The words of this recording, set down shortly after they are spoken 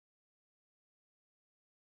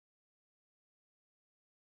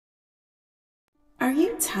Are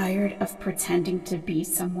you tired of pretending to be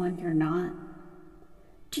someone you're not?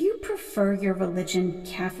 Do you prefer your religion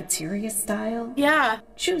cafeteria style? Yeah.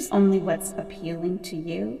 Choose only what's appealing to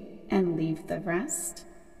you and leave the rest?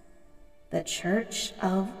 The Church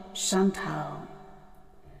of Chantal.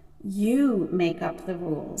 You make up the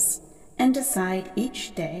rules and decide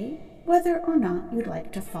each day whether or not you'd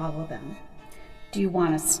like to follow them. Do you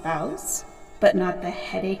want a spouse, but not the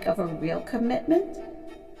headache of a real commitment?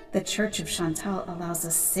 The Church of Chantal allows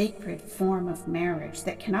a sacred form of marriage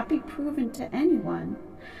that cannot be proven to anyone,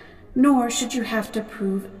 nor should you have to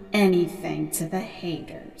prove anything to the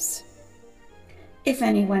haters. If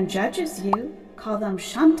anyone judges you, call them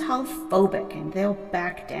Chantal-phobic and they'll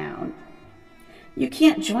back down. You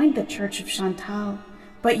can't join the Church of Chantal,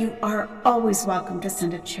 but you are always welcome to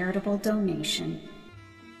send a charitable donation.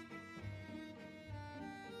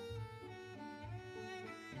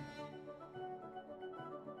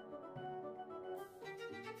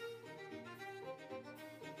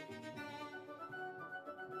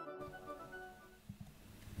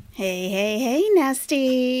 Hey, hey, hey,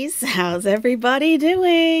 Nesties. How's everybody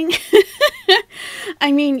doing?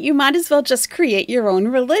 I mean, you might as well just create your own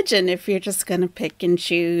religion if you're just going to pick and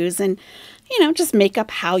choose and, just make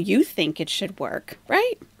up how you think it should work,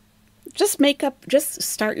 right? Just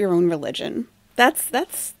start your own religion. That's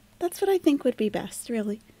what I think would be best,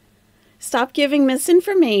 really. Stop giving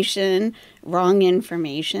misinformation, wrong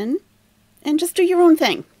information, and just do your own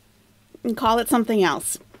thing and call it something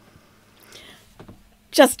else.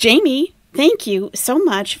 Just Jamie, thank you so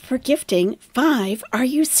much for gifting 5 Are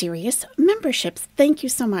You Serious memberships. Thank you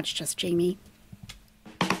so much, Just Jamie.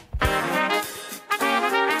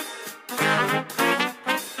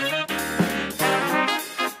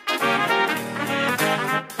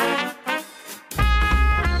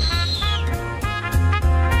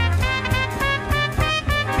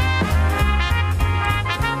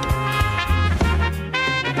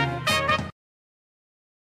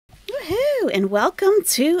 And welcome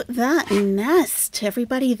to the nest.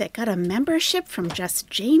 Everybody that got a membership from Just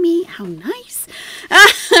Jamie. How nice.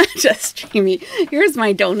 Just Jamie, here's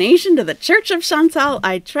my donation to the Church of Chantal.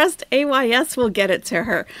 I trust AYS will get it to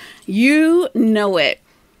her. You know it.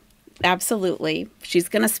 Absolutely. She's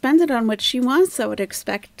going to spend it on what she wants. I would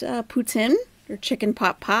expect poutine or chicken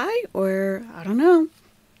pot pie or, I don't know,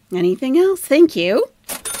 anything else. Thank you.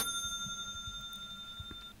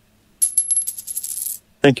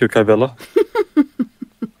 Thank you, Cabela.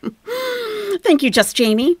 Thank you, Just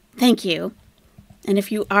Jamie. Thank you. And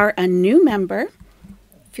if you are a new member,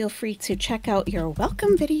 feel free to check out your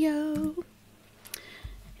welcome video.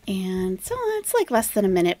 And so it's like less than a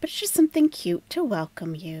minute, but it's just something cute to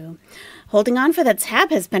welcome you. Holding on for the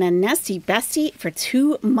tab has been a Nesty Bestie for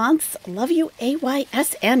 2 months. Love you,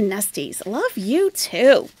 AYS and Nesties. Love you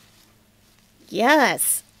too.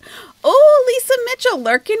 Yes. Oh, Lisa Mitchell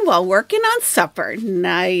lurking while working on supper.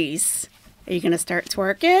 Nice. Are you going to start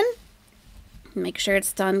twerking? Make sure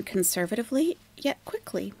it's done conservatively yet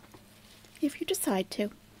quickly, if you decide to.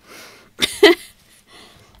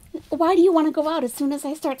 Why do you want to go out as soon as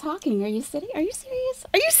I start talking? Are you serious? Are you serious?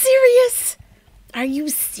 Are you serious? Are you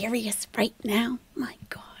serious right now? My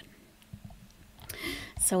God.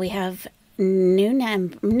 So we have new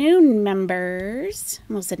members.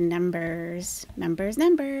 Almost said numbers. Members.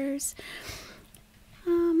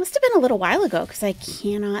 Must have been a little while ago because I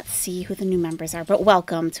cannot see who the new members are, but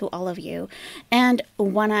welcome to all of you. And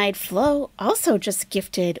One-Eyed Flo also just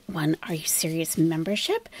gifted one Are You Serious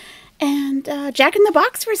membership, and Jack in the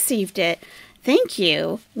Box received it. Thank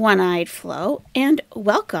you, One-Eyed Flo, and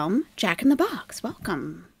welcome, Jack in the Box.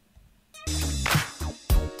 Welcome.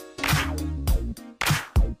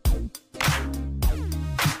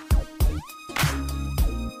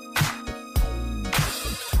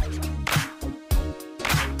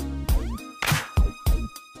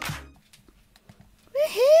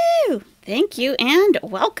 Woohoo! Thank you and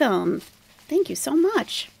welcome. Thank you so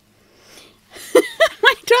much.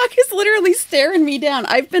 My dog is literally staring me down.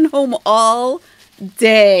 I've been home all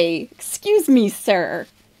day. Excuse me, sir.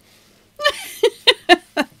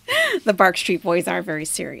 The Bark Street Boys are very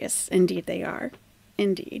serious. Indeed, they are.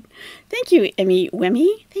 Indeed. Thank you, Emmy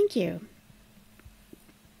Wimmy. Thank you.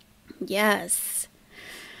 Yes.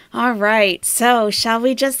 All right. So shall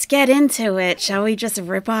we just get into it? Shall we just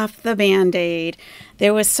rip off the Band-Aid?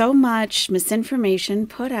 There was so much misinformation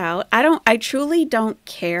put out. I truly don't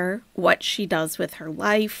care what she does with her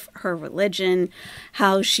life, her religion,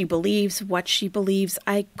 how she believes, what she believes.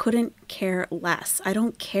 I couldn't care less. I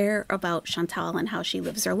don't care about Chantal and how she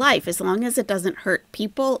lives her life, as long as it doesn't hurt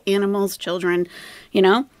people, animals, children,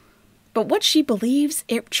 But what she believes,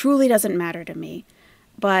 it truly doesn't matter to me.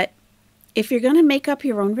 But if you're going to make up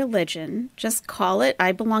your own religion, just call it,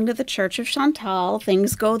 I belong to the Church of Chantal.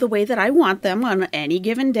 Things go the way that I want them on any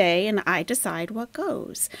given day, and I decide what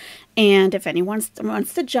goes. And if anyone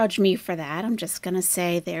wants to judge me for that, I'm just going to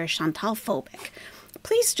say they're Chantal phobic.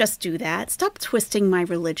 Please just do that. Stop twisting my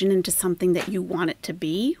religion into something that you want it to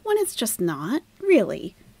be when it's just not.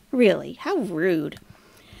 Really, really. How rude.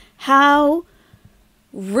 How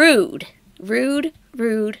rude. Rude,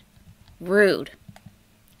 rude, rude.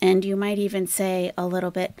 And you might even say a little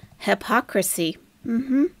bit hypocrisy.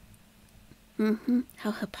 How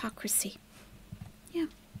hypocrisy. Yeah.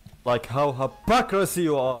 Like how hypocrisy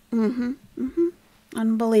you are.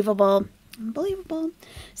 Unbelievable. Unbelievable.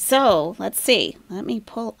 So, let's see. Let me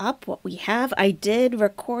pull up what we have. I did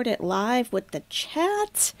record it live with the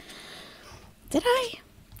chat. Did I?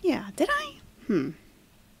 Yeah, did I?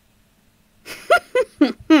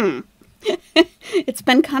 It's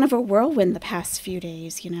been kind of a whirlwind the past few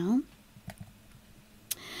days, you know?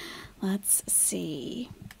 Let's see.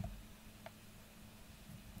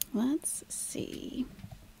 Let's see.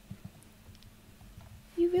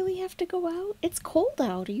 You really have to go out? It's cold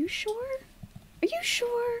out. Are you sure? Are you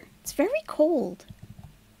sure? It's very cold.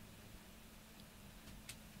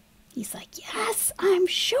 He's like, yes, I'm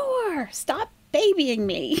sure. Stop babying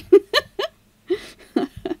me.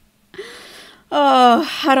 Oh,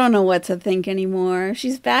 I don't know what to think anymore.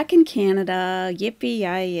 She's back in Canada.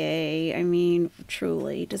 Yippee-yi-yay. I mean,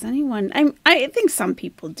 truly. Does anyone... I think some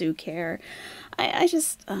people do care. I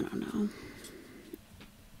don't know.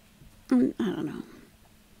 I don't know.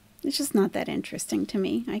 It's just not that interesting to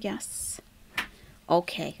me, I guess.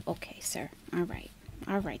 Okay, sir. All right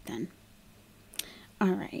then.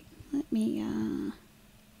 All right. Let me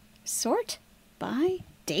sort by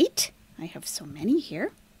date. I have so many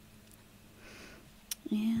here.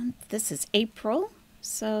 And this is April,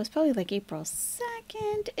 so it's probably like April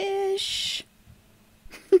 2nd-ish.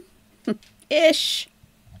 Ish.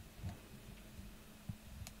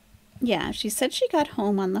 Yeah, she said she got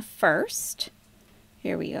home on the 1st.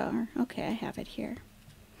 Here we are. Okay, I have it here.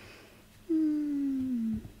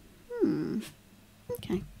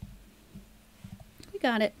 Okay. We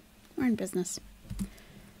got it. We're in business.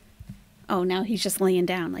 Oh, now he's just laying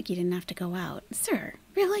down like he didn't have to go out. Sir,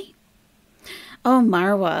 really? Oh,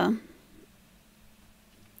 Marwa.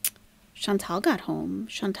 Chantal got home.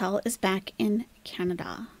 Chantal is back in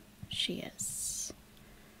Canada. She is.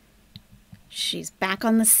 She's back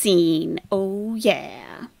on the scene. Oh,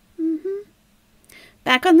 yeah.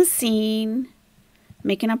 Back on the scene,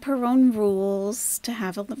 making up her own rules to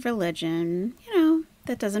have a religion. You know,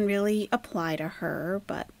 that doesn't really apply to her,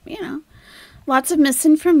 but, you know, lots of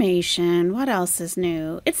misinformation. What else is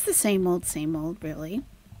new? It's the same old, really,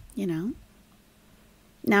 you know.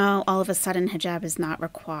 Now, all of a sudden, hijab is not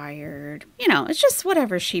required. You know, it's just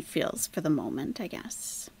whatever she feels for the moment, I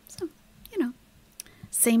guess. So, you know,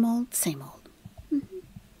 same old.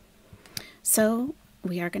 So,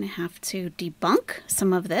 we are going to have to debunk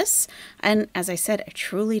some of this. And as I said, I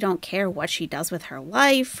truly don't care what she does with her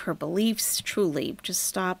life, her beliefs, truly. Just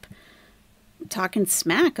stop talking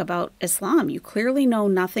smack about Islam. You clearly know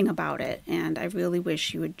nothing about it, and I really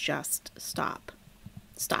wish you would just stop.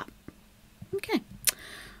 Stop. Okay.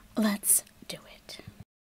 Let's do it.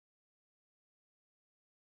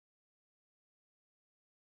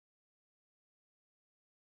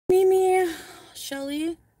 Mimi,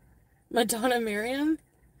 Shelly, Madonna Miriam,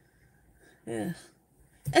 yeah.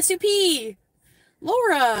 SUP,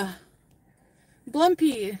 Laura,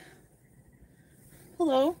 Blumpy.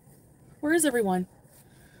 Hello. Where is everyone?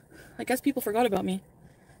 I guess people forgot about me.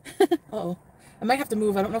 Uh-oh. I might have to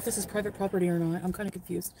move. I don't know if this is private property or not. I'm kind of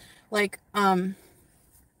confused. Like,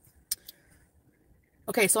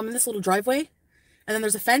 okay, so I'm in this little driveway, and then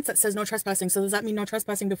there's a fence that says no trespassing. So does that mean no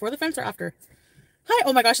trespassing before the fence or after? Hi.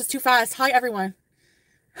 Oh my gosh, it's too fast. Hi, everyone.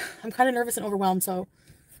 I'm kind of nervous and overwhelmed, so...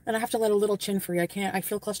 And I have to let a little chin free. I can't. I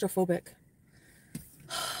feel claustrophobic.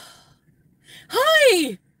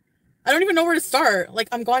 Hi! I don't even know where to start. Like,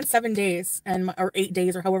 I'm gone 7 days, or 8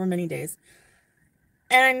 days, or however many days.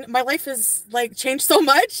 And my life is, like, changed so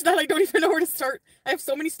much that I don't even know where to start. I have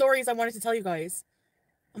so many stories I wanted to tell you guys.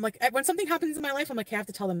 I'm like, when something happens in my life, I'm like, I have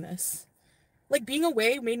to tell them this. Like, being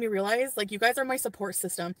away made me realize, like, you guys are my support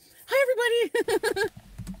system. Hi, everybody!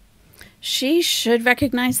 She should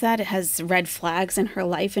recognize that. It has red flags in her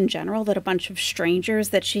life in general, that a bunch of strangers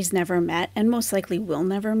that she's never met and most likely will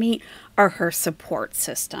never meet are her support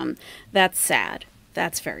system. That's sad.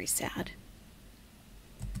 That's very sad.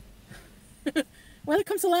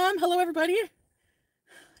 Walaikum salam. Hello, everybody. I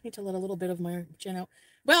need to let a little bit of my chin out.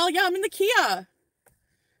 Well, yeah, I'm in the Kia.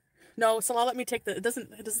 No, Salah, let me take the... Does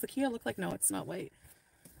the Kia look like... No, it's not white.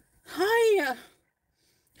 Hi.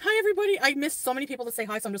 Hi, everybody. I missed so many people to say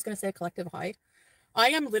hi, so I'm just going to say a collective hi.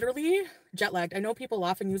 I am literally jet lagged. I know people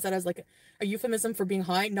laugh and use that as like a euphemism for being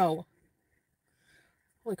high. No.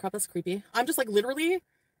 Holy crap, that's creepy. I'm just like literally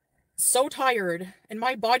so tired and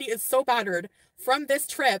my body is so battered from this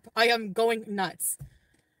trip. I am going nuts.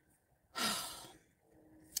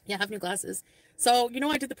 Yeah, I have new glasses. So, you know,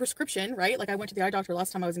 I did the prescription, right? Like I went to the eye doctor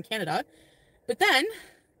last time I was in Canada. But then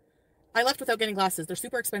I left without getting glasses. They're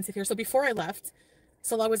super expensive here. So before I left,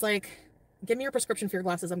 so I was like, give me your prescription for your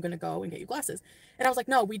glasses. I'm going to go and get you glasses. And I was like,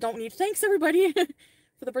 no, we don't need, thanks everybody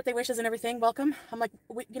for the birthday wishes and everything. Welcome. I'm like,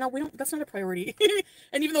 we don't, that's not a priority.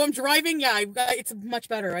 And even though I'm driving, yeah, it's much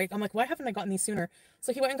better, right? I'm like, why haven't I gotten these sooner?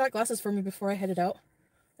 So he went and got glasses for me before I headed out.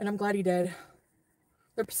 And I'm glad he did.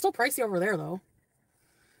 They're still pricey over there though.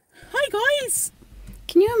 Hi guys.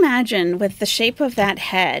 Can you imagine with the shape of that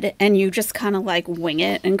head and you just kind of like wing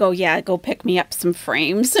it and go, yeah, go pick me up some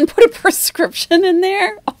frames and put a prescription in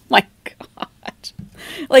there? Oh my God.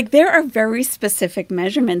 Like there are very specific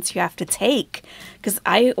measurements you have to take because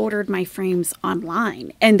I ordered my frames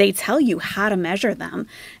online and they tell you how to measure them.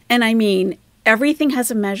 And I mean, everything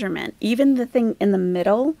has a measurement, even the thing in the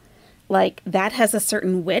middle, like that has a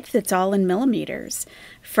certain width. It's all in millimeters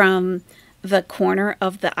from the corner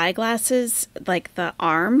of the eyeglasses, like the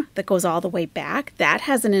arm that goes all the way back, that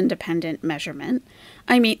has an independent measurement.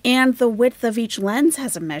 I mean, and the width of each lens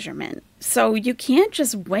has a measurement. So you can't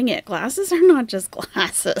just wing it. Glasses are not just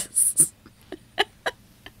glasses.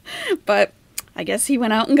 But I guess he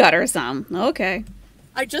went out and got her some. Okay.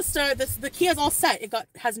 I just, the Kia's all set.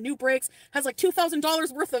 Has new brakes, has like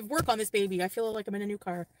 $2,000 worth of work on this baby. I feel like I'm in a new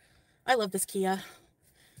car. I love this Kia.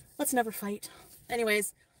 Let's never fight.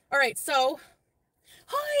 Anyways. All right, so,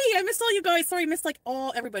 hi, I missed all you guys. Sorry, I missed, like,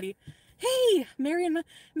 everybody. Hey, Marion,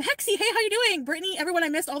 Hexy, hey, how you doing? Brittany, everyone I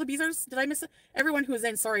missed, all the Beezers. Did I miss everyone who was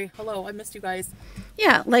in? Sorry, hello, I missed you guys.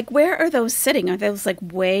 Yeah, like, where are those sitting? Are those, like,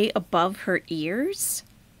 way above her ears?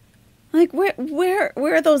 Like, where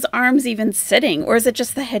are those arms even sitting? Or is it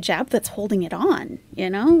just the hijab that's holding it on? You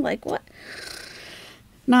know, like, what?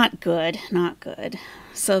 Not good, not good.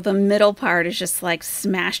 So the middle part is just like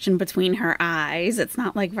smashed in between her eyes. It's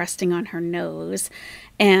not like resting on her nose.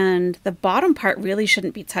 And the bottom part really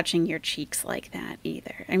shouldn't be touching your cheeks like that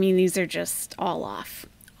either. I mean, these are just all off.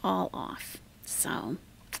 All off. So,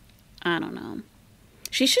 I don't know.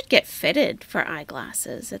 She should get fitted for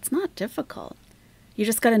eyeglasses. It's not difficult. You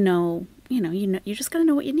just got to know, you just got to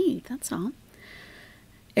know what you need. That's all.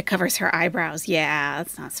 It covers her eyebrows. Yeah,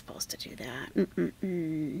 it's not supposed to do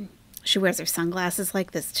that. She wears her sunglasses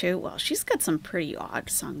like this too. Well, she's got some pretty odd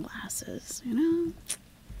sunglasses, you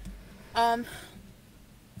know?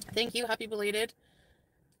 Thank you. Happy belated.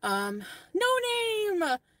 No name.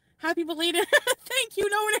 Happy belated. Thank you.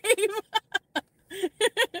 No name.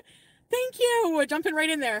 Thank you. Jumping right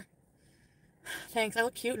in there. Thanks. I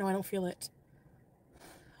look cute. No, I don't feel it.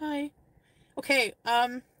 Hi. Okay.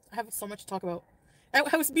 I have so much to talk about.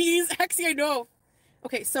 Outhouse bees. Hexy, I know.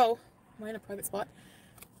 Okay, so am I in a private spot?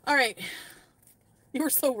 All right. You were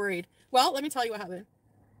so worried. Well, let me tell you what happened.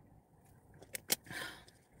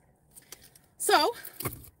 So,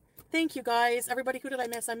 thank you guys. Everybody, who did I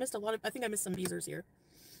miss? I missed a lot of, I think I missed some Beezers here.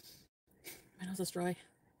 My nose is dry.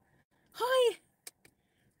 Hi.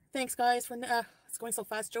 Thanks, guys, for, it's going so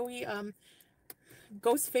fast. Joey,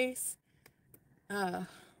 Ghostface. I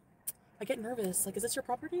get nervous. Like, is this your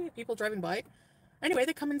property? People driving by. Anyway,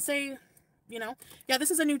 they come and say, yeah,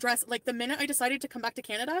 this is a new dress. Like, the minute I decided to come back to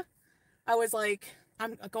Canada, I was like,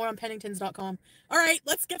 I'm going on Penningtons.com. All right,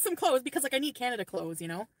 let's get some clothes because, like, I need Canada clothes,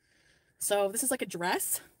 So this is like a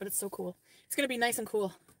dress, but it's so cool. It's going to be nice and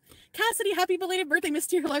cool. Cassidy, happy belated birthday,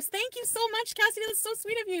 Mysterious Lives. Thank you so much, Cassidy. That's so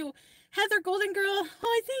sweet of you. Heather, Golden Girl.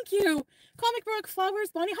 Oh, thank you. Comic Brook,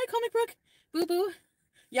 Flowers, Bonnie. Hi, Comic Brook. Boo Boo.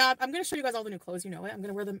 Yeah, I'm going to show you guys all the new clothes. You know it. I'm going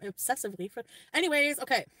to wear them obsessively. Anyways,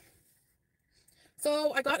 okay.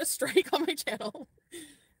 So I got a strike on my channel.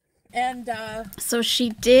 And, So she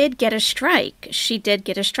did get a strike. She did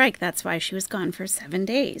get a strike. That's why she was gone for 7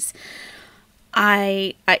 days.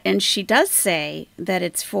 And she does say that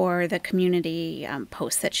it's for the community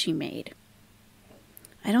post that she made.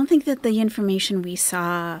 I don't think that the information we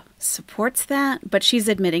saw supports that, but she's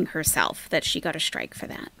admitting herself that she got a strike for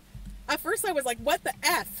that. At first I was like, what the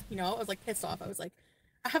F? I was like pissed off. I was like,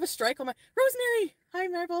 I have a strike on my... Rosemary! Hi,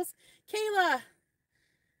 Marbles. Kayla!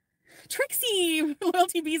 Trixie!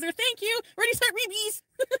 Loyalty Beezer, thank you! Ready, start, rebees!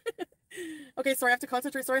 Okay, sorry, I have to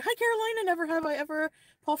concentrate. Sorry. Hi, Carolina. Never have I ever.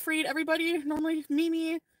 Paul Freed, everybody. Normally,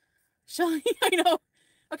 Mimi. Shelly, I know.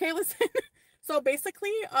 Okay, listen. So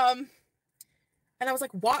basically, and I was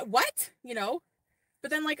like, what?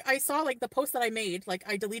 But then, like, I saw, like, the post that I made, like,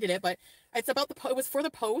 I deleted it, but it's about it was for the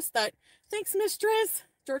post that, thanks, mistress,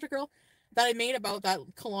 Georgia girl, that I made about that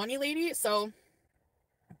Kalani lady. So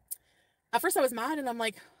at first I was mad, and I'm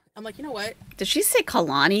like, you know what? Did she say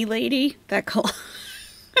Kalani lady? That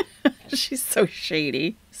she's so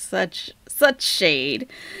shady. Such shade.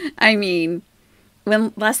 I mean,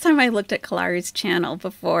 when last time I looked at Kalari's channel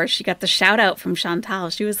before she got the shout out from Chantal,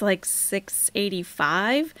 she was like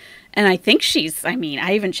 685. And I think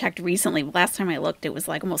I even checked recently. Last time I looked, it was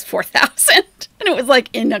like almost 4,000. And it was like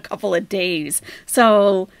in a couple of days.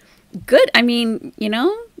 So good. I mean,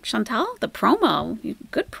 Chantal, the promo,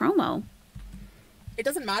 good promo. It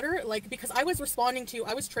doesn't matter, like, because I was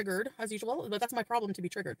triggered as usual, but that's my problem, to be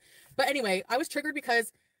triggered. But anyway, I was triggered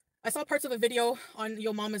because I saw parts of a video on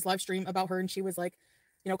Yo Mama's live stream about her, and she was like,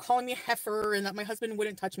 calling me a heifer and that my husband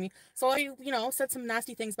wouldn't touch me. So I, said some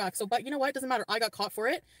nasty things back. So, but you know what? It doesn't matter. I got caught for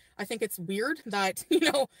it. I think it's weird that,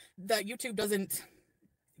 that YouTube doesn't,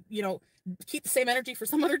 keep the same energy for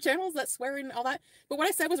some other channels that swear and all that. But what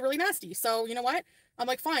I said was really nasty. So, you know what? I'm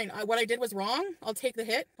like, fine. What I did was wrong. I'll take the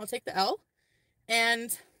hit. I'll take the L.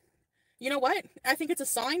 And you know what? I think it's a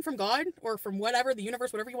sign from God or from whatever, the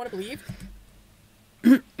universe, whatever you want to believe.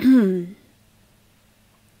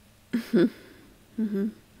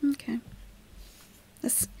 Okay.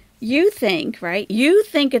 You think, right? You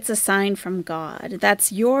think it's a sign from God.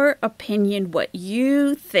 That's your opinion, what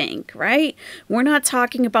you think, right? We're not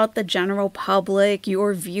talking about the general public,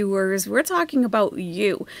 your viewers. We're talking about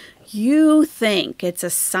you. You think it's a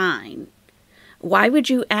sign. Why would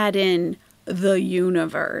you add in the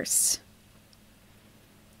universe?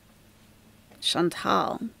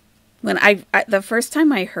 Chantal, when the first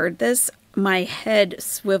time I heard this, my head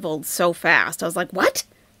swiveled so fast. I was like, what?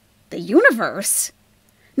 The universe?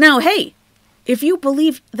 Now, hey, if you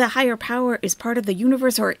believe the higher power is part of the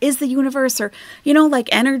universe or is the universe or, like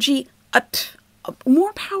energy,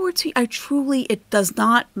 more power to you. It does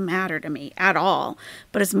not matter to me at all.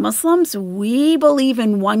 But as Muslims, we believe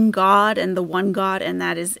in one God and the one God, and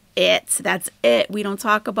that is it. That's it. We don't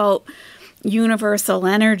talk about universal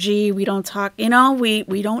energy. We don't talk, we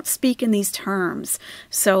don't speak in these terms.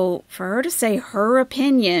 So for her to say her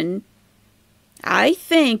opinion, I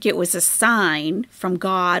think it was a sign from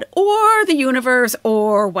God or the universe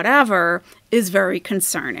or whatever, is very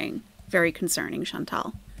concerning. Very concerning,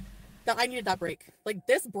 Chantal. That I needed that break. Like,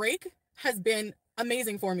 this break has been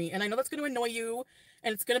amazing for me. And I know that's going to annoy you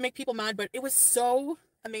and it's going to make people mad, but it was so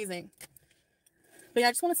amazing. But yeah, I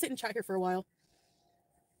just want to sit and chat here for a while.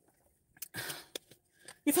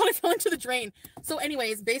 You thought I fell into the drain. So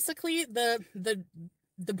anyways, basically the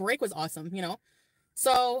break was awesome,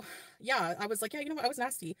 So yeah, I was like, yeah, I was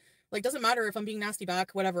nasty. Like, doesn't matter if I'm being nasty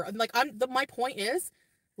back, whatever. Like, my point is,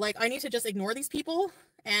 like, I need to just ignore these people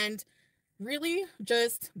and really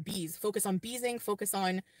just focus on beesing,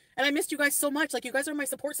 and I missed you guys so much. Like, you guys are my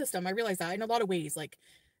support system. I realize that in a lot of ways. Like,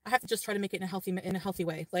 I have to just try to make it in a healthy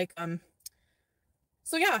way. Like,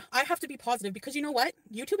 so yeah, I have to be positive because you know what?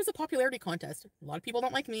 YouTube is a popularity contest. A lot of people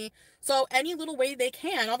don't like me. So any little way they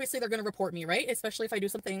can, obviously they're going to report me, right? Especially if I do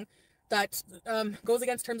something that goes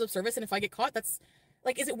against terms of service. And if I get caught, that's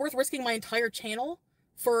like, is it worth risking my entire channel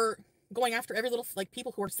for going after every little, like,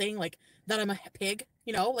 people who are saying, like, that I'm a pig,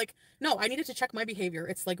 like, no, I needed to check my behavior.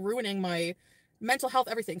 It's like ruining my mental health,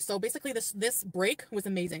 everything. So basically this break was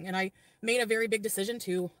amazing. And I made a very big decision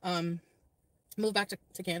to move back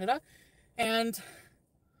to Canada. And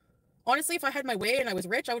honestly, if I had my way and I was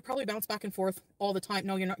rich, I would probably bounce back and forth all the time.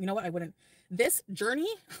 No, you know what? I wouldn't. This journey,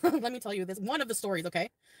 let me tell you this, one of the stories, okay?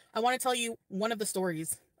 I want to tell you one of the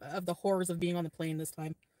stories of the horrors of being on the plane this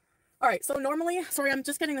time. All right, so normally, sorry, I'm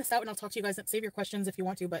just getting this out and I'll talk to you guys. Save your questions if you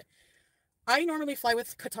want to, but I normally fly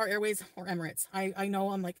with Qatar Airways or Emirates. I know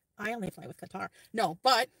I'm like, I only fly with Qatar. No,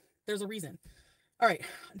 but there's a reason. All right,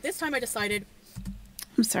 this time I decided...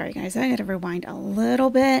 I'm sorry, guys. I got to rewind a little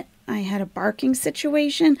bit. I had a barking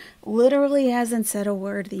situation. Literally hasn't said a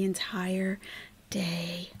word the entire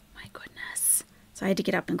day. My goodness. So I had to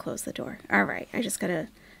get up and close the door. All right. I just got to,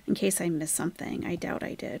 in case I missed something. I doubt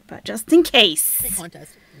I did, but just in case.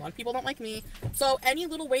 Contest. A lot of people don't like me. So any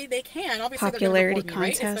little way they can, obviously popularity they're going to report me,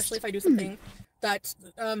 contest. right? Especially if I do something that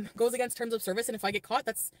goes against terms of service. And if I get caught,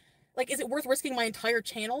 that's like, is it worth risking my entire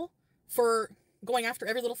channel for going after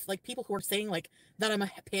every little, like, people who are saying, like, that I'm a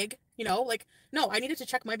pig, like, no, I needed to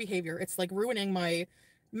check my behavior. It's like ruining my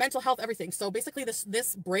mental health, everything. So basically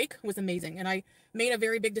this break was amazing. And I made a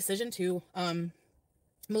very big decision to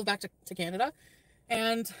move back to Canada.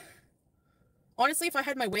 And honestly, if I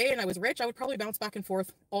had my way and I was rich, I would probably bounce back and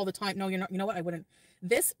forth all the time. No, you know what? I wouldn't.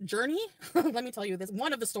 This journey, let me tell you this,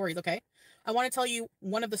 one of the stories, okay? I want to tell you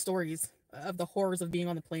one of the stories of the horrors of being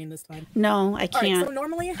on the plane this time. No, I All can't. right, so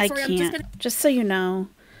normally, I sorry, can't. Just so you know,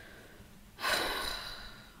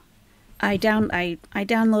 I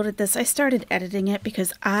downloaded this. I started editing it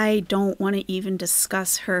because I don't want to even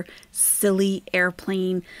discuss her silly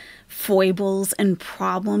airplane foibles and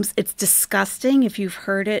problems. It's disgusting if you've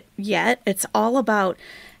heard it yet. It's all about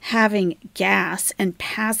having gas and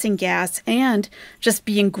passing gas and just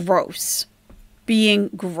being gross. Being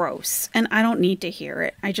gross. And I don't need to hear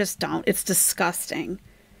it. I just don't. It's disgusting.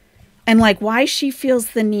 And like why she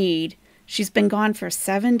feels the need. She's been gone for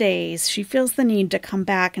 7 days. She feels the need to come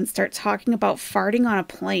back and start talking about farting on a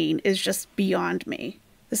plane is just beyond me.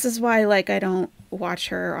 This is why, like, I don't watch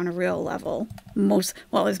her on a real level.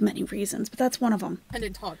 Well, there's many reasons, but that's one of them. And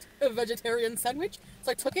it talked a vegetarian sandwich,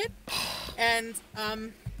 so I took it, and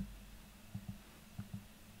the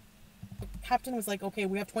captain was like, "Okay,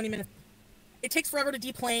 we have 20 minutes. It takes forever to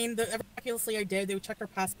deplane. Miraculously, I did. They would check her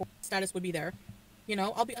passport. Status would be there. You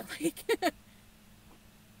know, I'll be like."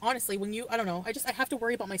 Honestly, I don't know, I have to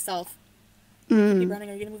worry about myself. Keep running,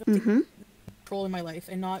 I'm gonna move up to control in my life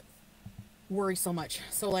and not worry so much.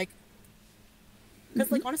 So, like,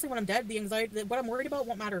 because, like, honestly, when I'm dead, the anxiety, what I'm worried about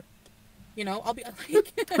won't matter. You know, I'll be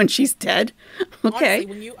like... When she's dead? Okay.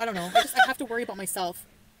 Honestly, I don't know, I have to worry about myself.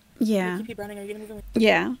 Yeah. Keep running, I'm gonna move up.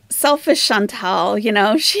 Yeah. Selfish Chantal, you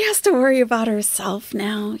know, she has to worry about herself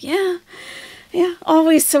now. Yeah. Yeah,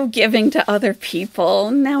 always so giving to other people.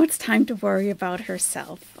 Now it's time to worry about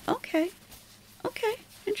herself. Okay. Okay.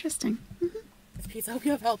 Interesting. Peace. I hope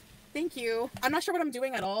you have help. Thank you. I'm not sure what I'm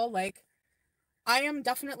doing at all. Like, I am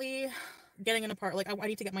definitely getting an apart. Like, I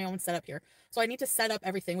need to get my own setup here. So I need to set up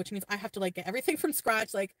everything, which means I have to, like, get everything from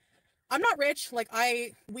scratch. Like, I'm not rich. Like,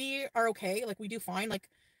 we are okay. Like, we do fine. Like,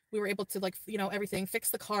 we were able to, like, you know, everything. Fix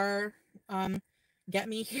the car. Get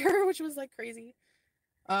me here, which was, like, crazy.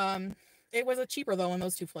 It was a cheaper, though, on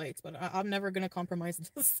those 2 flights, but I'm never going to compromise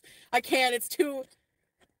this. I can't. It's too...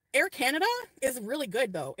 Air Canada is really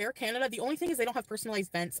good, though. Air Canada, the only thing is they don't have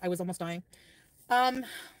personalized vents. I was almost dying. I'm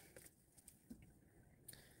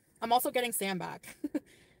also getting Sam back.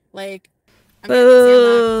 Like, I'm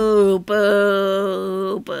boo,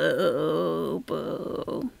 boo, boo,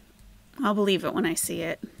 boo. I'll believe it when I see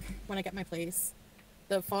it. When I get my place.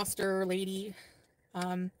 The foster lady,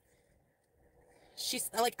 she's,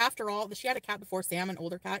 like, after all, she had a cat before Sam, an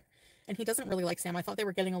older cat, and he doesn't really like Sam. I thought they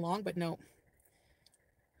were getting along, but no.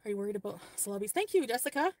 Are you worried about celebrities? Thank you,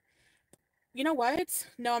 Jessica. You know what?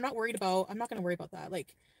 No, I'm not going to worry about that.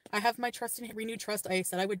 Like, I have my renewed trust. I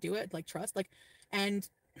said I would do it, like, trust, like, and,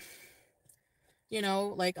 you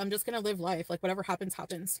know, like, I'm just going to live life. Like, whatever happens,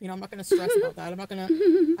 happens. You know, I'm not going to stress about that. I'm not going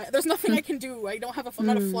to, there's nothing I can do. I'm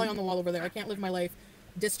not a fly on the wall over there. I can't live my life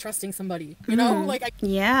distrusting somebody, you know, like,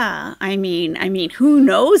 yeah, I mean, who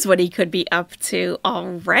knows what he could be up to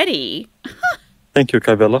already? Thank you,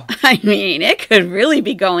 Cabela. I mean, it could really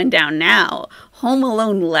be going down now. Home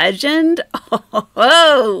Alone legend?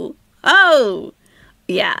 Oh,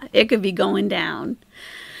 yeah, it could be going down.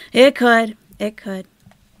 It could.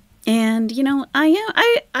 And, you know,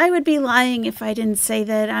 I would be lying if I didn't say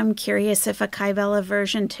that I'm curious if a Cabela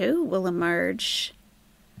version 2 will emerge.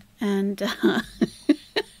 And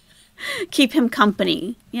keep him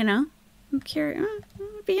company, you know? I'm curious.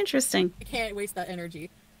 It would be interesting. I can't waste that energy.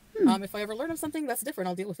 If I ever learn of something that's different,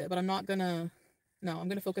 I'll deal with it, but I'm not gonna, no, I'm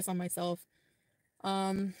gonna focus on myself.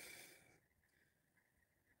 Yeah,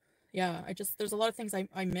 there's a lot of things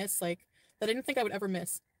I miss, like, that I didn't think I would ever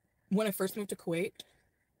miss when I first moved to Kuwait.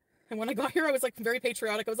 And when I got here, I was, like, very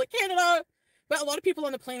patriotic. I was like, Canada! But a lot of people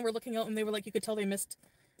on the plane were looking out and they were like, you could tell they missed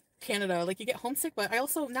Canada. Like, you get homesick, but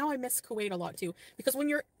now I miss Kuwait a lot too, because when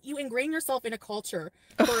you ingrain yourself in a culture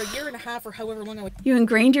for a year and a half or however long you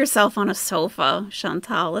ingrained yourself on a sofa,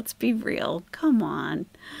 Chantal. Let's be real. Come on.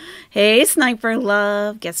 Hey, Sniper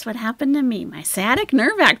Love. Guess what happened to me? My sciatic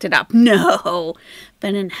nerve acted up. No.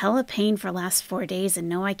 Been in hella pain for last 4 days and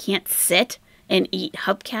no, I can't sit and eat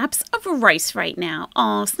hubcaps of rice right now.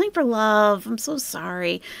 Oh, Sniper Love. I'm so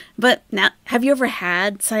sorry. But now, have you ever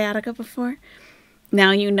had sciatica before?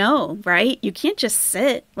 Now you know, right? You can't just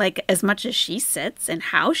sit, like, as much as she sits and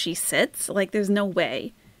how she sits. Like, there's no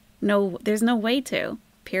way. No, there's no way to.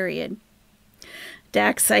 Period.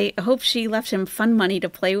 Dax, I hope she left him fun money to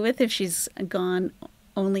play with if she's gone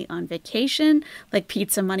only on vacation, like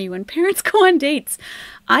pizza money when parents go on dates.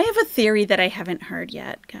 I have a theory that I haven't heard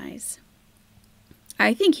yet, guys.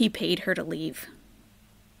 I think he paid her to leave.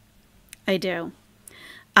 I do.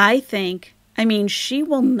 I mean, she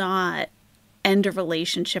will not end a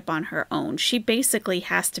relationship on her own. She basically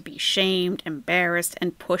has to be shamed, embarrassed,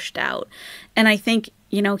 and pushed out. And I think,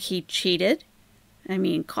 you know, he cheated. I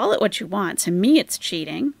mean, call it what you want. To me, it's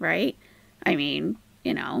cheating, right? I mean,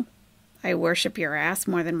 I worship your ass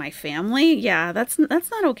more than my family. Yeah, that's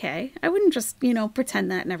not okay. I wouldn't just,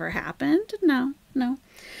 pretend that never happened. No, no.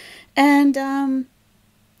 And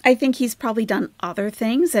I think he's probably done other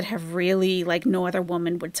things that have really, like, no other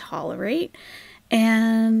woman would tolerate.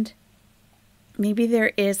 And maybe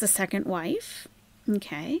there is a second wife.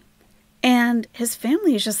 Okay. And his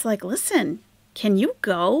family is just like, listen, can you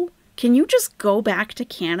go? Can you just go back to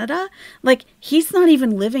Canada? Like, he's not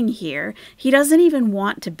even living here. He doesn't even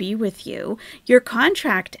want to be with you. Your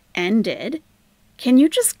contract ended. Can you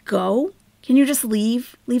just go? Can you just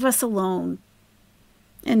leave? Leave us alone.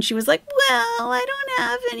 And she was like, well, I don't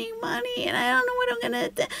have any money and I don't know what I'm going to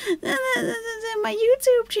do. My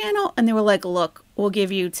YouTube channel. And they were like, look, we'll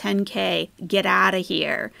give you $10K. Get out of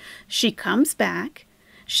here. She comes back.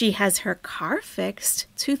 She has her car fixed.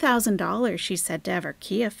 $2,000, she said, to have her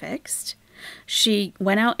Kia fixed. She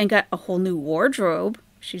went out and got a whole new wardrobe,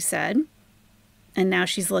 she said. And now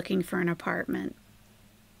she's looking for an apartment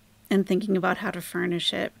and thinking about how to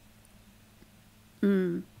furnish it.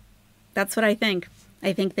 That's what I think.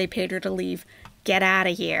 I think they paid her to leave. Get out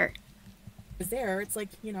of here. There, it's like,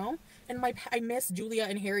 and I miss Julia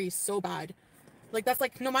and Harry so bad. Like, that's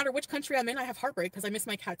like, no matter which country I'm in, I have heartbreak because I miss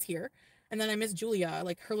my cats here. And then I miss Julia,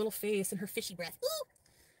 like her little face and her fishy breath. Ooh!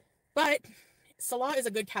 But Salah is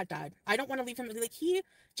a good cat dad. I don't want to leave him. Like, he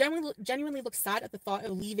genuinely looks sad at the thought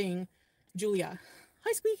of leaving Julia.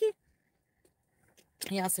 Hi, Squeaky.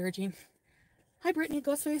 Yeah, Sarah Jean. Hi, Brittany,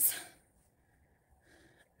 Ghostface.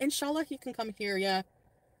 Inshallah, he can come here, yeah.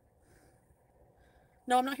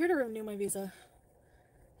 No, I'm not here to renew my visa.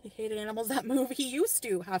 He hated animals that move. He used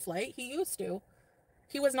to, Half-Light. He used to.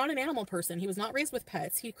 He was not an animal person. He was not raised with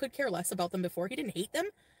pets. He could care less about them before. He didn't hate them.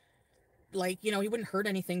 Like, he wouldn't hurt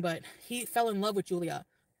anything, but he fell in love with Julia.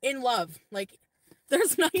 In love. Like,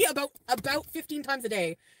 there's not about 15 times a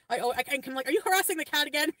day. I'm like, are you harassing the cat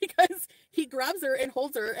again? Because he grabs her and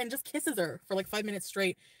holds her and just kisses her for like 5 minutes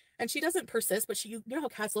straight. And she doesn't persist, but you know how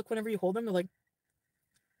cats look whenever you hold them? They're like,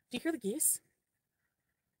 do you hear the geese?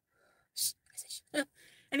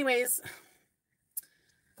 Anyways,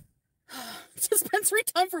 dispensary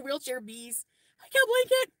time for wheelchair bees. I can't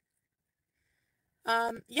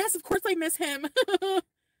blanket. Yes, of course I miss him.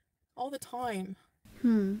 All the time.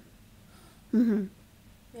 Yeah.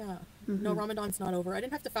 No, Ramadan's not over. I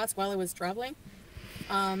didn't have to fast while I was traveling.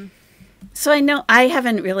 So I know I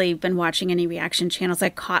haven't really been watching any reaction channels. I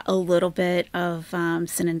caught a little bit of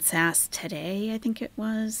Sin and Sass today, I think it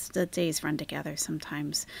was. The days run together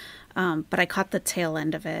sometimes. But I caught the tail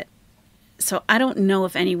end of it. So I don't know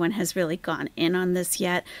if anyone has really gone in on this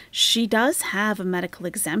yet. She does have a medical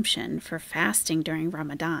exemption for fasting during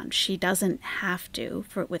Ramadan. She doesn't have to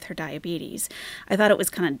with her diabetes. I thought it was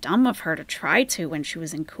kind of dumb of her to try to when she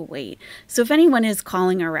was in Kuwait. So if anyone is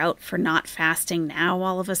calling her out for not fasting now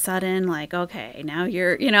all of a sudden, like, okay, now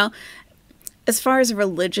you're, as far as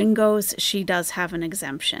religion goes, she does have an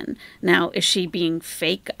exemption. Now, is she being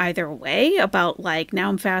fake either way about like, now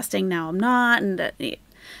I'm fasting, now I'm not? And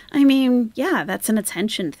I mean, yeah, that's an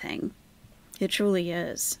attention thing. It truly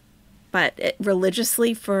is. But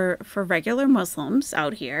religiously for regular Muslims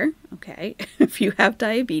out here, okay, if you have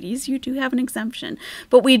diabetes, you do have an exemption.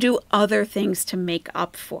 But we do other things to make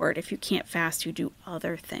up for it. If you can't fast, you do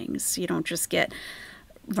other things. You don't just get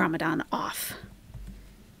Ramadan off.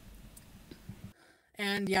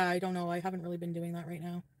 And yeah, I don't know. I haven't really been doing that right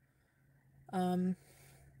now.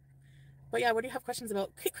 But yeah, what do you have questions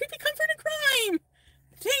about? Creepy comfort and crime!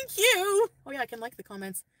 Thank you! Oh yeah, I can like the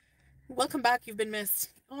comments. Welcome back, you've been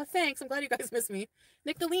missed. Oh, thanks. I'm glad you guys missed me.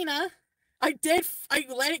 Nictolina, I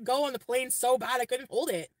let it go on the plane so bad I couldn't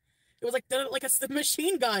hold it. It was like a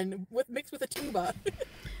machine gun mixed with a tuba.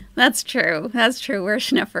 That's true. That's true. We're a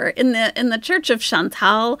sniffer. In the Church of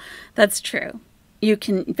Chantal, that's true. You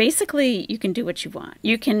can do what you want.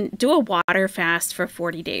 You can do a water fast for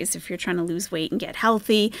 40 days if you're trying to lose weight and get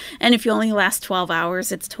healthy. And if you only last 12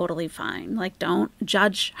 hours, it's totally fine. Like, don't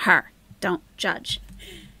judge her. Don't judge.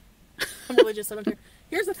 I'm religious. I don't care.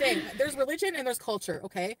 Here's the thing. There's religion and there's culture,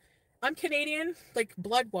 okay? I'm Canadian, like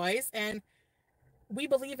blood-wise, and we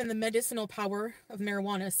believe in the medicinal power of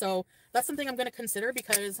marijuana. So that's something I'm going to consider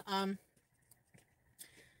because, I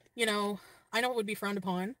know it would be frowned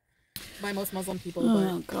upon by most Muslim people,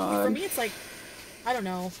 but God. For me, it's like, I don't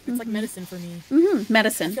know, it's like medicine for me.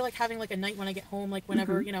 Medicine. I feel like having like a night when I get home, like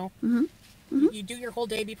whenever, you do your whole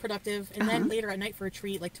day, be productive, and then later at night for a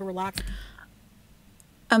treat, like to relax.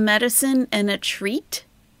 A medicine and a treat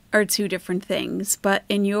are two different things, but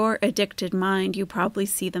in your addicted mind, you probably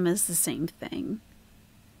see them as the same thing.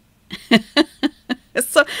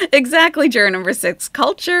 So exactly, juror number 6,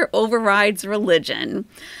 culture overrides religion.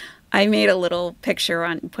 I made a little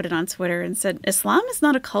picture put it on Twitter and said, Islam is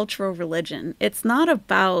not a cultural religion. It's not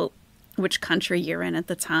about which country you're in at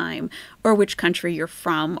the time or which country you're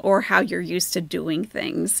from or how you're used to doing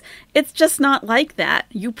things. It's just not like that.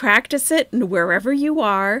 You practice it wherever you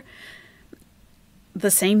are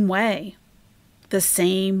the same way. The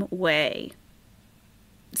same way.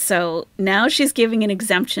 So now she's giving an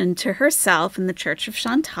exemption to herself in the Church of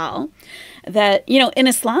Chantal that, in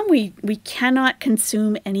Islam, we cannot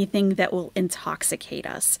consume anything that will intoxicate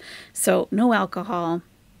us. So no alcohol.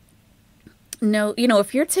 No,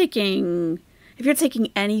 if you're taking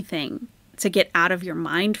anything to get out of your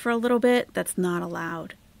mind for a little bit, that's not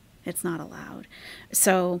allowed. It's not allowed.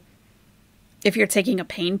 So if you're taking a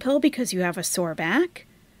pain pill because you have a sore back,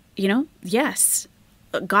 yes,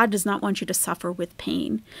 God does not want you to suffer with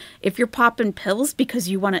pain. If you're popping pills because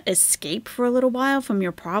you want to escape for a little while from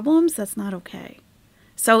your problems, that's not okay.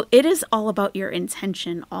 So it is all about your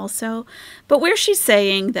intention also. But where she's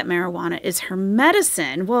saying that marijuana is her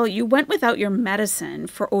medicine, well, you went without your medicine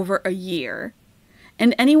for over a year.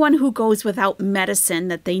 And anyone who goes without medicine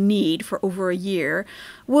that they need for over a year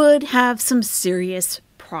would have some serious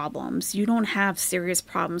problems. You don't have serious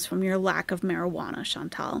problems from your lack of marijuana,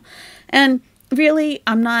 Chantal. And really,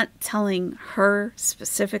 I'm not telling her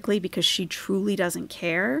specifically because she truly doesn't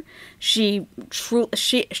care. Church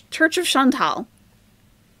of Chantal.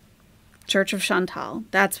 Church of Chantal.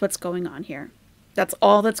 That's what's going on here. That's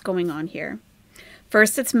all that's going on here.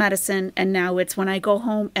 First it's medicine, and now it's when I go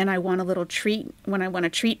home and I want a little treat, when I want a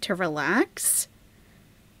treat to relax.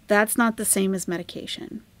 That's not the same as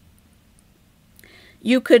medication.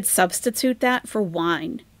 You could substitute that for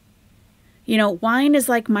wine. Wine is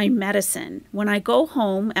like my medicine. When I go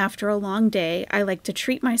home after a long day, I like to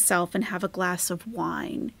treat myself and have a glass of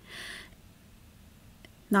wine.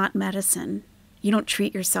 Not medicine. You don't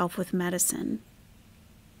treat yourself with medicine.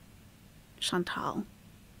 Chantal.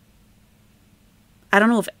 I don't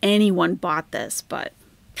know if anyone bought this, but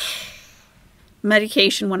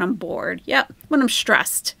medication when I'm bored. Yep, when I'm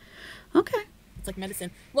stressed. Okay. It's like medicine.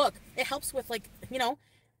 Look, it helps with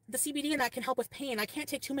the CBD, and that can help with pain. I can't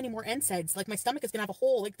take too many more NSAIDs. Like, my stomach is going to have a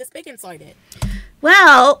hole like this big inside it.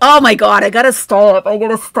 Well, oh my God, I gotta stop. I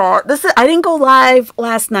didn't go live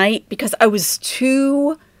last night because I was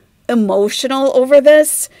too emotional over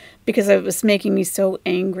this because it was making me so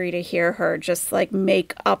angry to hear her just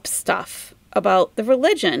make up stuff about the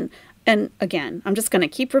religion. And again, I'm just going to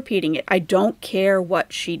keep repeating it. I don't care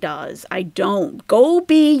what she does. I don't. Go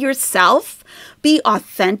be yourself. Be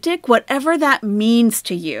authentic, whatever that means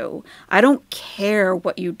to you. I don't care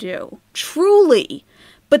what you do. Truly.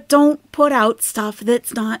 But don't put out stuff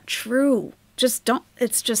that's not true. Just don't.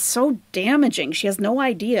 It's just so damaging. She has no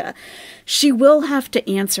idea. She will have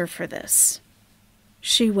to answer for this.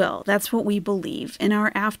 She will. That's what we believe. In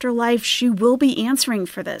our afterlife, she will be answering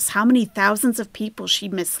for this. How many thousands of people she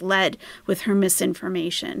misled with her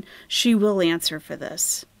misinformation. She will answer for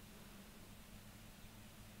this.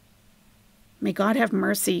 May God have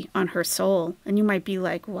mercy on her soul. And you might be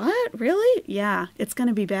like, what? Really? Yeah, it's going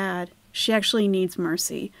to be bad. She actually needs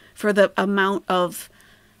mercy for the amount of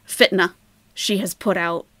fitna she has put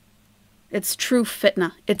out. It's true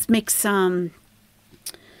fitna. It makes fitna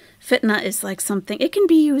is like something, it can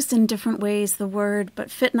be used in different ways, the word, but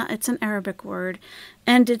fitna, it's an Arabic word,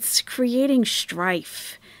 and it's creating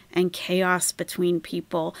strife and chaos between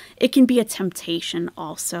people. It can be a temptation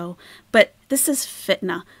also, but this is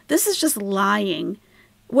fitna. This is just lying,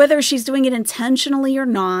 whether she's doing it intentionally or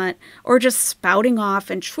not, or just spouting off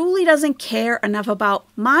and truly doesn't care enough about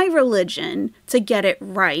my religion to get it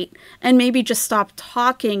right, and maybe just stop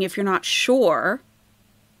talking if you're not sure.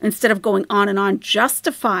 Instead of going on and on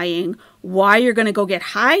justifying why you're going to go get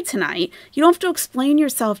high tonight, you don't have to explain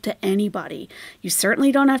yourself to anybody. You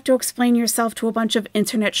certainly don't have to explain yourself to a bunch of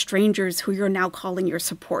internet strangers who you're now calling your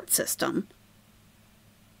support system.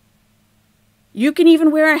 You can even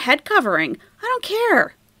wear a head covering. I don't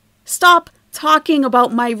care. Stop talking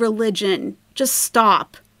about my religion. Just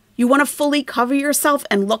stop. You want to fully cover yourself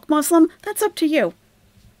and look Muslim? That's up to you.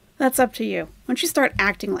 That's up to you. Once you start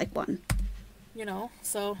acting like one.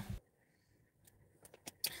 So,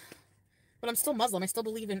 but I'm still Muslim. I still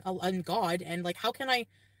believe in God, and how can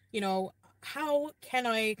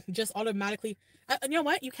I just automatically, you know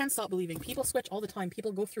what? You can stop believing. People switch all the time.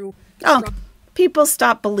 People go through. People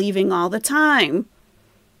stop believing all the time.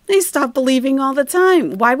 They stop believing all the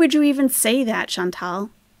time. Why would you even say that, Chantal?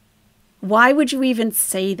 Why would you even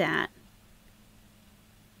say that?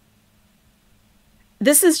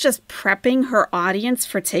 This is just prepping her audience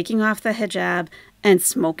for taking off the hijab and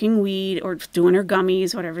smoking weed or doing her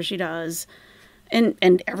gummies, whatever she does,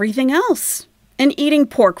 and everything else. and eating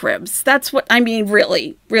pork ribs. That's what I mean,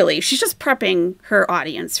 really, really. She's just prepping her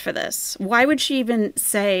audience for this. Why would she even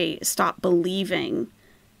say stop believing?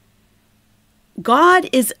 God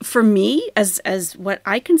is, for me, as what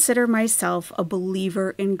I consider myself, a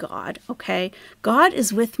believer in God, okay? God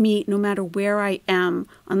is with me no matter where I am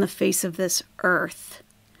on the face of this earth.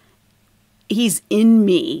 He's in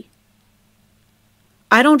me.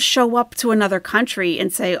 I don't show up to another country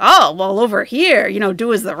and say, oh, well, over here,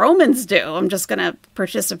 do as the Romans do. I'm just going to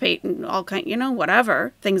participate in all kind,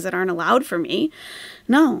 whatever, things that aren't allowed for me.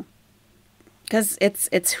 No, because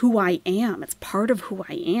it's who I am. It's part of who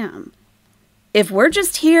I am. If we're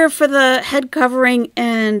just here for the head covering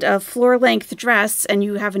and a floor-length dress and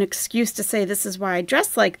you have an excuse to say this is why I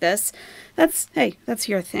dress like this, that's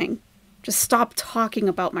your thing. Just stop talking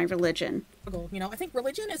about my religion. I think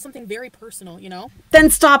religion is something very personal, Then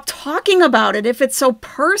stop talking about it if it's so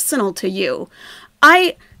personal to you.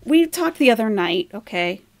 We talked the other night,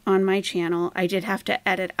 okay, on my channel. I did have to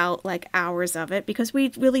edit out like hours of it because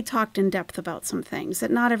we really talked in depth about some things that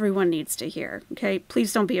not everyone needs to hear, okay?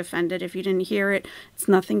 Please don't be offended if you didn't hear it. It's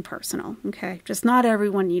nothing personal, okay? Just not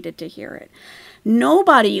everyone needed to hear it.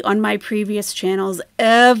 Nobody on my previous channels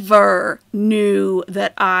ever knew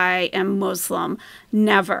that I am Muslim.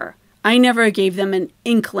 Never. I never gave them an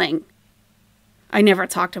inkling. I never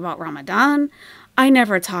talked about Ramadan. I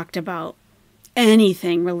never talked about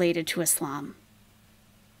anything related to Islam.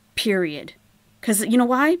 Period. Because you know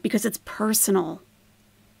why? Because it's personal.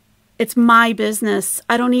 It's my business.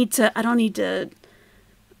 It's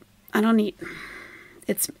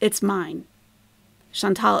mine.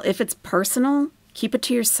 Chantal, if it's personal, keep it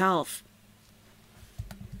to yourself.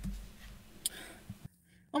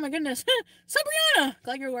 Oh my goodness. Sabriana!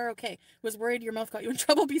 Glad you were okay. Was worried your mouth got you in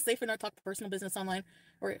trouble. Be safe and not talk personal business online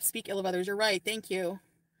or speak ill of others. You're right. Thank you.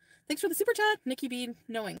 Thanks for the super chat. Nikki B.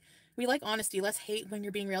 Knowing. We like honesty. Less hate when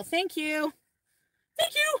you're being real. Thank you.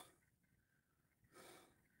 Thank you.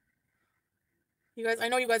 You guys, I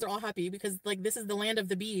know you guys are all happy because like this is the land of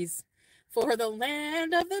the bees. For the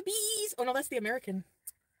land of the bees. Oh no, that's the American.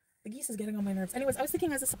 The geese is getting on my nerves. Anyways, I was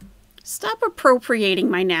thinking as a... Stop appropriating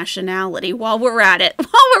my nationality while we're at it.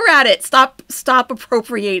 While we're at it, stop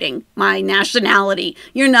appropriating my nationality.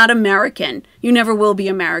 You're not American. You never will be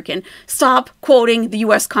American. Stop quoting the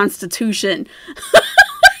U.S. Constitution.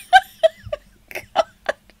 God.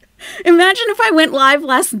 Imagine if I went live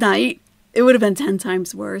last night. It would have been 10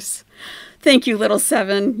 times worse. Thank you, little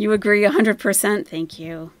seven. You agree 100%. Thank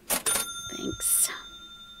you. Thanks.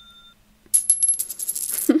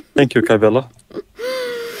 Thank you, Cabela.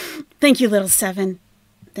 Thank you, little seven.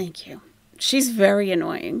 Thank you. She's very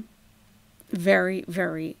annoying. Very,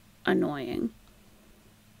 very annoying.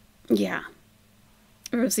 Yeah.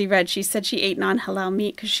 Rosie Red, she said she ate non-halal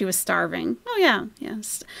meat because she was starving. Oh, yeah.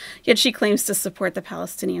 Yes. Yet she claims to support the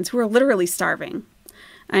Palestinians who are literally starving.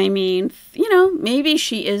 I mean, maybe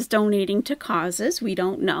she is donating to causes. We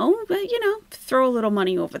don't know. But, throw a little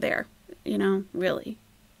money over there. Really.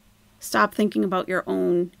 Stop thinking about your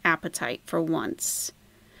own appetite for once.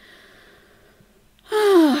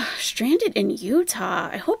 Stranded in Utah.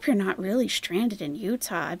 I hope you're not really stranded in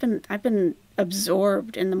Utah. I've been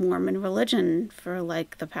absorbed in the Mormon religion for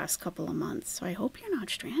like the past couple of months. So I hope you're not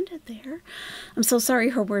stranded there. I'm so sorry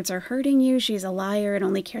her words are hurting you. She's a liar and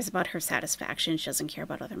only cares about her satisfaction. She doesn't care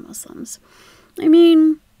about other Muslims. I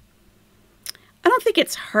mean, I don't think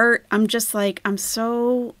it's hurt. I'm just like, I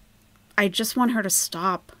just want her to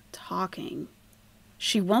stop talking.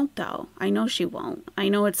 She won't, though. I know she won't. I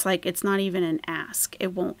know it's not even an ask.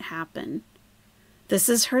 It won't happen. This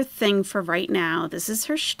is her thing for right now. This is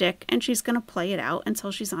her shtick, and she's going to play it out until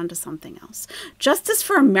she's on to something else. Justice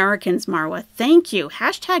for Americans, Marwa. Thank you.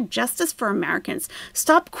 Hashtag Justice for Americans.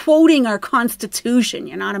 Stop quoting our Constitution.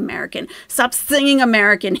 You're not American. Stop singing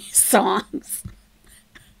American songs.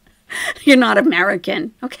 You're not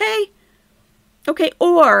American, okay? Okay,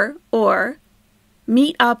 or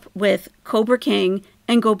meet up with Cobra King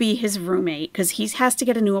and go be his roommate because he has to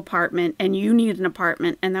get a new apartment and you need an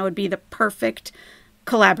apartment, and that would be the perfect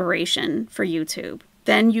collaboration for YouTube.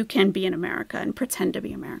 Then you can be in America and pretend to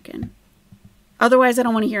be American. Otherwise, I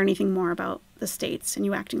don't want to hear anything more about the States and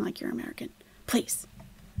you acting like you're American. Please.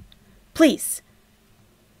 Please.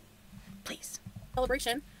 Please.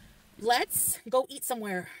 Celebration. Let's go eat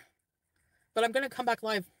somewhere. But I'm going to come back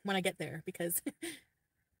live when I get there because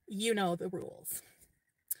you know the rules.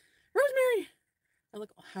 Rosemary! I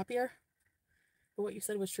look happier. But what you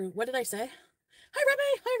said was true. What did I say? Hi,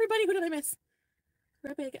 Rebbe! Hi, everybody! Who did I miss?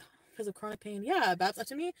 Rebbe, because of chronic pain. Yeah, Babs,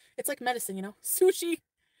 to me, it's like medicine, Sushi.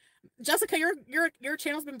 Jessica, your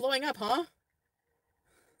channel's been blowing up, huh?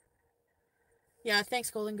 Yeah, thanks,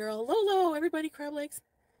 Golden Girl. Lolo, everybody, crab legs.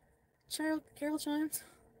 Carol chimes.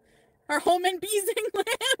 Our home in Beesing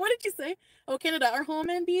Land. What did you say? Oh, Canada, our home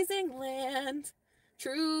in Beesing Land.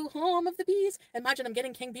 True home of the bees. Imagine I'm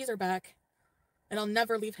getting King Beezer back, and I'll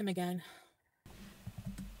never leave him again.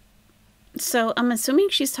 So I'm assuming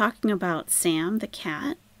she's talking about Sam, the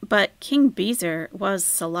cat, but King Beezer was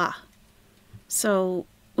Salah. So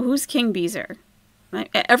who's King Beezer?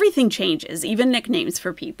 Everything changes, even nicknames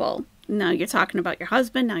for people. Now you're talking about your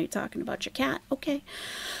husband, now you're talking about your cat. Okay.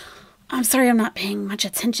 I'm sorry I'm not paying much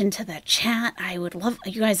attention to the chat. I would love,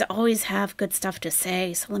 you guys always have good stuff to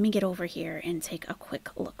say. So let me get over here and take a quick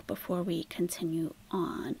look before we continue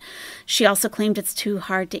on. She also claimed it's too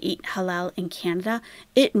hard to eat halal in Canada.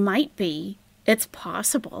 It might be. It's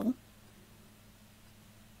possible.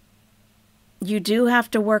 You do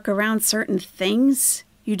have to work around certain things.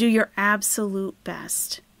 You do your absolute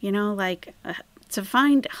best. You know, like to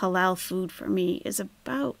find halal food for me is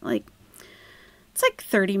about like, it's like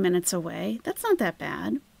 30 minutes away. That's not that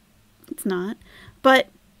bad. It's not. But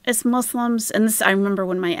as Muslims, and this, I remember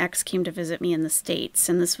when my ex came to visit me in the States,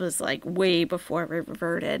 and this was like way before we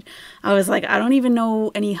reverted. I was like, I don't even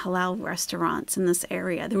know any halal restaurants in this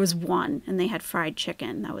area. There was one, and they had fried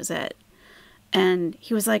chicken. That was it. And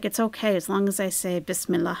he was like, it's okay as long as I say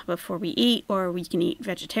Bismillah before we eat, or we can eat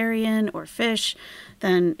vegetarian or fish,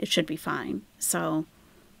 then it should be fine. So,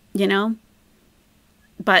 you know.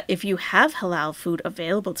 But if you have halal food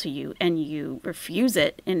available to you and you refuse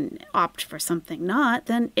it and opt for something not,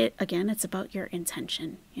 then it's about your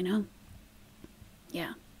intention, you know?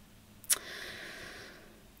 Yeah.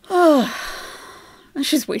 Oh,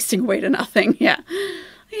 she's wasting away to nothing. Yeah.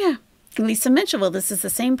 Yeah. Lisa Mitchell, this is the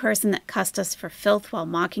same person that cussed us for filth while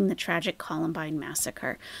mocking the tragic Columbine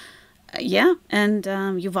massacre. Yeah. And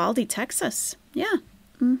Uvalde, Texas. Yeah.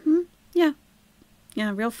 Mm-hmm. Yeah.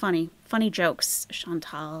 Yeah, real funny. Funny jokes,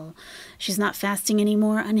 Chantal. She's not fasting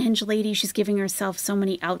anymore, unhinged lady. She's giving herself so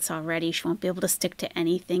many outs already. She won't be able to stick to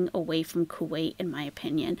anything away from Kuwait, in my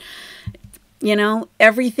opinion. You know,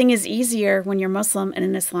 everything is easier when you're Muslim in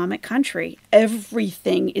an Islamic country.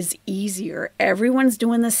 Everything is easier. Everyone's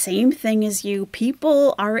doing the same thing as you.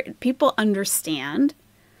 People understand.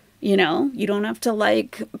 You know, you don't have to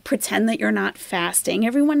like pretend that you're not fasting.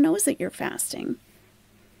 Everyone knows that you're fasting.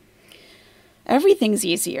 Everything's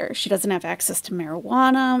easier. She doesn't have access to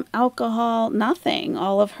marijuana, alcohol, nothing.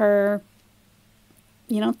 All of her,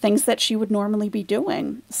 you know, things that she would normally be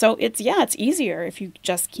doing. So it's easier if you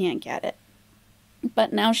just can't get it.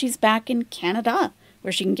 But now she's back in Canada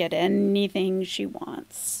where she can get anything she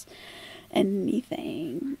wants.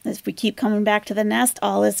 Anything. If we keep coming back to the nest,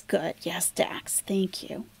 all is good. Yes, Dax, thank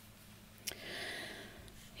you.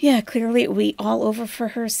 Yeah, clearly it will be all over for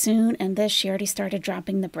her soon. And she already started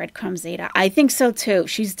dropping the breadcrumbs, Ada. I think so too.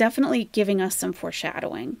 She's definitely giving us some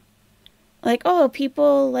foreshadowing. Like, oh,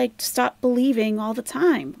 people like stop believing all the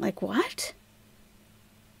time. Like, what?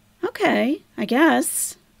 Okay, I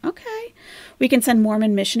guess. Okay. We can send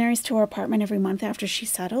Mormon missionaries to her apartment every month after she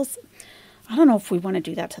settles. I don't know if we want to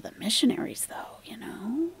do that to the missionaries, though, you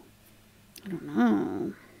know? I don't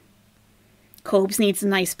know. Cobes needs a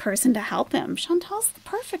nice person to help him. Chantal's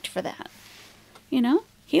perfect for that. You know?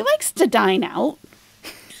 He likes to dine out.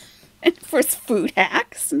 And for his food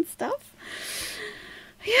hacks and stuff.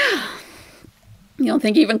 Yeah. You don't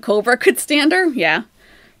think even Cobra could stand her? Yeah.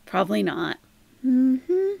 Probably not.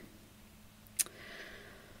 Mm-hmm.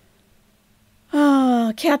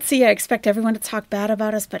 Oh, Katsy, I expect everyone to talk bad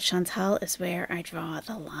about us, but Chantal is where I draw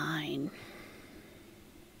the line.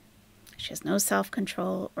 She has no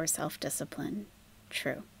self-control or self-discipline.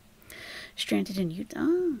 True. Stranded in Utah.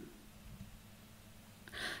 Oh.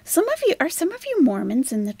 Some of you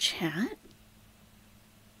Mormons in the chat?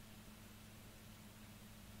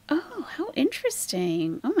 Oh, how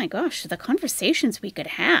interesting. Oh my gosh, the conversations we could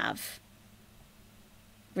have.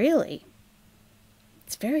 Really.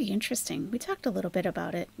 It's very interesting. We talked a little bit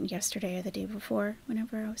about it yesterday or the day before,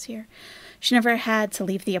 whenever I was here. She never had to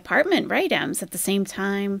leave the apartment, right, Ems? At the same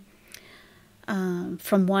time,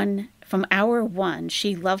 from hour one,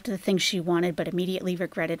 she loved the things she wanted, but immediately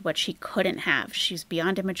regretted what she couldn't have. She's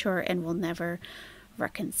beyond immature and will never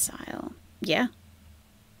reconcile. Yeah.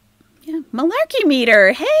 Yeah. Malarkey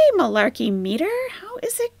Meter. Hey, Malarkey Meter. How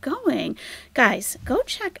is it going? Guys, go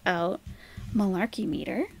check out Malarkey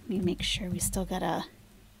Meter. Let me make sure we still got a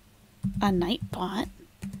Nightbot.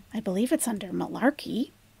 I believe it's under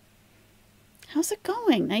Malarkey. How's it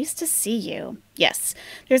going? Nice to see you. Yes,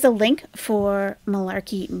 there's a link for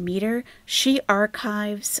Malarkey Meter. She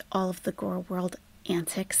archives all of the Gore World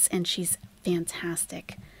antics, and she's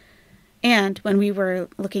fantastic. And when we were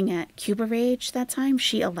looking at Cuba Rage that time,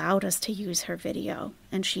 she allowed us to use her video,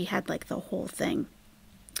 and she had like the whole thing.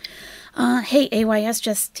 Hey, AYS,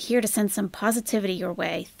 just here to send some positivity your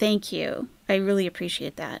way. Thank you. I really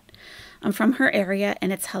appreciate that. I'm from her area,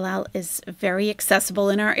 and its halal is very accessible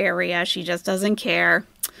in our area. She just doesn't care.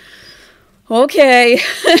 Okay.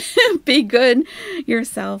 Be good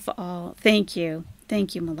yourself all. Thank you.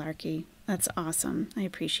 Thank you, Malarkey. That's awesome. I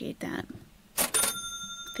appreciate that.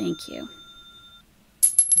 Thank you.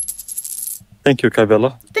 Thank you,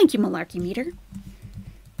 Cabela. Thank you, Malarkey Meter.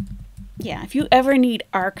 Yeah, if you ever need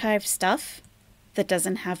archive stuff that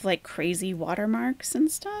doesn't have like crazy watermarks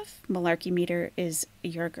and stuff, Malarkey Meter is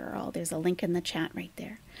your girl. There's a link in the chat right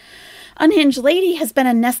there. Unhinged Lady has been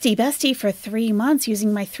a nesty bestie for 3 months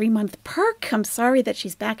using my 3-month perk. I'm sorry that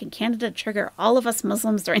she's back in Canada to trigger all of us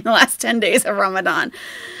Muslims during the last 10 days of Ramadan.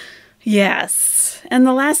 Yes, and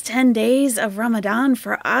the last 10 days of Ramadan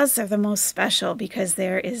for us are the most special because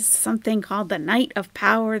there is something called the Night of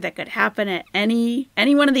Power that could happen at any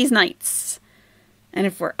one of these nights. And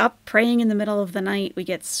if we're up praying in the middle of the night, we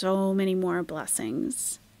get so many more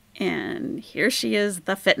blessings. And here she is,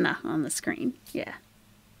 the fitna on the screen. Yeah.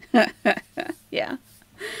 Yeah.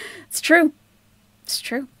 It's true. It's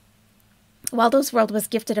true. Waldo's World was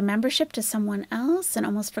gifted a membership to someone else and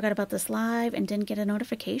almost forgot about this live and didn't get a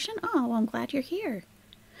notification. Oh, well, I'm glad you're here.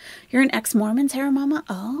 You're an ex-Mormon, Terra Mama?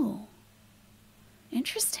 Oh.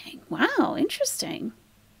 Interesting. Wow, interesting.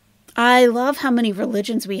 I love how many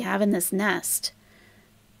religions we have in this nest.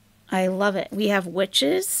 I love it. We have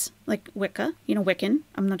witches, like Wicca, you know, Wiccan.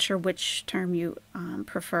 I'm not sure which term you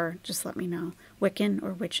prefer. Just let me know. Wiccan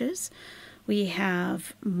or witches. We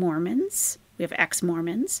have Mormons. We have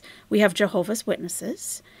ex-Mormons. We have Jehovah's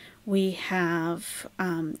Witnesses. We have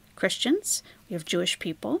Christians. We have Jewish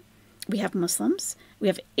people. We have Muslims. We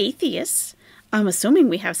have atheists. I'm assuming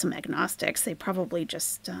we have some agnostics. They probably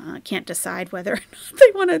just can't decide whether or not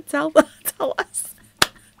they want to tell us.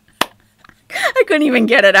 I couldn't even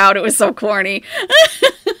get it out. It was so corny.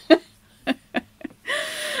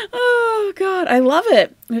 Oh, God. I love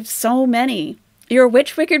it. We have so many. You're a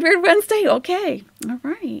witch, Wicked Weird Wednesday? Okay. All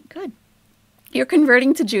right. Good. You're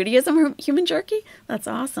converting to Judaism or human jerky? That's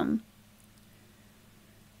awesome.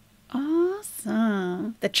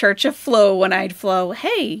 Awesome. The Church of Flow, One-Eyed Flow.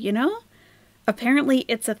 Hey, you know, apparently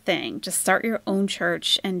it's a thing. Just start your own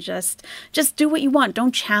church and just do what you want.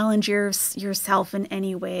 Don't challenge yourself in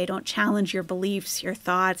any way. Don't challenge your beliefs, your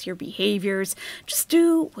thoughts, your behaviors. Just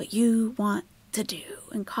do what you want to do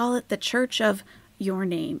and call it the church of your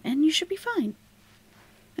name, and you should be fine.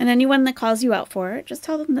 And anyone that calls you out for it, just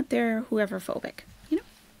tell them that they're whoever phobic, you know?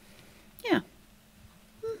 Yeah.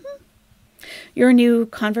 You're a new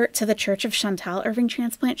convert to the Church of Chantal Irving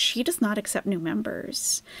Transplant. She does not accept new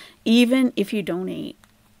members, even if you donate.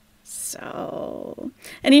 So,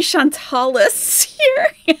 any Chantalists here?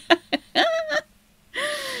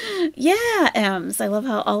 Yeah, Ems. I love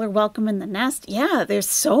how all are welcome in the nest. Yeah, there's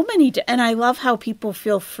so many. And I love how people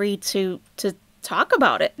feel free to talk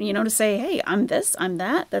about it, you know, to say, hey, I'm this, I'm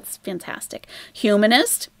that. That's fantastic.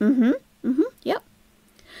 Humanist. Yep.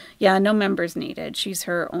 Yeah, no members needed. She's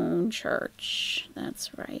her own church.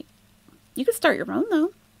 That's right. You could start your own,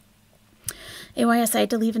 though. AYS, I had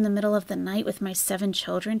to leave in the middle of the night with my 7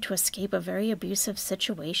 children to escape a very abusive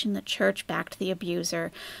situation. The church backed the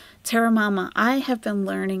abuser. Terra Mama, I have been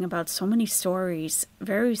learning about so many stories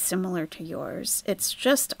very similar to yours. It's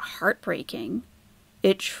just heartbreaking.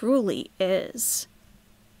 It truly is.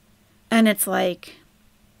 And it's like,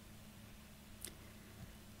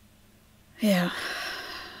 yeah,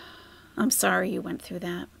 I'm sorry you went through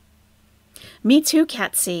that. Me too,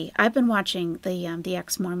 Catsy. I've been watching the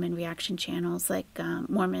ex-Mormon reaction channels like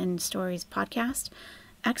Mormon Stories podcast.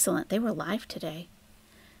 Excellent. They were live today.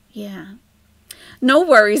 Yeah. No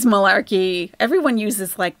worries, Malarkey. Everyone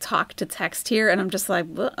uses like talk to text here, and I'm just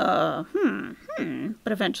like, But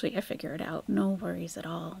eventually I figure it out. No worries at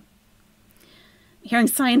all. Hearing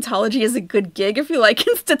Scientology is a good gig if you like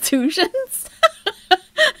institutions.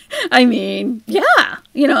 I mean, yeah,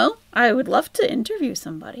 you know, I would love to interview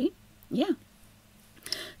somebody. Yeah.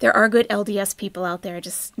 There are good LDS people out there. I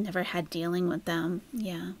just never had dealing with them.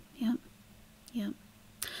 Yeah.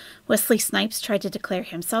 Wesley Snipes tried to declare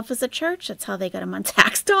himself as a church. That's how they got him on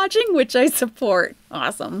tax dodging, which I support.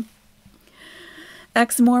 Awesome.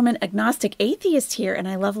 Ex-Mormon agnostic atheist here, and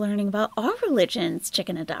I love learning about all religions.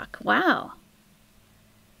 Chicken a duck. Wow.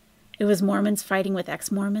 It was Mormons fighting with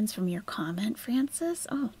ex-Mormons from your comment, Francis.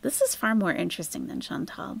 Oh, this is far more interesting than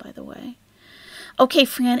Chantal, by the way. Okay,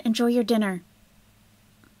 Fran, enjoy your dinner.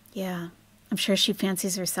 Yeah, I'm sure she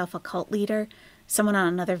fancies herself a cult leader. Someone on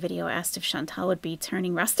another video asked if Chantal would be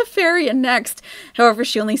turning Rastafarian next. However,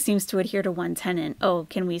 she only seems to adhere to one tenet. Oh,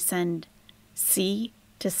 can we send C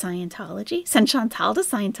to Scientology? Send Chantal to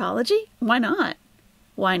Scientology? Why not?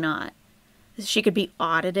 Why not? She could be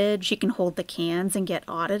audited. She can hold the cans and get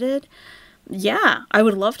audited. Yeah, I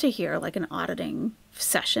would love to hear like an auditing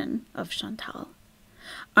session of Chantal.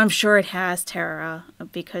 I'm sure it has, Tara,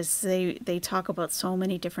 because they talk about so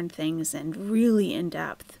many different things and really in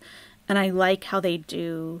depth. And I like how they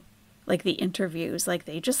do like the interviews. Like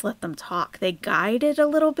they just let them talk. They guide it a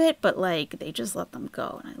little bit, but like they just let them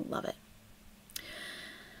go. And I love it.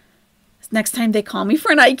 Next time they call me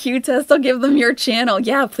for an IQ test, I'll give them your channel.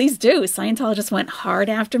 Yeah, please do. Scientologists went hard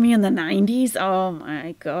after me in the 90s. Oh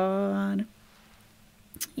my God.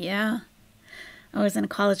 Yeah. I was in a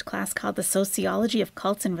college class called The Sociology of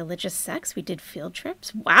Cults and Religious Sects. We did field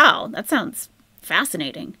trips. Wow, that sounds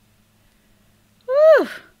fascinating. Woo!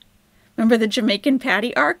 Remember the Jamaican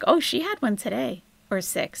Patty arc? Oh, she had one today. Or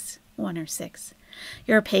 6. 1 or 6.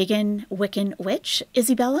 You're a pagan Wiccan witch,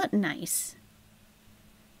 Isabella? Nice.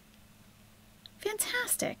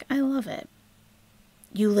 Fantastic. I love it.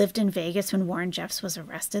 You lived in Vegas when Warren Jeffs was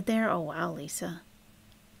arrested there? Oh, wow, Lisa.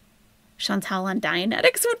 Chantal on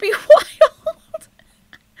Dianetics would be wild.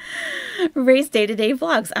 Ray's day-to-day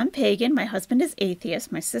vlogs. I'm pagan. My husband is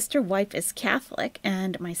atheist. My sister wife is Catholic.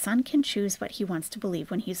 And my son can choose what he wants to believe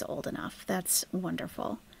when he's old enough. That's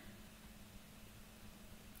wonderful.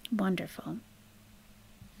 Wonderful.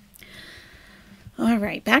 All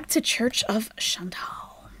right. Back to Church of Chantal.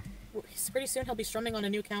 Pretty soon he'll be strumming on a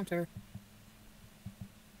new counter.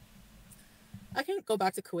 I can go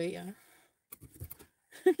back to Kuwait, yeah.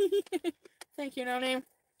 Thank you, no name.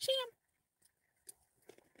 Sham.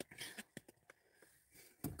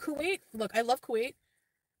 Kuwait, look, I love Kuwait.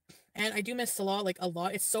 And I do miss Salah like a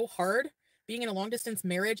lot. It's so hard being in a long distance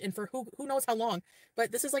marriage and for who knows how long.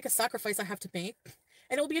 But this is like a sacrifice I have to make.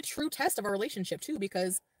 And it'll be a true test of our relationship too,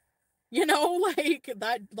 because you know, like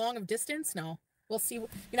that long of distance, no. We'll see, you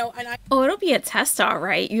know, and Oh, it'll be a test, all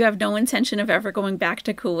right. You have no intention of ever going back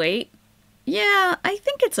to Kuwait? Yeah, I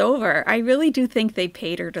think it's over. I really do think they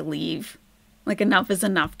paid her to leave. Like, enough is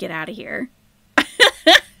enough. Get out of here.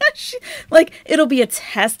 Like, it'll be a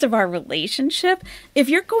test of our relationship. If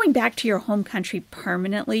you're going back to your home country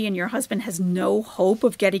permanently and your husband has no hope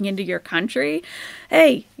of getting into your country,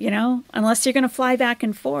 hey, you know, unless you're going to fly back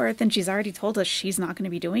and forth, and she's already told us she's not going to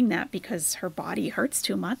be doing that because her body hurts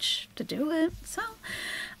too much to do it. So,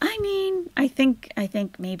 I mean, I think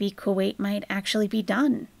maybe Kuwait might actually be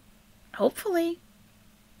done. Hopefully.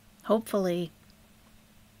 Hopefully.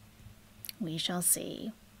 We shall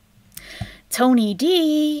see. Tony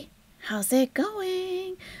D, how's it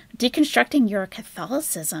going? Deconstructing your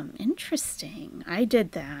Catholicism. Interesting. I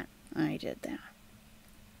did that. I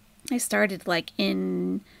started like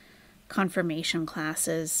in confirmation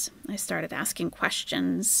classes. I started asking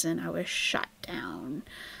questions and I was shut down.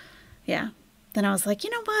 Yeah. Then I was like, you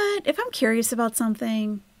know what? If I'm curious about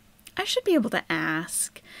something, I should be able to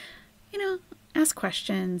ask. You know, ask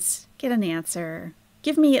questions, get an answer.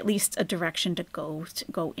 Give me at least a direction to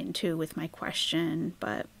go into with my question.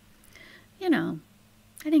 But, you know,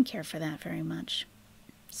 I didn't care for that very much.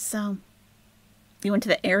 So, we went to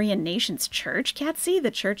the Aryan Nations Church, Catsy, the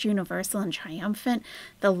Church Universal and Triumphant,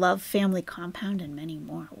 the Love Family Compound, and many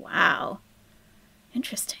more. Wow.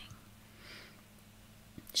 Interesting.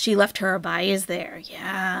 She left her abayas there.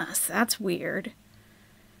 Yes, that's weird.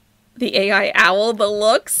 The AI owl, the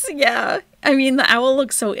looks, yeah. I mean, the owl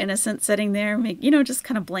looks so innocent sitting there, you know, just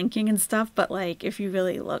kind of blinking and stuff. But, like, if you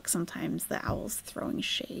really look, sometimes the owl's throwing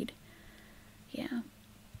shade. Yeah.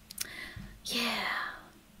 Yeah.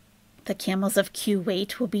 The camels of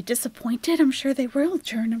Kuwait will be disappointed. I'm sure they will.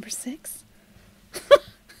 Juror number 6.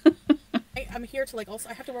 I'm here to, like, also,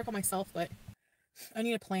 I have to work on myself, but I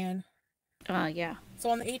need a plan. Yeah. So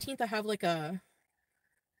on the 18th, I have, like, a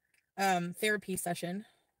therapy session.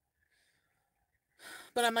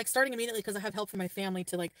 But I'm, like, starting immediately because I have help from my family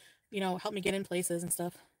to, like, you know, help me get in places and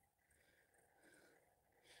stuff.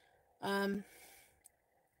 My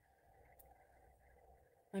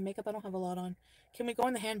makeup, I don't have a lot on. Can we go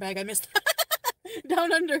in the handbag? I missed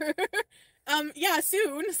down under. Yeah,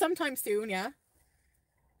 soon. Sometime soon, yeah.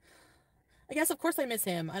 I guess, of course, I miss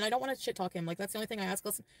him. And I don't want to shit talk him. Like, that's the only thing I ask.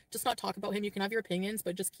 Let's just not talk about him. You can have your opinions,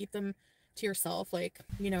 but just keep them to yourself. Like,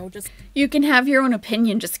 you know, just... You can have your own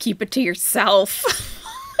opinion. Just keep it to yourself.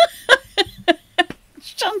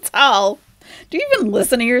 Chantal, do you even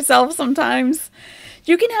listen to yourself sometimes?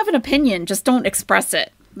 You can have an opinion, just don't express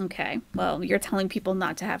it. Okay, well, you're telling people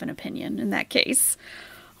not to have an opinion in that case.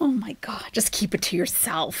 Oh my God, just keep it to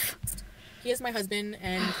yourself. He is my husband,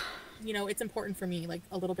 and you know, it's important for me, like,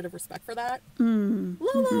 a little bit of respect for that. Mm.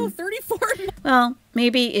 Lolo, 34. Well,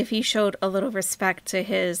 maybe if he showed a little respect to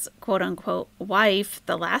his quote-unquote wife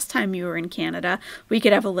the last time you were in Canada, we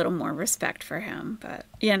could have a little more respect for him. But,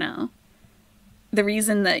 you know, the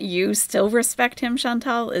reason that you still respect him,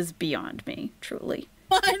 Chantal, is beyond me, truly.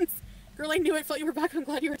 Girl, I knew it. Felt you were back. I'm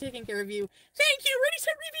glad you were taking care of you. Thank you. Ready,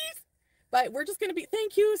 set, repeat. But we're just going to be,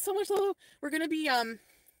 thank you so much, Lolo. We're going to be,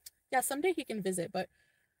 yeah, someday he can visit. But,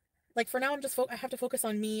 like, for now, I have to focus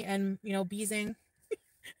on me and, you know, beezing.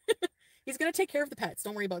 He's going to take care of the pets.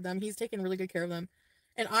 Don't worry about them. He's taking really good care of them.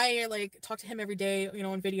 And I, like, talk to him every day, you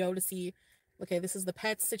know, on video to see, okay, this is the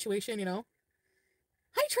pets situation, you know.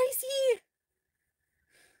 Hi, Tracy.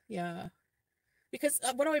 Yeah. Because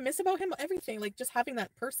what do I miss about him? Everything. Like, just having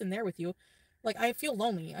that person there with you. Like, I feel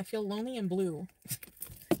lonely. I feel lonely and blue.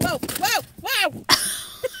 Whoa, whoa, whoa!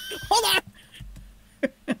 Hold on!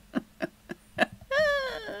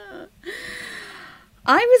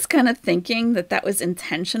 I was kind of thinking that was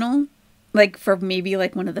intentional. Like, for maybe,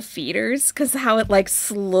 like, one of the feeders. Because how it, like,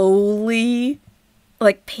 slowly,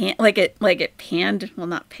 like, it panned. Well,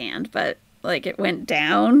 not panned, but, like, it went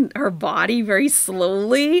down her body very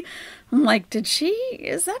slowly. I'm like,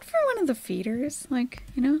 is that for one of the feeders? Like,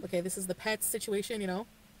 you know? Okay, this is the pets situation, you know.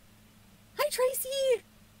 Hi, Tracy!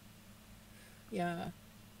 Yeah.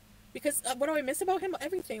 Because what do I miss about him?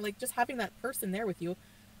 Everything. Like, just having that person there with you.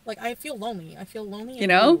 Like, I feel lonely. I feel lonely and you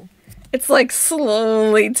know? blue. It's like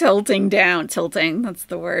slowly tilting down. Tilting, that's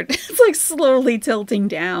the word. It's like slowly tilting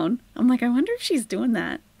down. I'm like, I wonder if she's doing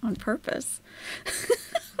that on purpose.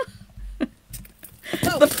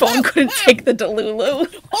 The phone couldn't take the Delulu.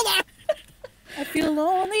 Hold on! I feel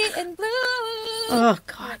lonely and blue. Oh,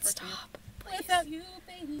 God, stop. Please. Without you,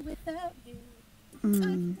 baby, without you.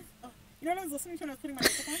 Mm. Oh, you know what I was listening to when I was putting my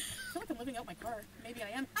makeup on? I feel like I'm living out my car. Maybe I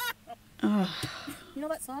am. Oh. You know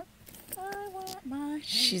that song? I want my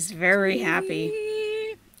She's very happy.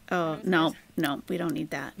 MTV. Oh, no, we don't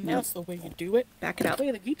need that. No, That's the way you do it. back it up.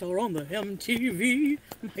 Play the guitar on the MTV.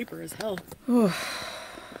 I'm hyper as hell.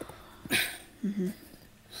 Mm-hmm.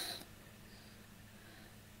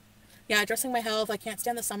 Yeah, addressing my health. I can't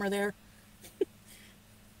stand the summer there.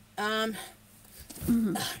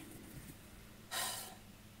 Mm-hmm.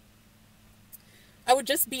 I would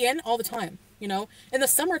just be in all the time, you know? In the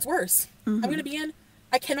summer, it's worse. Mm-hmm. I'm going to be in.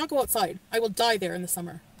 I cannot go outside. I will die there in the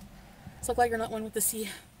summer. So glad you're not one with the sea.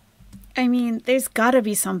 I mean, there's got to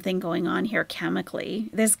be something going on here chemically.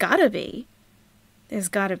 There's got to be.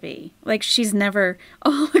 Like, she's never...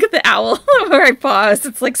 Oh, look at the owl. Where I paused.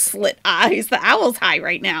 It's like slit eyes. The owl's high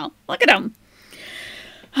right now. Look at him.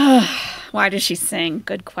 Why does she sing?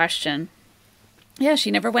 Good question. Yeah,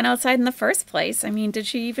 she never went outside in the first place. I mean, did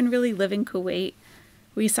she even really live in Kuwait?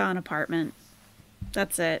 We saw an apartment.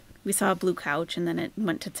 That's it. We saw a blue couch and then it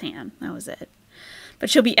went to tan. That was it. But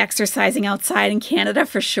she'll be exercising outside in Canada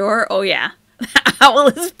for sure. Oh, yeah. The owl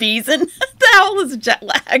is beezing. The owl is jet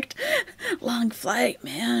lagged. Long flight,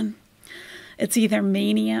 man. It's either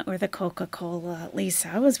mania or the Coca-Cola. Lisa,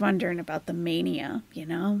 I was wondering about the mania, you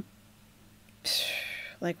know?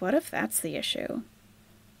 Like, what if that's the issue?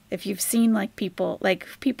 If you've seen, like, people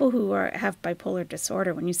who have bipolar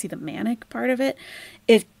disorder, when you see the manic part of it,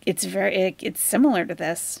 it's similar to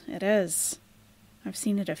this. It is. I've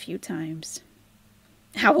seen it a few times.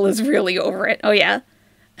 Owl is really over it. Oh, yeah.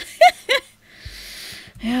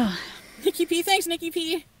 Yeah. Nikki P. Thanks, Nikki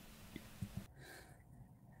P.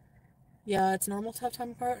 Yeah, it's normal to have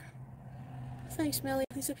time apart. Thanks, Millie.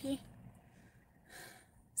 Lisa P.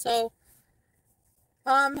 So,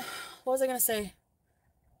 what was I going to say?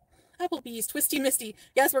 Applebee's, Twisty Misty.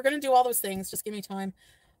 Yes, we're going to do all those things. Just give me time.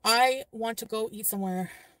 I want to go eat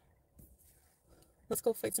somewhere. Let's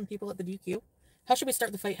go fight some people at the DQ. How should we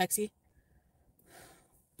start the fight, Hexy?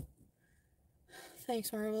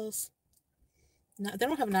 Thanks, Marvels. No, they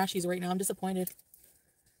don't have Nashies right now. I'm disappointed.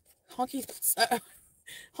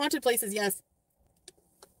 Haunted places, yes.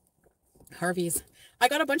 Harvey's. I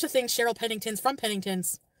got a bunch of things, Cheryl Pennington's from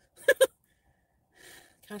Pennington's.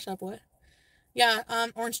 Cash up, what? Yeah,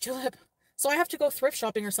 orange tulip. So I have to go thrift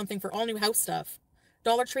shopping or something for all new house stuff.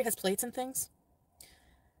 Dollar Tree has plates and things.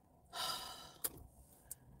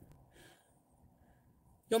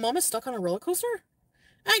 Yo, mom is stuck on a roller coaster?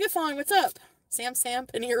 Agathon, what's up? Sam,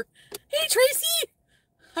 Paneer. Hey, Tracy!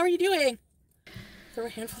 How are you doing? Throw a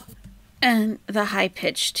handful of... And the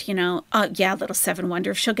high-pitched, you know, yeah, little Seven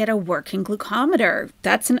wonder if she'll get a working glucometer.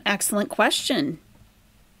 That's an excellent question.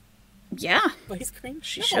 Yeah. Ice cream?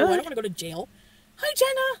 She no, should. I don't want to go to jail. Hi,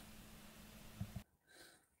 Jenna!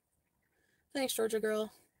 Thanks, Georgia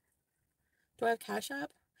girl. Do I have Cash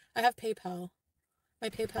App? I have PayPal. My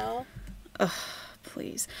PayPal? Ugh,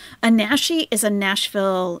 please. A nashi is a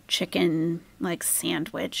Nashville chicken, like,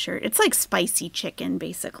 sandwich. Or it's like spicy chicken,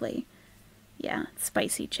 basically. Yeah,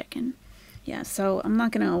 spicy chicken. Yeah, so I'm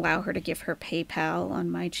not going to allow her to give her PayPal on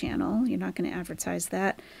my channel. You're not going to advertise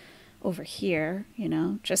that over here, you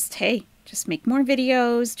know. Just, hey, just make more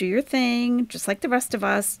videos, do your thing, just like the rest of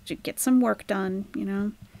us. Get some work done, you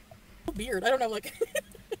know. Weird. I don't know, like...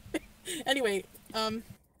 Anyway, he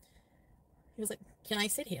was like, can I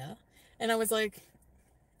sit here? And I was like...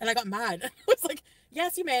 And I got mad. I was like,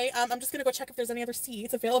 yes, you may. I'm just going to go check if there's any other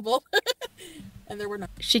seats available. And there were none.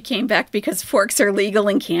 She came back because forks are legal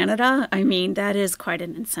in Canada. I mean, that is quite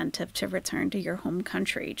an incentive to return to your home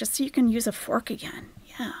country, just so you can use a fork again.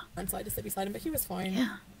 Yeah. So I had to sit beside him, but he was fine.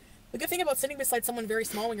 Yeah. The good thing about sitting beside someone very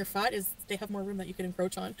small when you're fat is they have more room that you can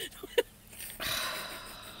encroach on.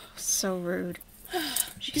 So rude.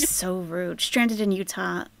 She's so rude. Stranded in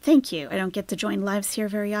Utah. Thank you. I don't get to join lives here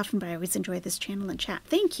very often, but I always enjoy this channel and chat.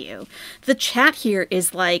 Thank you. The chat here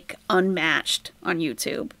is like unmatched on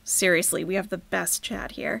YouTube. Seriously, we have the best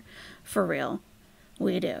chat here. For real.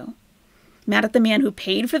 We do. Mad at the man who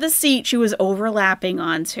paid for the seat she was overlapping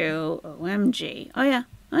onto. OMG. Oh, yeah.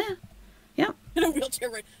 Oh, yeah. Yep. In a wheelchair,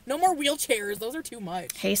 right? No more wheelchairs. Those are too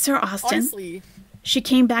much. Hey, Sir Austin. Honestly. She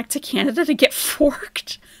came back to Canada to get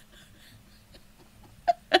forked.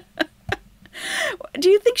 Do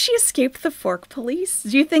you think she escaped the fork police?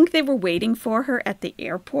 Do you think they were waiting for her at the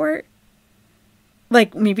airport?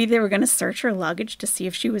 Like, maybe they were going to search her luggage to see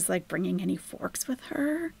if she was, like, bringing any forks with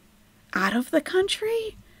her out of the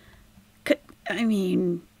country? I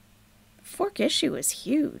mean, fork issue is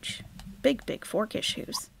huge. Big, big fork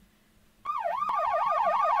issues.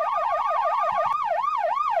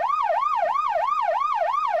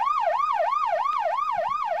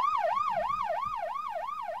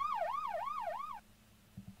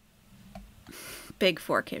 Big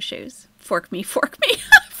fork issues. Fork me, fork me,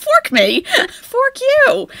 fork me, fork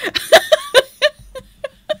you.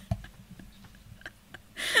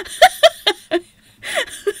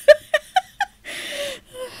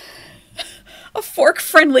 A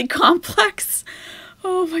fork-friendly complex.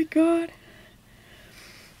 Oh my God.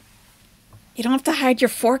 You don't have to hide your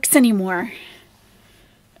forks anymore.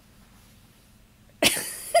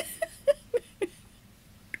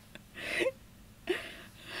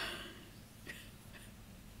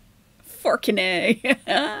 Forkine.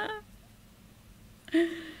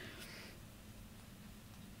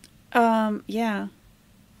 Yeah.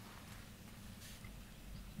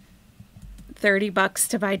 $30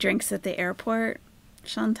 to buy drinks at the airport,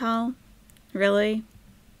 Chantal? Really?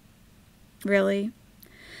 Really?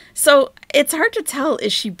 So it's hard to tell,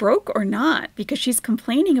 is she broke or not? Because she's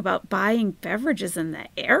complaining about buying beverages in the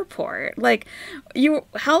airport. Like,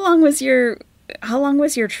 how long was your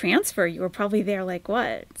transfer? You were probably there like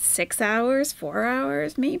what, 6 hours, 4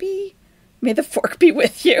 hours, maybe? May the fork be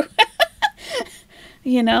with you.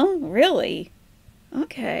 You know, really?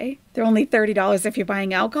 Okay. They're only $30 if you're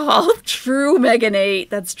buying alcohol. True, Megan 8.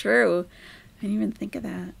 That's true. I didn't even think of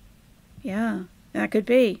that. Yeah, that could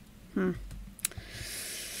be.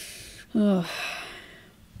 Oh.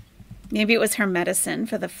 Maybe it was her medicine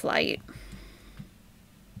for the flight.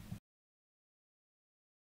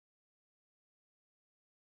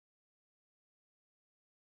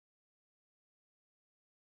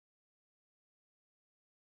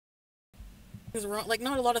 Wrong, like,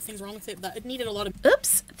 not a lot of things wrong with it. That it needed a lot of...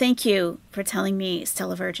 Oops. Thank you for telling me,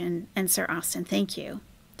 Stella Virgin and Sir Austin. Thank you.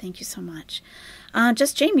 Thank you so much.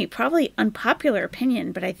 Just Jamie, probably unpopular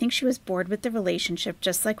opinion, but I think she was bored with the relationship,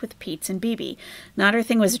 just like with Pete's and BB. Not her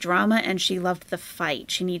thing was drama, and she loved the fight.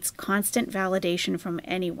 She needs constant validation from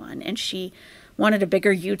anyone, and she wanted a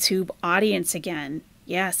bigger YouTube audience again.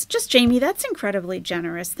 Yes, just Jamie, that's incredibly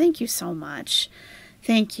generous. Thank you so much.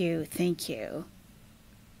 Thank you. Thank you.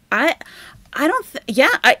 I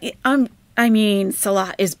mean,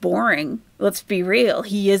 Salah is boring. Let's be real.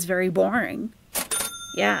 He is very boring.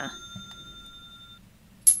 Yeah.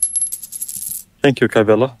 Thank you,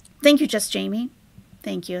 Cabela. Thank you, Just Jamie.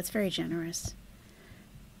 Thank you. It's very generous.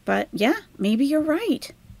 But yeah, maybe you're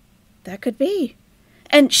right. That could be.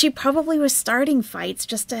 And she probably was starting fights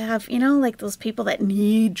just to have, you know, like those people that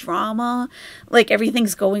need drama. Like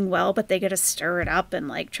everything's going well, but they got to stir it up and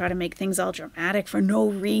like try to make things all dramatic for no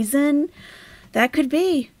reason. That could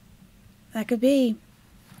be. That could be.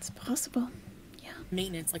 It's possible. Yeah.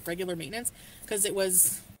 Maintenance, like regular maintenance. Because it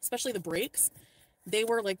was, especially the brakes, they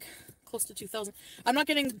were like close to 2,000. I'm not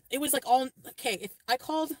getting, it was like all, okay, if I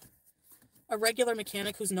called a regular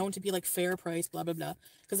mechanic who's known to be like fair price, blah, blah, blah,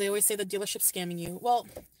 because they always say the dealership's scamming you. Well,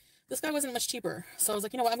 this guy wasn't much cheaper. So I was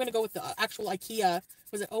like, you know what, I'm going to go with the actual IKEA,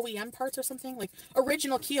 was it OEM parts or something? Like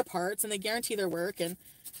original Kia parts, and they guarantee their work. And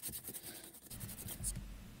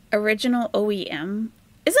Original OEM?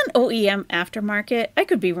 Isn't OEM aftermarket? I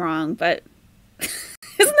could be wrong, but isn't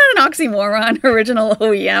that an oxymoron? Original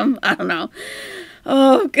OEM? I don't know.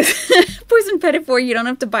 Oh, Poison Pettifor, you don't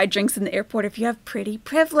have to buy drinks in the airport if you have pretty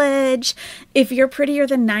privilege. If you're prettier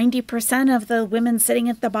than 90% of the women sitting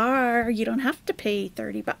at the bar, you don't have to pay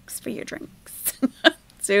 $30 for your drinks.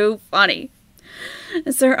 So funny.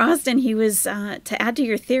 Sir Austin, he was, to add to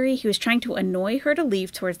your theory, he was trying to annoy her to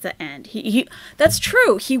leave towards the end. That's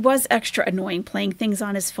true. He was extra annoying, playing things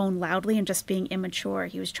on his phone loudly and just being immature.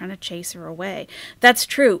 He was trying to chase her away. That's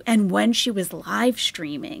true. And when she was live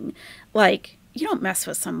streaming, like, you don't mess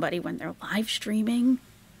with somebody when they're live streaming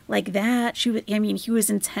like that. He was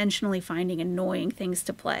intentionally finding annoying things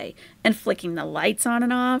to play and flicking the lights on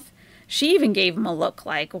and off. She even gave him a look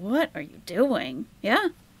like, what are you doing? Yeah.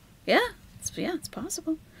 It's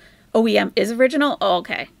possible. OEM is original? Oh,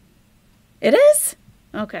 okay. It is?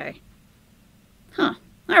 Okay. Huh.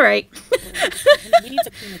 All right. we need to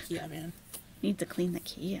clean the Kia, man. Need to clean the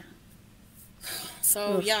Kia.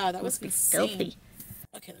 So, Oof, yeah, that was insane. Filthy.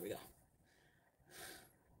 Okay, there we go.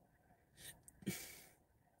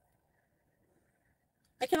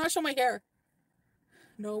 I cannot show my hair.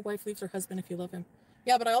 No wife leaves her husband if you love him.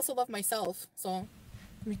 Yeah, but I also love myself, so...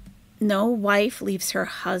 No wife leaves her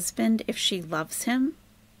husband if she loves him?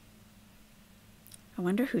 I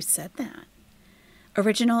wonder who said that.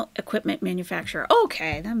 Original equipment manufacturer.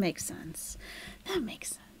 Okay, that makes sense.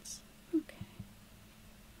 Okay.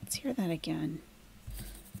 Let's hear that again.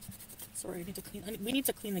 Sorry, we need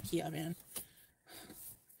to clean the Kia, man.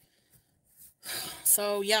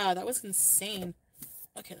 So, yeah, that was insane.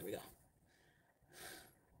 Okay, there we go.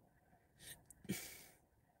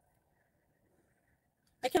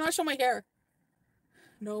 I cannot show my hair.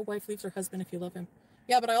 No wife leaves her husband if you love him.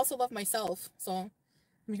 Yeah, but I also love myself, so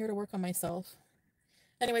I'm here to work on myself.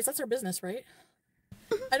 Anyways, that's our business, right?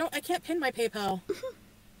 I can't pin my PayPal.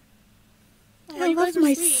 I love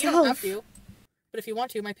myself. You don't have to. But if you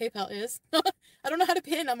want to, my PayPal is. I don't know how to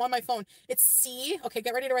pin. I'm on my phone. It's C. Okay,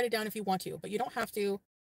 get ready to write it down if you want to, but you don't have to.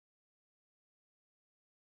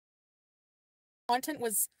 Content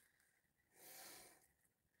was,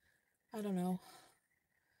 I don't know.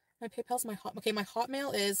 My PayPal's my hot. Okay, my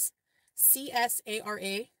Hotmail is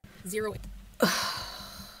CSARA08.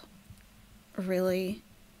 Really?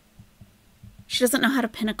 She doesn't know how to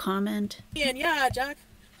pin a comment. And yeah, Jack.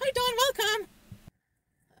 Hi, Dawn. Welcome.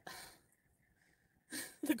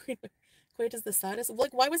 The green. Wait, is the saddest?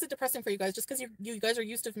 Like, why was it depressing for you guys? Just because you guys are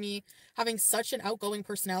used to me having such an outgoing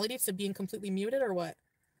personality to being completely muted, or what?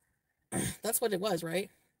 That's what it was,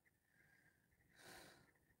 right?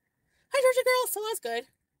 Hi, Georgia girl. So that's good.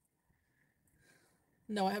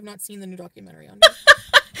 No, I have not seen the new documentary on me.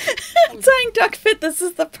 Tying Duck Fit, this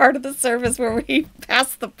is the part of the service where we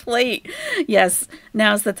pass the plate. Yes,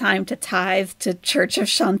 now's the time to tithe to Church of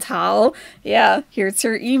Chantal. Yeah, here's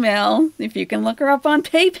her email. If you can look her up on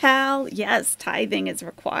PayPal. Yes, tithing is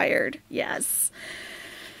required. Yes.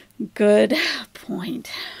 Good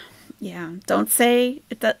point. Yeah, don't say,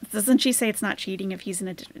 doesn't she say it's not cheating if he's in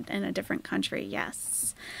a different country?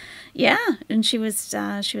 Yes. Yeah, and she was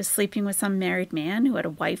sleeping with some married man who had a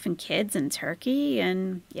wife and kids in Turkey,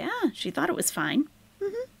 and yeah, she thought it was fine.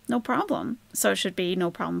 No problem. So it should be no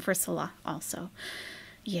problem for Salah also.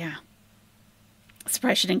 Yeah.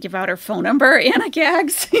 Surprised she didn't give out her phone number, Anna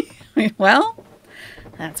Gags. Well,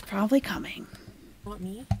 that's probably coming. Not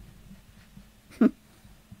me.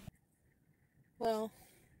 Well,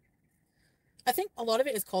 I think a lot of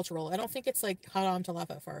it is cultural. I don't think it's like haram to laugh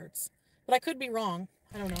at farts. But I could be wrong.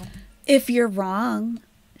 I don't know. If you're wrong,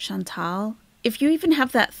 Chantal, if you even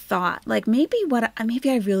have that thought, like maybe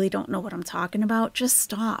I really don't know what I'm talking about, just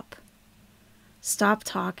stop. Stop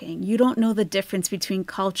talking. You don't know the difference between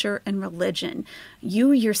culture and religion.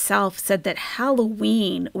 You yourself said that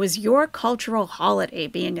Halloween was your cultural holiday,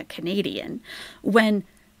 being a Canadian, when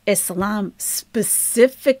Islam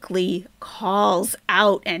specifically calls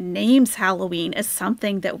out and names Halloween as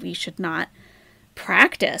something that we should not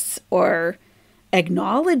practice or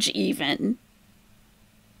acknowledge even.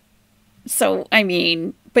 So, I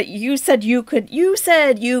mean, but you said you could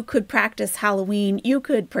practice Halloween, you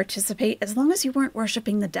could participate as long as you weren't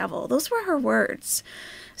worshiping the devil. Those were her words.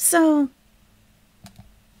 So,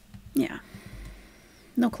 yeah.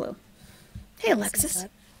 No clue. Hey, Alexis.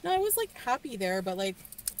 No, I was like happy there, but like,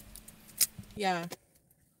 yeah.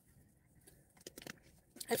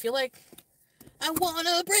 I feel like I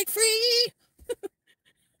wanna break free.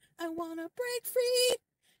 I wanna break free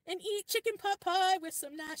and eat chicken pot pie with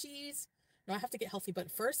some nashies. No, I have to get healthy,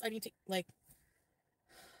 but first I need to, like,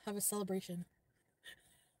 have a celebration.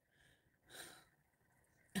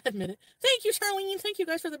 Admit it. Thank you, Charlene. Thank you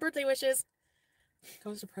guys for the birthday wishes. That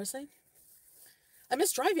was depressing. I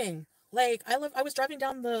miss driving. Like, I was driving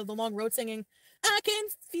down the long road singing, I can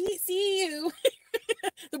see you.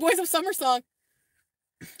 The Boys of Summer song.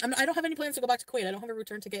 I don't have any plans to go back to Kuwait. I don't have a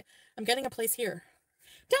return ticket. I'm getting a place here.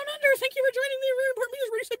 Down under, thank you for joining the Report Bees.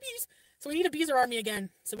 Where's the bees? So we need a beezer army again,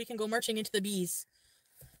 so we can go marching into the bees.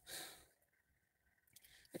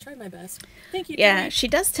 I tried my best. Thank you. Yeah, Joey. she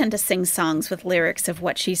does tend to sing songs with lyrics of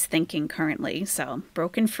what she's thinking currently. So,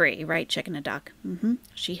 broken free, right, Chicken a Duck?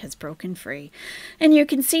 She has broken free. And you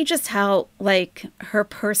can see just how, like, her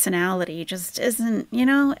personality just isn't, you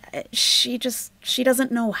know, she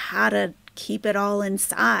doesn't know how to keep it all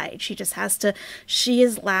inside. She just has to, she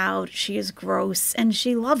is loud, she is gross, and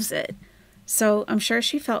she loves it. So, I'm sure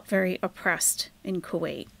she felt very oppressed in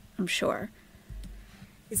Kuwait. I'm sure.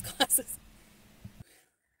 These glasses.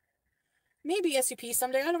 Maybe SUP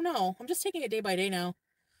someday. I don't know. I'm just taking it day by day now.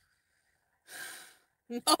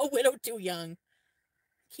 No, Widow too young.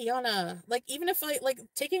 Kiana, like, even if I, like,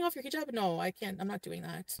 taking off your hijab, no, I can't. I'm not doing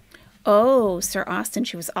that. Oh, Sir Austin,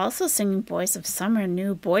 she was also singing Boys of Summer,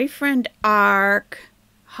 new boyfriend arc.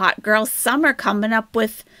 Hot Girl Summer coming up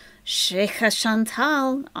with Sheikha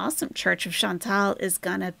Chantal. Awesome. Church of Chantal is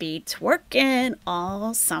gonna be twerking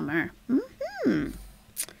all summer. I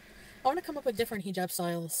want to come up with different hijab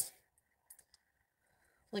styles.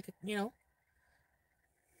 Like, you know,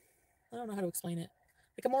 I don't know how to explain it.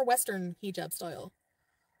 Like a more Western hijab style.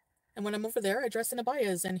 And when I'm over there, I dress in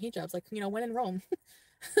abayas and hijabs, like, you know, when in Rome.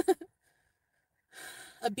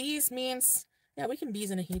 A bees means, yeah, we can bees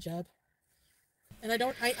in a hijab. And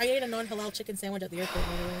I ate a non-halal chicken sandwich at the airport,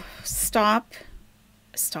 by the way. Stop.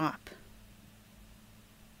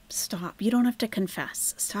 You don't have to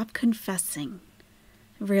confess. Stop confessing.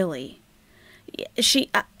 Really.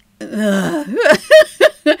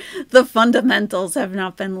 The fundamentals have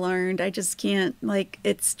not been learned. I just can't, like,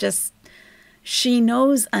 it's just, she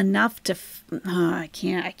knows enough to, I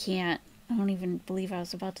can't. I don't even believe I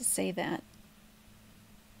was about to say that.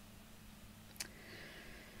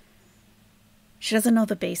 She doesn't know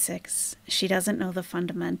the basics. She doesn't know the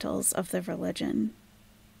fundamentals of the religion.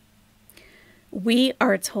 We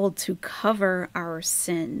are told to cover our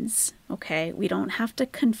sins, okay? We don't have to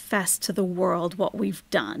confess to the world what we've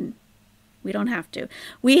done. We don't have to.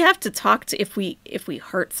 We have to talk to, if we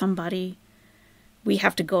hurt somebody, we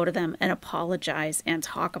have to go to them and apologize and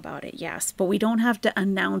talk about it, yes. But we don't have to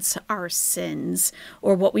announce our sins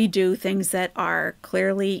or what we do, things that are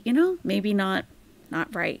clearly, you know, maybe not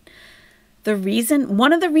right.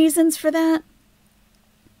 One of the reasons for that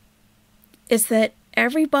is that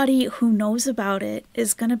everybody who knows about it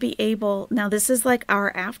is going to be able, now this is like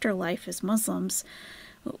our afterlife as Muslims.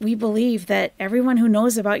 We believe that everyone who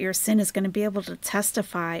knows about your sin is going to be able to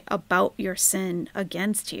testify about your sin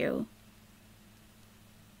against you.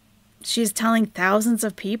 She's telling thousands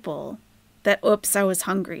of people that, oops, I was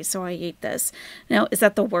hungry, so I ate this. Now, is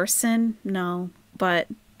that the worst sin? No, but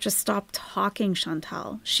just stop talking,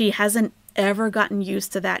 Chantal. She hasn't ever gotten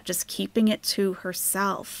used to that, just keeping it to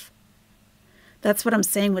herself. That's what I'm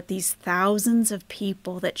saying with these thousands of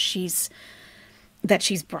people that she's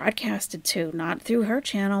broadcasted to, not through her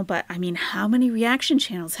channel, but I mean, how many reaction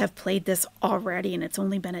channels have played this already? And it's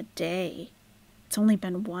only been a day. It's only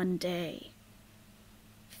been one day.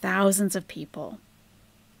 Thousands of people.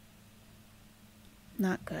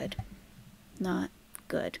 Not good. Not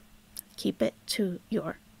good. Keep it to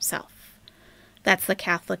yourself. That's the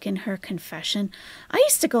Catholic in her confession. I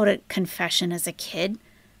used to go to confession as a kid,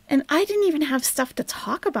 and I didn't even have stuff to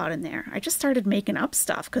talk about in there. I just started making up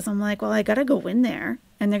stuff because I'm like, well, I got to go in there,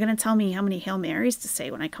 and they're going to tell me how many Hail Marys to say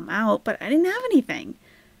when I come out, but I didn't have anything.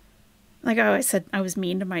 Like, oh, I said I was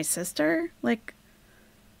mean to my sister. Like,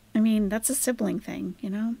 I mean, that's a sibling thing, you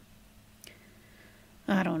know?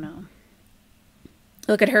 I don't know.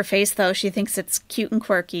 Look at her face, though. She thinks it's cute and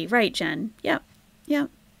quirky. Right, Jen? Yep.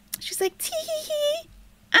 She's like, tee-hee-hee.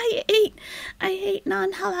 I ate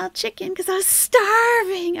non-halal chicken because I was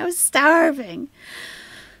starving.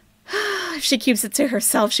 If she keeps it to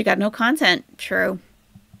herself, she got no content. True.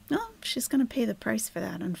 No, she's going to pay the price for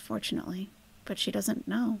that, unfortunately. But she doesn't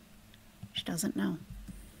know.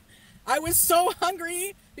 I was so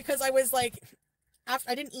hungry because I was like,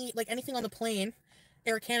 I didn't eat like anything on the plane,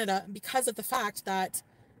 Air Canada, because of the fact that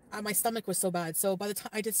my stomach was so bad. So by the time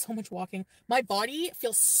I did so much walking, my body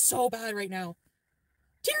feels so bad right now.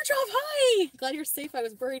 Teardrop, hi! Glad you're safe. I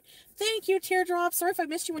was worried. Thank you, Teardrop. Sorry if I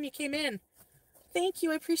missed you when you came in. Thank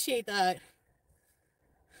you. I appreciate that.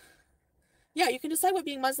 Yeah, you can decide what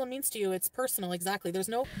being Muslim means to you. It's personal, exactly. There's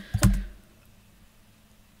no...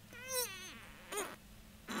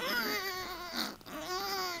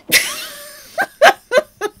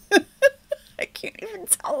 I can't even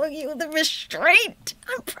tell you the restraint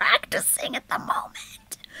I'm practicing at the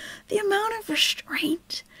moment. The amount of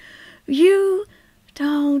restraint. You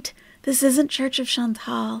don't... This isn't Church of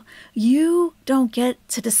Chantal. You don't get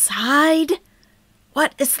to decide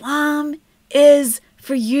what Islam is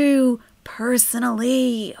for you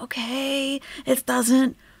personally, okay? It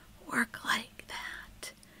doesn't work like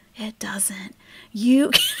that. It doesn't. You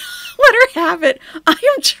let her have it. I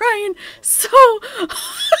am trying so...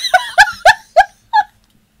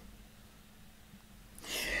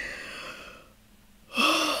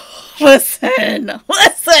 Listen,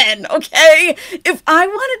 okay? If I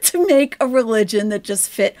wanted to make a religion that just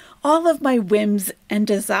fit all of my whims and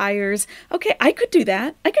desires, okay, I could do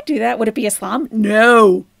that. Would it be Islam?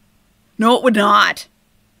 No. No, it would not.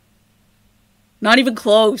 Not even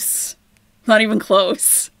close.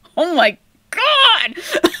 Oh my God.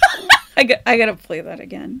 I gotta play that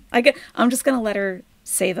again. I'm just gonna let her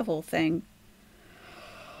say the whole thing.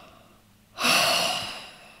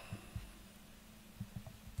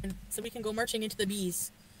 So we can go marching into the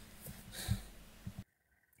bees.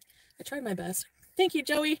 I tried my best. Thank you,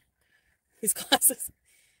 Joey. These classes.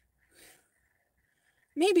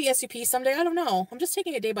 Maybe SUP someday. I don't know. I'm just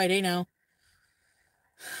taking it day by day now.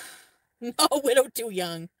 No, Widow too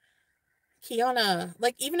young. Kiana,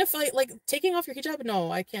 like, even if I, like, taking off your hijab, no,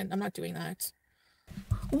 I can't. I'm not doing that.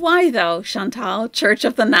 Why, though, Chantal? Church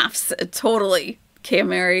of the Nafs. Totally. Okay,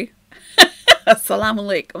 Mary. Assalamu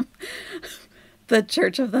alaikum. The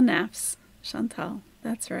Church of the Nafs. Chantal.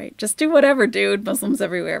 That's right. Just do whatever, dude. Muslims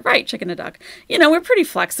everywhere. Right, chicken and duck. You know, we're pretty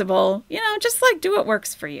flexible. You know, just, like, do what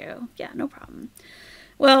works for you. Yeah, no problem.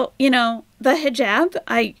 Well, you know, the hijab,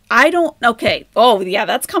 I don't... Okay. Oh, yeah,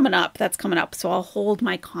 that's coming up. So I'll hold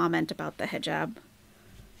my comment about the hijab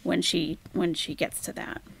when she gets to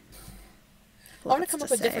that. I want to come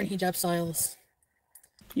up with different hijab styles.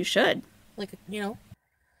 You should. Like, you know...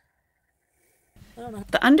 I don't know.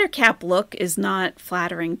 The undercap look is not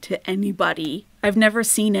flattering to anybody. I've never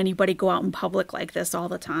seen anybody go out in public like this all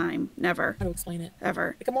the time. Never. How to explain it?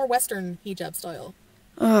 Ever. Like a more Western hijab style.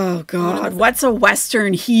 Oh, God. What's a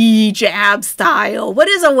Western hijab style? What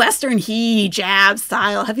is a Western hijab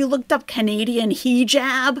style? Have you looked up Canadian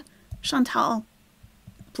hijab? Chantal,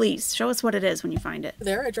 please, show us what it is when you find it.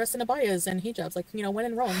 There, I dress in abayas and hijabs, like, you know, when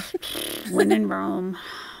in Rome. When in Rome.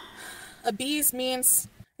 A bees means...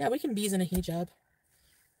 Yeah, we can bees in a hijab.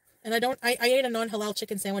 And I ate a non-halal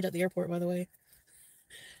chicken sandwich at the airport, by the way.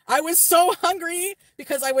 I was so hungry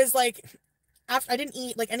because I was like, I didn't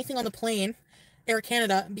eat like anything on the plane, Air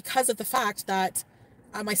Canada, because of the fact that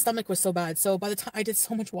my stomach was so bad. So by the time I did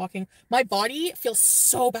so much walking, my body feels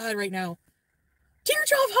so bad right now.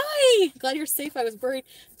 Teardrop, hi! Glad you're safe. I was worried.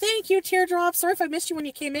 Thank you, Teardrop. Sorry if I missed you when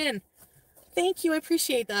you came in. Thank you. I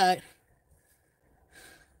appreciate that.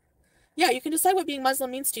 Yeah, you can decide what being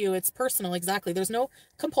Muslim means to you. It's personal, exactly. There's no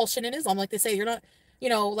compulsion in Islam. Like they say, you're not, you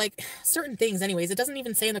know, like certain things anyways. It doesn't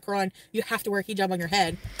even say in the Quran you have to wear hijab on your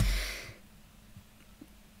head.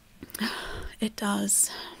 It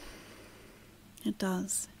does. It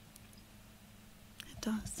does. It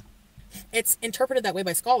does. It's interpreted that way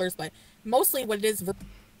by scholars, but mostly what it is...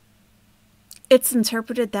 It's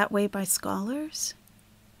interpreted that way by scholars?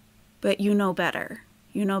 But you know better.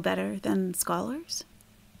 You know better than scholars?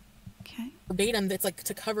 Okay. Verbatim, it's like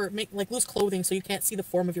to cover, make like loose clothing so you can't see the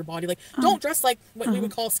form of your body. Like, don't dress like what we would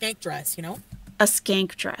call a skank dress, you know? A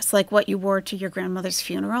skank dress, like what you wore to your grandmother's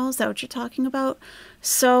funeral. Is that what you're talking about?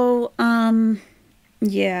 So,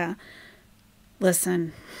 yeah.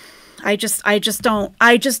 Listen, I just don't, oh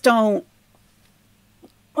my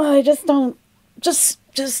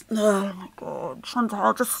God,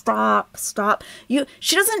 Chantal, just stop.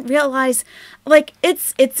 She doesn't realize, like,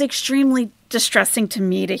 it's extremely distressing to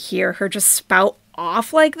me to hear her just spout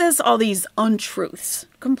off like this, all these untruths,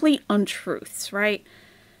 complete untruths, right?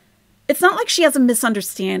 It's not like she has a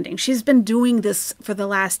misunderstanding. She's been doing this for the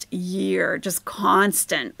last year, just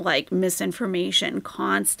constant, like, misinformation,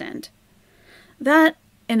 constant. That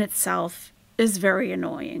in itself is very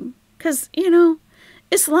annoying because, you know,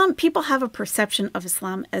 Islam, people have a perception of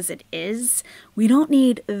Islam as it is. We don't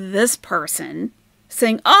need this person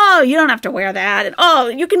saying, oh, you don't have to wear that. And, oh,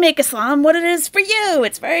 you can make Islam what it is for you.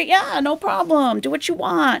 It's very, yeah, no problem. Do what you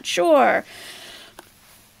want. Sure.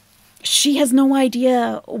 She has no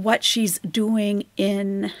idea what she's doing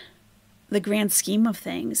in the grand scheme of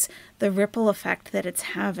things, the ripple effect that it's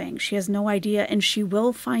having. She has no idea, and she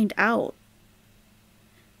will find out.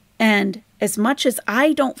 And as much as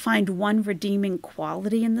I don't find one redeeming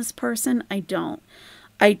quality in this person, I don't.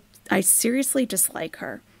 I seriously dislike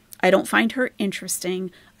her. I don't find her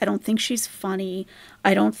interesting. I don't think she's funny.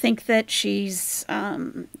 I don't think that she's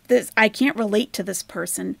I can't relate to this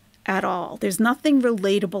person at all. There's nothing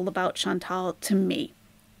relatable about Chantal to me.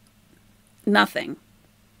 Nothing.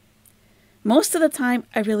 Most of the time,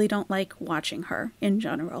 I really don't like watching her in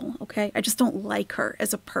general, okay? I just don't like her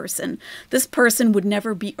as a person. This person would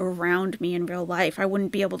never be around me in real life. I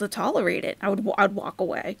wouldn't be able to tolerate it. I'd walk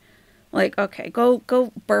away. Like, okay,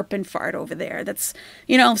 go burp and fart over there. That's,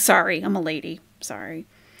 sorry, I'm a lady. Sorry.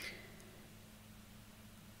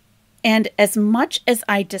 And as much as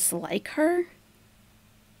I dislike her,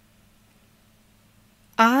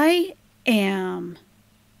 I am...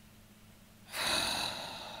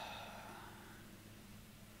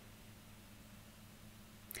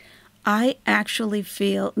 I actually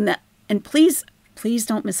feel, and please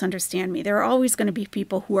don't misunderstand me. There are always going to be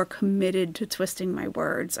people who are committed to twisting my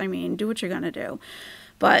words. I mean, do what you're going to do.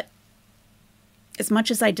 But as much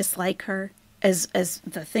as I dislike her, as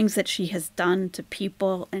the things that she has done to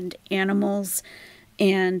people and animals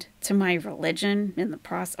and to my religion in the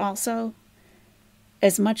process also,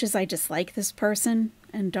 as much as I dislike this person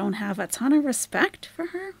and don't have a ton of respect for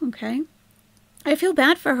her, okay? I feel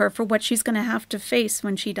bad for her for what she's going to have to face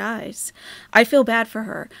when she dies. I feel bad for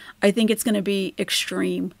her. I think it's going to be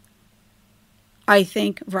extreme. I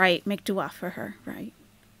think, right, make dua for her, right?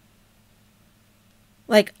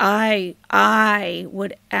 Like, I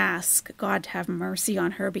would ask God to have mercy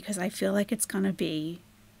on her because I feel like it's going to be...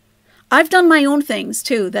 I've done my own things,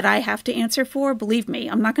 too, that I have to answer for. Believe me,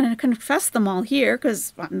 I'm not going to confess them all here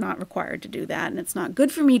because I'm not required to do that, and it's not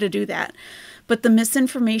good for me to do that. But the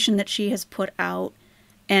misinformation that she has put out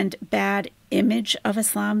and bad image of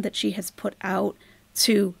Islam that she has put out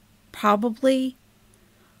to probably...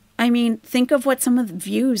 I mean, think of what some of the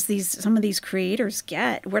views some of these creators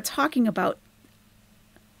get. We're talking about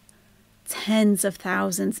tens of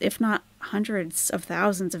thousands, if not hundreds of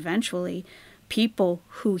thousands eventually, people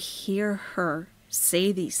who hear her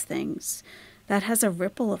say these things. That has a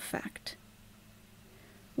ripple effect.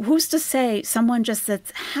 Who's to say someone just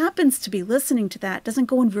that happens to be listening to that doesn't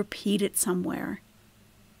go and repeat it somewhere?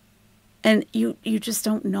 And you just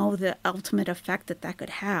don't know the ultimate effect that could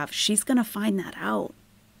have. She's going to find that out.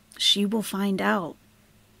 She will find out.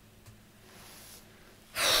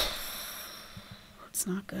 It's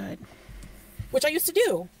not good. Which I used to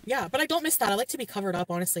do. Yeah, but I don't miss that. I like to be covered up.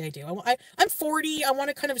 Honestly, I do. I'm 40. I want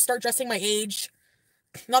to kind of start dressing my age.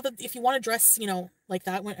 Not that if you want to dress, like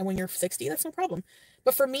that when you're 60, that's no problem.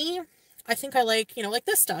 But for me, I think I like, like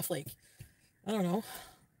this stuff. Like, I don't know.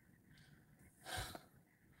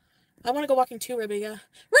 I want to go walking too, Rebecca.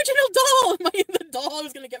 Reginald doll! The doll I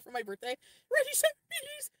was going to get for my birthday. Reggie said,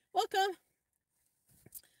 please, welcome.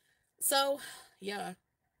 So, yeah.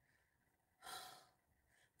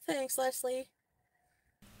 Thanks, Leslie.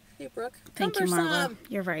 Hey, Brooke. Thank you, Marla.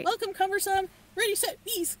 You're right. Welcome, Cumbersome. Ready, set,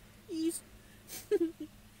 ease.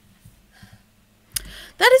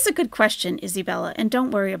 That is a good question, Isabella. And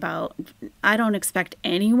don't worry about, I don't expect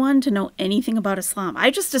anyone to know anything about Islam.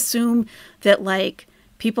 I just assume that, like,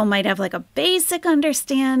 people might have, like, a basic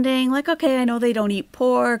understanding. Like, okay, I know they don't eat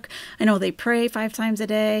pork. I know they pray 5 times a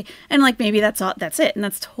day. And, like, maybe that's it. And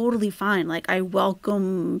that's totally fine. Like, I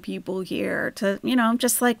welcome people here to,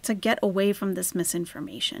 just, like, to get away from this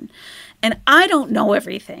misinformation. And I don't know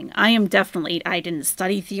everything. I didn't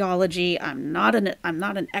study theology. I'm not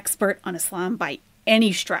an expert on Islam by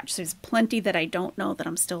any stretch. There's plenty that I don't know that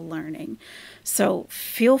I'm still learning. So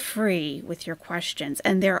feel free with your questions.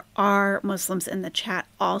 And there are Muslims in the chat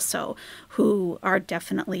also who are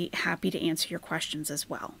definitely happy to answer your questions as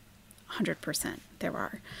well. 100% there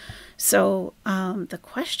are. So the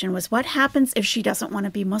question was, what happens if she doesn't want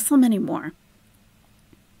to be Muslim anymore?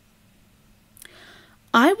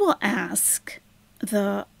 I will ask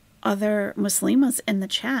the other Muslimas in the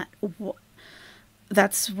chat.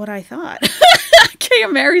 That's what I thought. Kaya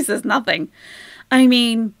Mary says nothing. I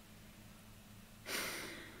mean,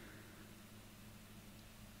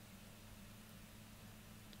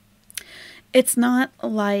 it's not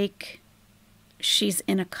like she's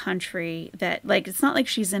in a country that, like, it's not like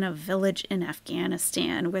she's in a village in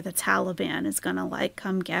Afghanistan where the Taliban is going to, like,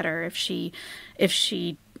 come get her if she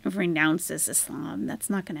renounces Islam. That's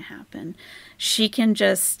not going to happen.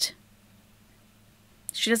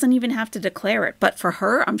 She doesn't even have to declare it. But for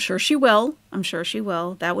her, I'm sure she will.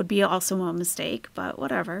 That would be also a mistake, but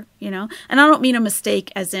whatever, And I don't mean a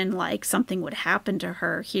mistake as in, like, something would happen to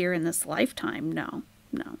her here in this lifetime. No.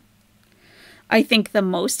 I think the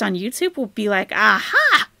most on YouTube will be like,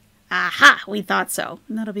 aha, Aha, we thought so.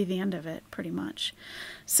 And that'll be the end of it, pretty much.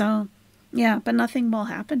 So, yeah, but nothing will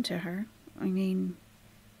happen to her. I mean,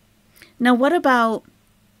 now what about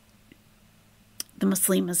the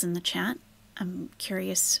Muslimas in the chat? I'm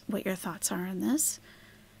curious what your thoughts are on this.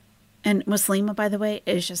 And Muslima, by the way,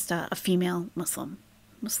 is just a female Muslim.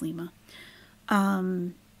 Muslima.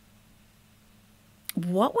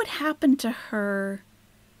 What would happen to her,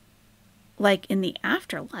 like, in the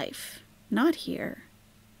afterlife? Not here.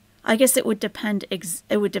 I guess it would depend.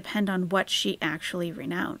 It would depend on what she actually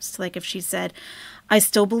renounced. Like if she said, "I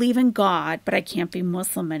still believe in God, but I can't be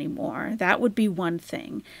Muslim anymore," that would be one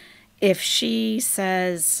thing. If she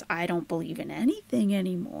says, "I don't believe in anything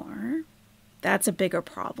anymore," that's a bigger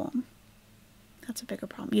problem. That's a bigger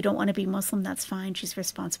problem. You don't want to be Muslim, that's fine. She's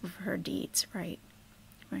responsible for her deeds, right?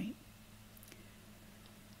 Right.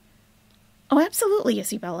 Oh, absolutely,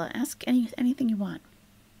 Isabella. Ask anything you want.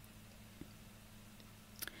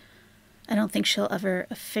 I don't think she'll ever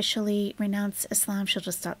officially renounce Islam. She'll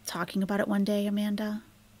just stop talking about it one day, Amanda.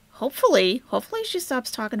 Hopefully she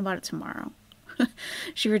stops talking about it tomorrow.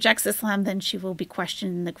 She rejects Islam, then she will be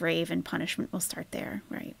questioned in the grave and punishment will start there,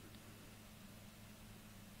 right?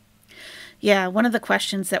 Yeah, one of the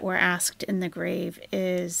questions that were asked in the grave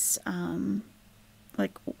is,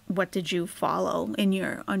 like, what did you follow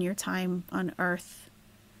on your time on earth?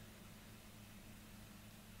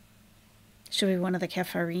 Should be one of the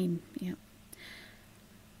kafarin, yeah.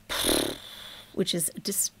 Which is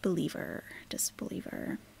disbeliever.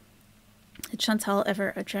 Did Chantal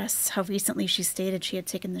ever address how recently she stated she had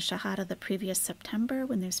taken the Shahada the previous September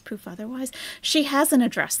when there's proof otherwise? She hasn't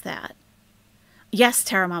addressed that. Yes,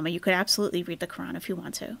 Tara Mama, you could absolutely read the Quran if you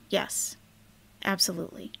want to. Yes,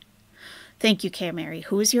 absolutely. Thank you, Kay Mary.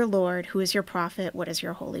 Who is your Lord? Who is your prophet? What is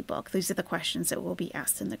your holy book? These are the questions that will be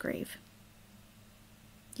asked in the grave.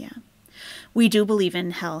 Yeah. We do believe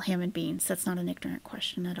in hell, ham and beans. That's not an ignorant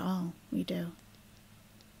question at all. We do.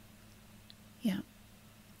 Yeah.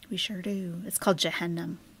 We sure do. It's called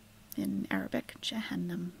Jahannam in Arabic.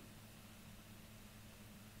 Jahannam.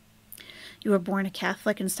 You were born a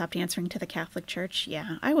Catholic and stopped answering to the Catholic Church?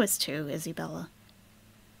 Yeah, I was too, Isabella.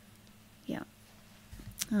 Yeah.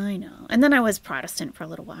 I know. And then I was Protestant for a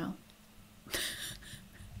little while.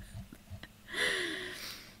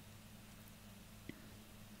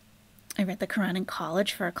 I read the Quran in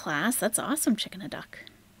college for a class. That's awesome, Chicken a Duck.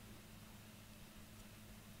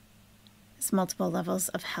 There's multiple levels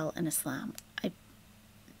of hell in Islam.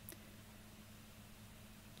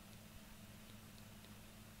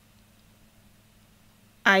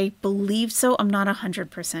 I believe so. I'm not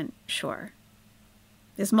 100% sure.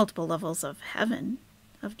 There's multiple levels of heaven,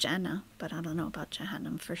 of Jannah, but I don't know about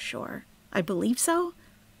Jahannam for sure. I believe so,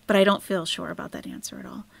 but I don't feel sure about that answer at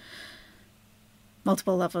all.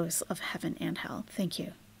 Multiple levels of heaven and hell. Thank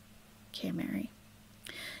you, Kay Mary.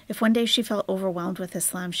 If one day she felt overwhelmed with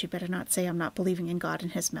Islam, she better not say, "I'm not believing in God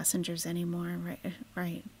and his messengers anymore."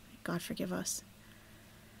 Right. God forgive us.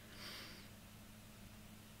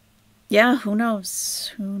 Yeah, who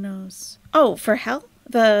knows? Who knows? Oh, for hell?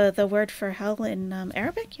 The word for hell in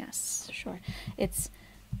Arabic? Yes, sure. It's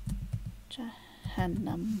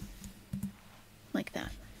Jahannam. Like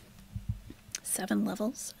that. 7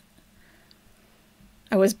 levels.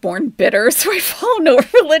 I was born bitter, so I follow no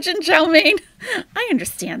religion, Chow Mein. I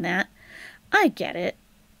understand that. I get it.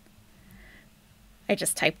 I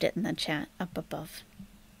just typed it in the chat up above.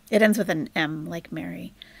 It ends with an M, like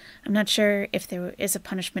Mary. I'm not sure if there is a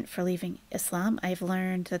punishment for leaving Islam. I've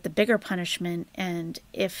learned that the bigger punishment, and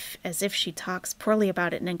as if she talks poorly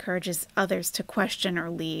about it and encourages others to question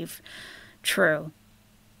or leave. True.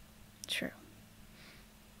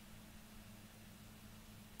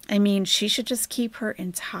 I mean, she should just keep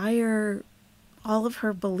all of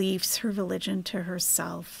her beliefs, her religion to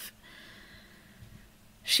herself.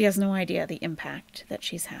 She has no idea the impact that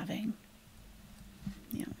she's having.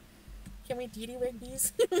 Yeah. Can we deity wig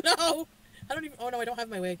these? No! I don't even... Oh, no, I don't have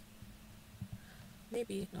my wig.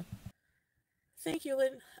 Maybe. No. Thank you,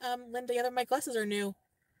 Linda. My glasses are new.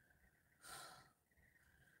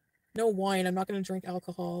 No wine. I'm not going to drink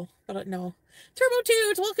alcohol. But no. Turbo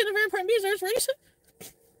Toots! Welcome to Very Important Beezers. Ready to...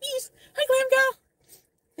 Bees! Hi, Glam Gal!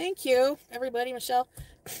 Thank you, everybody. Michelle.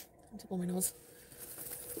 I'm tickle my nose.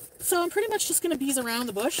 So I'm pretty much just going to bees around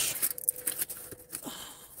the bush. I'm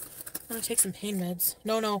going to take some pain meds.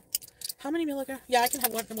 No. How many milligrams? Yeah, I can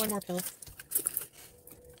have one more pill.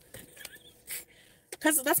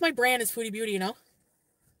 Because that's my brand is Foodie Beauty, you know?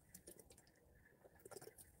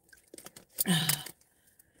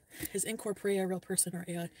 Is Incorporea a real person or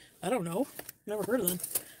AI? I don't know. Never heard of them.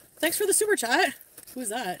 Thanks for the super chat. Who's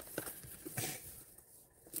that?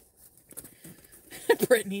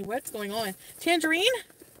 Brittany, what's going on? Tangerine?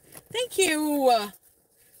 Thank you.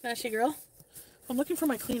 Nasty girl. I'm looking for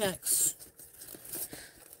my Kleenex.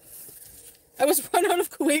 I was run out of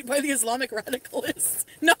Kuwait by the Islamic radicalists.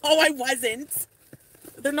 No, I wasn't.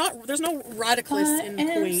 They're not. There's no radicalists in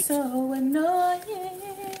Kuwait. So annoying.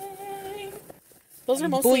 Those are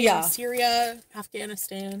mostly in Syria,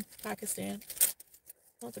 Afghanistan, Pakistan.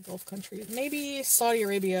 Not the Gulf countries. Maybe Saudi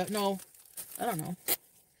Arabia. No, I don't know.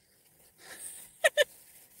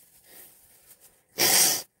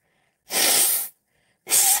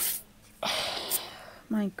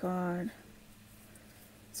 My God.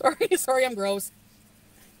 Sorry, I'm gross.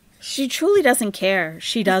 She truly doesn't care.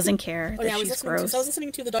 She doesn't care Oh that yeah, I was she's listening gross. I was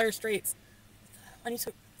listening to the Dire Straits. I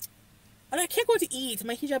can't go out to eat.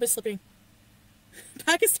 My hijab is slipping.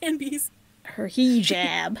 Pakistan bees. Her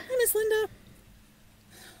hijab. Hi, Miss Linda.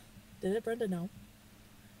 Did it, Brenda? No.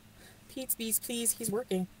 Pete's bees, please. He's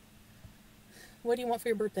working. What do you want for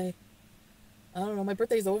your birthday? I don't know. My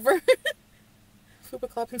birthday's over. Fupa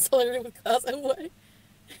clap and solidarity with Gaza. What?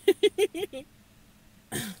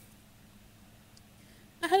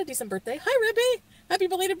 I had a decent birthday. Hi, Ribby. Happy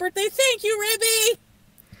belated birthday. Thank you, Ribby.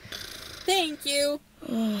 Thank you.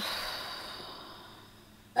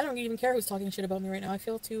 I don't even care who's talking shit about me right now. I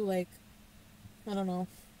feel too, like, I don't know,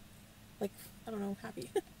 happy.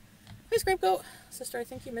 Hi, Scapegoat. Sister, I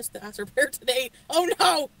think you missed the answer prayer today. Oh,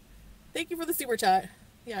 no! Thank you for the super chat.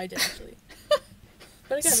 Yeah, I did, actually.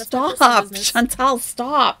 But again, that's my personal business. Chantal,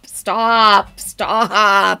 stop.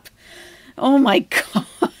 Oh, my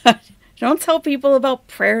God. Don't tell people about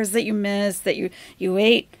prayers that you missed, that you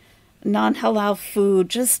ate non-halal food.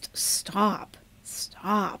 Just stop. These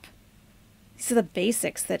are the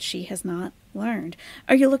basics that she has not learned.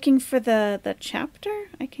 Are you looking for the chapter?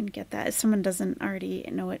 I can get that if someone doesn't already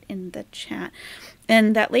know it in the chat.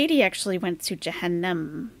 And that lady actually went to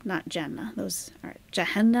Jahannam, not Jannah. Those are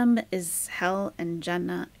Jahannam is hell and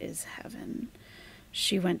Jannah is heaven.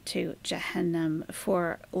 She went to Jahannam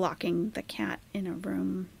for locking the cat in a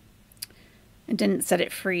room and didn't set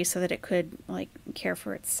it free so that it could, like, care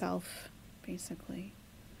for itself, basically.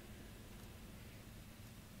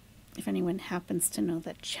 If anyone happens to know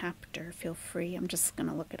that chapter, feel free. I'm just going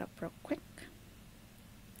to look it up real quick.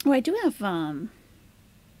 Oh, I do have an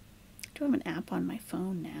app on my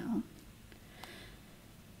phone now.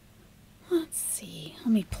 Let's see.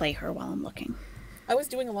 Let me play her while I'm looking. I was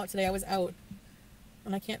doing a lot today. I was out.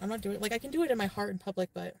 And I'm not doing it. Like, I can do it in my heart in public,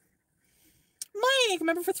 but... Mike,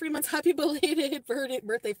 remember for 3 months, happy belated birthday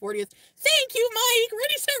 40th. Thank you, Mike.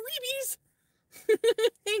 Ready, set, rebies.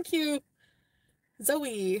 Thank you.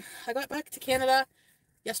 Zoe, I got back to Canada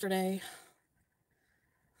yesterday.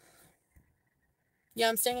 Yeah,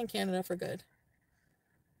 I'm staying in Canada for good.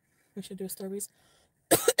 We should do a Starbucks.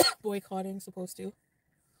 Boycotting, supposed to.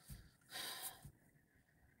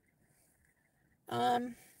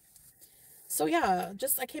 So yeah,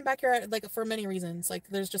 I came back here, like, for many reasons. Like,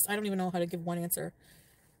 I don't even know how to give one answer.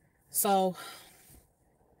 So,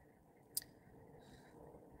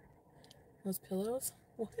 those pillows?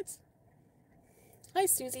 What? Hi,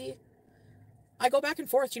 Susie. I go back and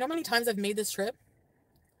forth. Do you know how many times I've made this trip?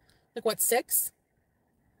 Like, what, 6?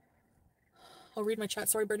 I'll read my chat.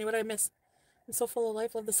 Sorry, Brittany, what did I miss? I'm so full of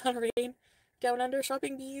life. Love the sun, rain. Down under,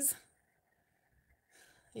 shopping bees.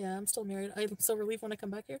 Yeah, I'm still married. I'm so relieved when I come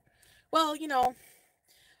back here. Well, you know,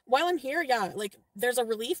 while I'm here, yeah, like, there's a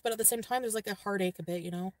relief, but at the same time, there's, like, a heartache a bit,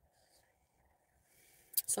 you know?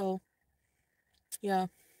 So, yeah.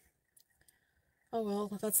 Oh,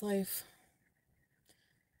 well, that's life.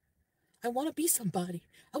 I want to be somebody.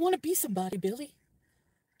 I want to be somebody, Billy.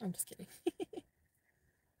 I'm just kidding.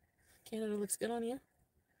 Canada looks good on you.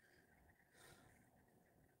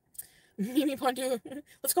 Mimi Pondu.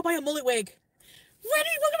 Let's go buy a mullet wig. Ready?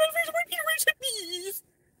 Welcome to the first recipes.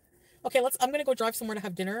 Okay, I'm going to go drive somewhere to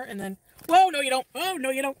have dinner, and then... Whoa, no, you don't. Oh, no,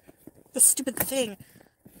 you don't. The stupid thing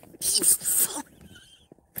keeps falling.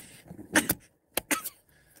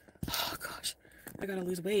 Oh, gosh. I gotta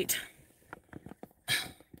lose weight.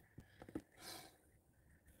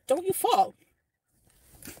 Don't you fall.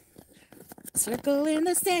 Circle in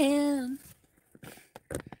the sand.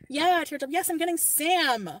 Yeah, Teardrop. Yes, I'm getting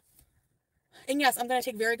Sam. And yes, I'm going to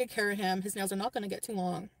take very good care of him. His nails are not going to get too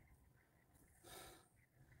long.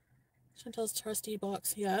 Chantal's trusty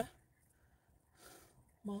box. Yeah.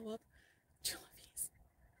 Mall up.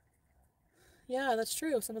 Yeah, that's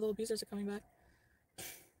true. Some of the abusers are coming back.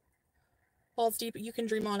 Balls deep. You can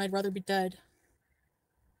dream on. I'd rather be dead.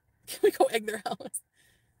 Can we go egg their house?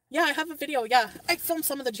 Yeah, I have a video. Yeah, I filmed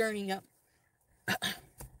some of the journey. Yep.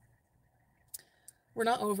 We're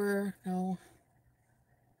not over. No.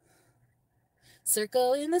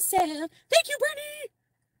 Circle in the sand. Thank you, Brittany.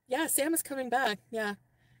 Yeah, Sam is coming back. Yeah.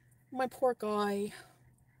 My poor guy.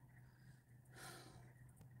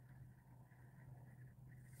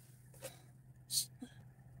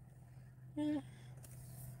 Yeah.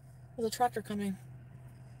 There's a tractor coming.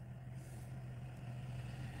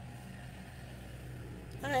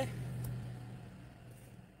 Hi.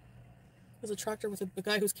 There's a tractor with a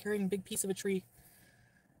guy who's carrying a big piece of a tree.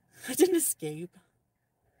 I didn't escape.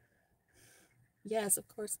 Yes, of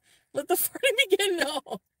course. Let the farting begin. No.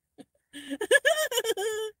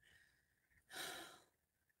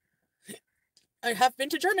 I have been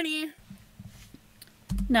to Germany.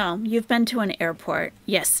 No, you've been to an airport.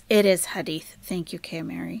 Yes, it is Hadith. Thank you, Kay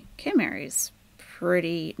Mary. Kay Mary's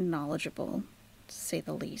pretty knowledgeable, to say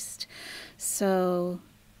the least. So,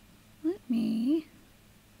 let me...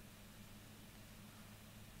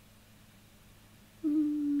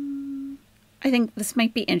 I think this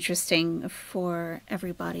might be interesting for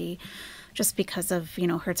everybody just because of, you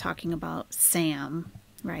know, her talking about Sam,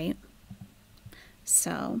 right?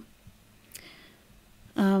 So,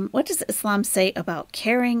 what does Islam say about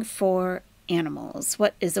caring for animals?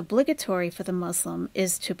 What is obligatory for the Muslim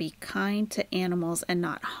is to be kind to animals and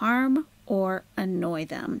not harm or annoy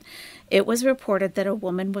them. It was reported that a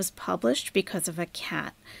woman was published because of a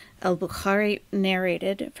cat. Al-Bukhari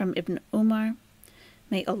narrated from Ibn Umar,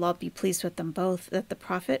 may Allah be pleased with them both, that the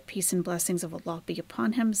Prophet, peace and blessings of Allah be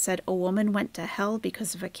upon him, said a woman went to hell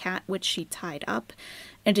because of a cat which she tied up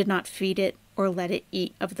and did not feed it or let it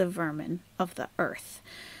eat of the vermin of the earth.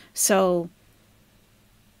 So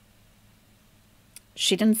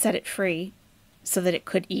she didn't set it free so that it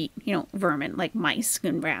could eat, you know, vermin like mice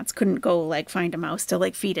and rats. Couldn't go like find a mouse to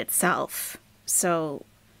like feed itself. So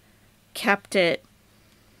kept it,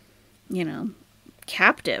 you know,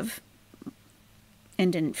 captive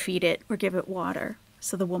and didn't feed it or give it water.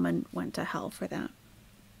 So the woman went to hell for that.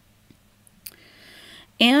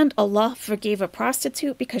 And Allah forgave a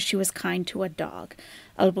prostitute because she was kind to a dog.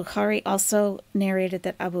 Al-Bukhari also narrated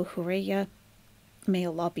that Abu Hurairah, may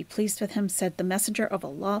Allah be pleased with him, said, the messenger of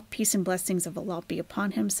Allah, peace and blessings of Allah be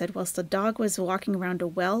upon him, said, whilst the dog was walking around a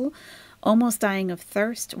well, almost dying of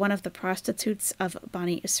thirst, one of the prostitutes of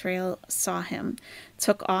Bani Israel saw him,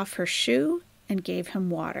 took off her shoe, and gave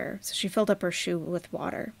him water. So she filled up her shoe with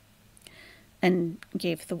water and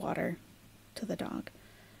gave the water to the dog.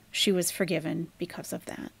 She was forgiven because of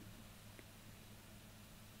that.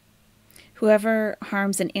 Whoever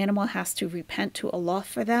harms an animal has to repent to Allah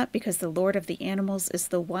for that, because the Lord of the animals is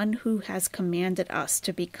the one who has commanded us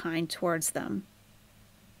to be kind towards them.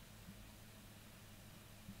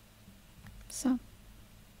 So,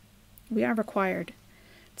 we are required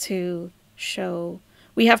to show...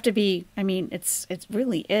 We have to be, I mean, it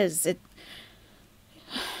really is. It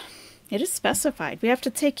is specified. We have to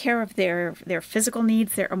take care of their physical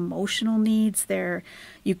needs, their emotional needs,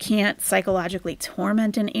 you can't psychologically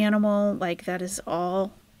torment an animal. Like, that is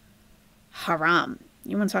all haram.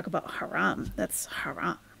 You want to talk about haram? That's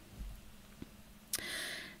haram.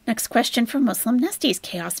 Next question from Muslim Nesties.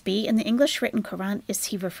 Chaos B. In the English written Quran, is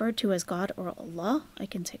he referred to as God or Allah? I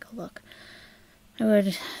can take a look. I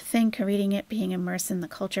would think reading it, being immersed in the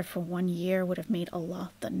culture for 1 year would have made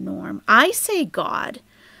Allah the norm. I say God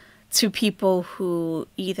to people who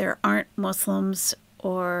either aren't Muslims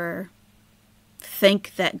or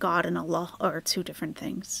think that God and Allah are two different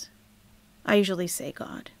things. I usually say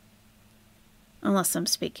God. Unless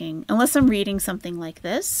I'm reading something like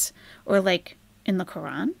this or like in the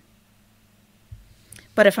Quran.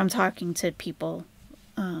 But if I'm talking to people,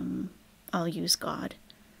 I'll use God.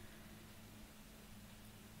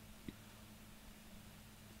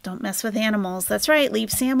 Don't mess with animals. That's right. Leave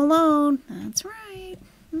Sam alone. That's right.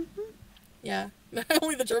 Mm-hmm. Yeah.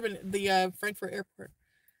 Only the Frankfurt airport.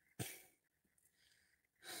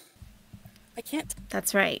 I can't.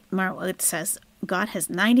 That's right. Marwa says, God has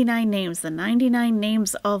 99 names, the 99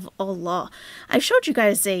 names of Allah. I showed you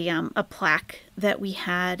guys a plaque that we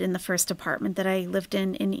had in the first apartment that I lived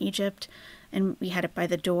in Egypt. And we had it by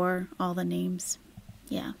the door, all the names.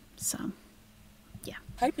 Yeah, so, yeah.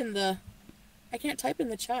 I can't type in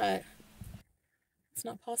the chat. It's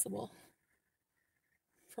not possible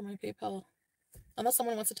for my PayPal. Unless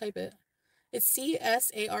someone wants to type it. It's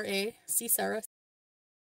C-S-A-R-A, C Sarah.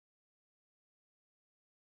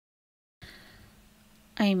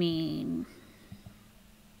 I mean,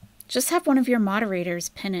 just have one of your moderators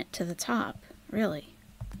pin it to the top, really.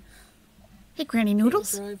 Hey, Granny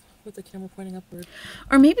Noodles. Drive with the camera pointing upward.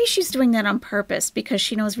 Or maybe she's doing that on purpose because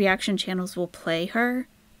she knows reaction channels will play her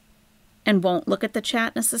and won't look at the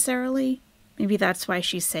chat necessarily. Maybe that's why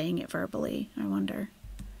she's saying it verbally, I wonder.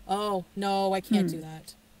 Oh, no, I can't do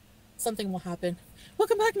that. Something will happen.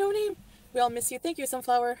 Welcome back, No Name. We all miss you. Thank you,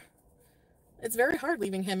 Sunflower. It's very hard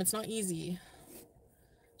leaving him. It's not easy.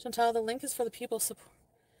 Chantal, the link is for the people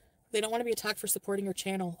they don't want to be attacked for supporting your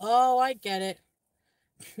channel. Oh, I get it.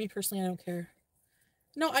 Me personally, I don't care.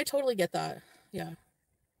 No, I totally get that. Yeah.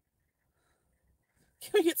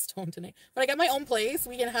 Can we get stoned tonight? When I get my own place,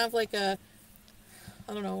 we can have like a,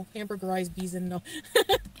 I don't know, hamburger eyes Beeson. No.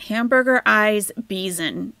 Hamburger eyes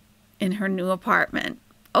Beeson in her new apartment.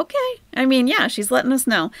 Okay. I mean, yeah, she's letting us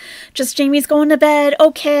know. Just Jamie's going to bed.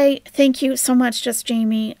 Okay. Thank you so much, Just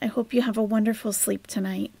Jamie. I hope you have a wonderful sleep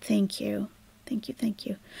tonight. Thank you. Thank you. Thank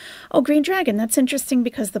you. Oh, Green Dragon. That's interesting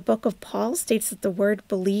because the book of Paul states that the word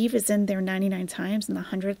believe is in there 99 times and the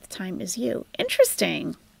 100th time is you.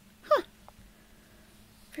 Interesting. Huh.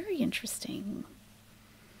 Very interesting.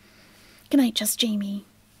 Good night, Just Jamie.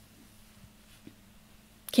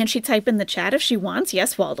 Can she type in the chat if she wants?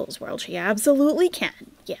 Yes, Waldo's World. She absolutely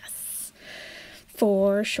can. Yes.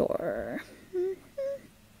 For sure.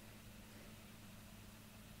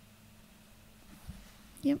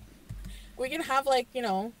 Yep. We can have like, you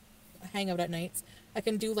know, a hangout at nights. I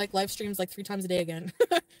can do like live streams like 3 times a day again.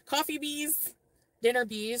 Coffee bees, dinner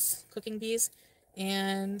bees, cooking bees,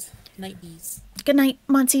 and night bees. Good night,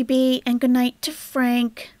 Monty B, and good night to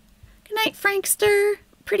Frank. Good night, Frankster.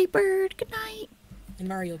 Pretty bird. Good night. And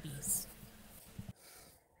Mario bees.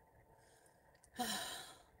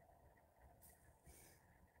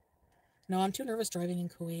 No, I'm too nervous driving in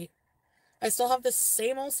Kuwait. I still have the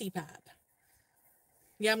same old CPAP.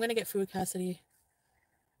 Yeah, I'm going to get food, Cassidy.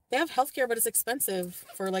 They have healthcare, but it's expensive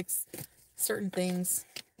for, like, certain things.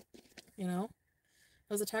 You know?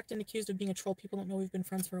 I was attacked and accused of being a troll. People don't know we've been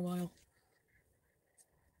friends for a while.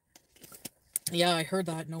 Yeah, I heard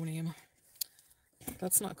that. No name.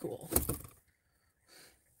 That's not cool.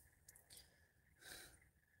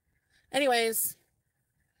 Anyways.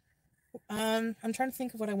 I'm trying to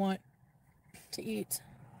think of what I want to eat.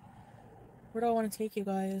 Where do I want to take you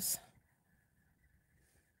guys?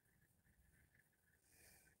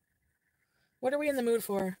 What are we in the mood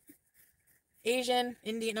for? Asian,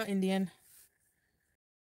 Indian, not Indian.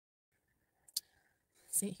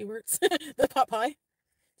 St. Hubert's. The pot pie. Did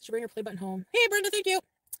you bring your play button home? Hey, Brenda, thank you.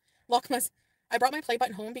 Lockmas. I brought my play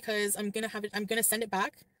button home because I'm gonna send it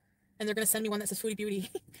back, and they're gonna send me one that says Foodie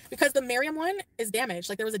Beauty because the Merriam one is damaged.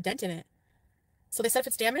 Like there was a dent in it. So they said if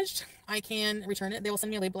it's damaged, I can return it. They will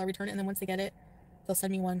send me a label. I return it, and then once they get it, they'll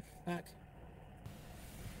send me one back.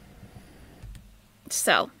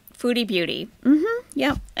 So, Foodie Beauty.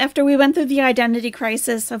 Yep. After we went through the identity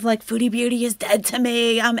crisis of like, Foodie Beauty is dead to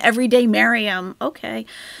me. I'm everyday Miriam. Okay.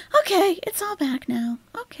 Okay. It's all back now.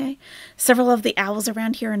 Okay. Several of the owls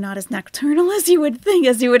around here are not as nocturnal as you would think,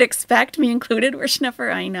 as you would expect, me included. We're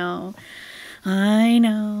Schnuffer. I know. I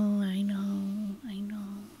know. I know. I know.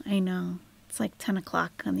 I know. It's like 10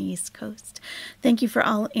 o'clock on the East Coast. Thank you for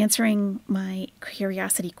all answering my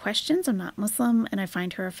curiosity questions. I'm not Muslim, and I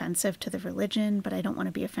find her offensive to the religion, but I don't want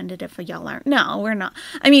to be offended if y'all aren't. No, we're not.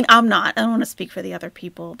 I mean, I'm not. I don't want to speak for the other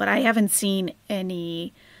people, but I haven't seen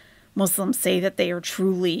any Muslims say that they are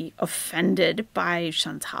truly offended by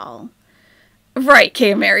Chantal. Right,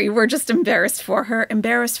 Kay Mary, we're just embarrassed for her.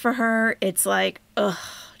 Embarrassed for her. It's like, ugh,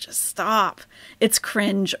 just stop. It's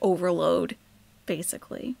cringe overload,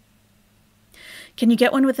 basically. Can you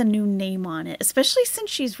get one with a new name on it? Especially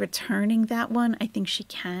since she's returning that one, I think she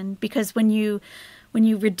can. Because when you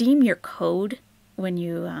redeem your code, when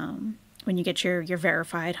you get your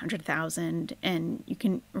verified 100,000 and you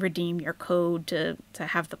can redeem your code to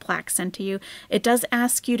have the plaque sent to you, it does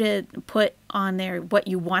ask you to put on there what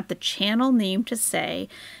you want the channel name to say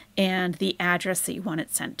and the address that you want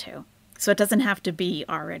it sent to. So it doesn't have to be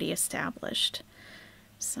already established.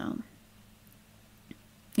 So...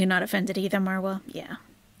 You're not offended either, Marwa? Yeah.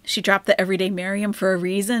 She dropped the everyday Miriam for a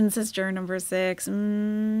reason, says juror number 6. I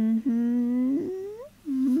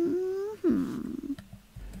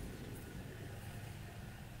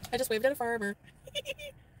just waved at a farmer.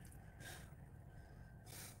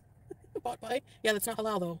 Bought by? Yeah, that's not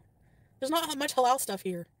halal, though. There's not much halal stuff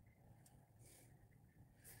here.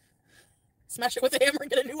 Smash it with a hammer and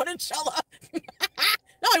get a new one, inshallah.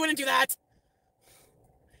 No, I wouldn't do that.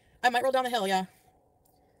 I might roll down the hill, yeah.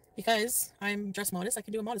 Because I'm dressed modest, I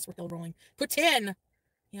can do a modest hill rolling. Put 10!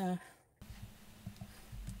 Yeah.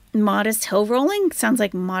 Modest hill rolling? Sounds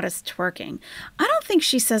like modest twerking. I don't think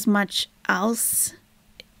she says much else.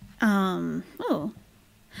 I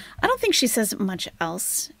don't think she says much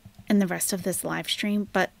else in the rest of this live stream,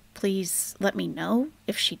 but please let me know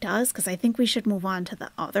if she does, because I think we should move on to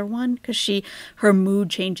the other one, because her mood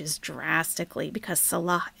changes drastically because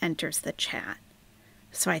Salah enters the chat.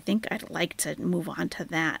 So I think I'd like to move on to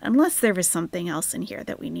that, unless there is something else in here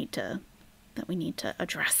that we need to that we need to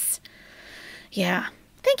address. Yeah.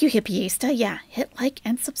 Thank you, Hippiesta. Yeah, hit like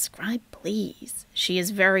and subscribe, please. She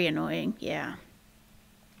is very annoying. Yeah.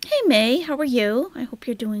 Hey, May, how are you? I hope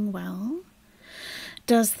you're doing well.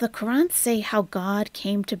 Does the Quran say how God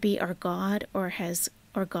came to be our God, or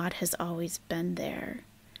God has always been there?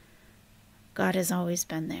 God has always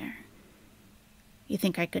been there. You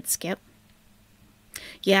think I could skip?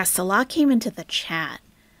 Yeah, Salah came into the chat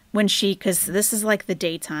when because this is like the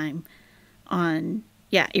daytime on,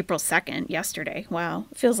 April 2nd, yesterday. Wow,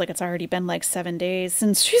 it feels like it's already been like 7 days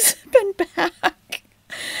since she's been back.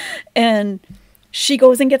 And she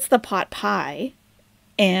goes and gets the pot pie,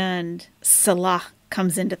 and Salah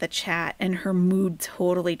comes into the chat, and her mood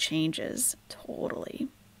totally changes. Totally.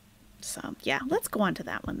 So, yeah, let's go on to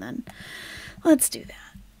that one then. Let's do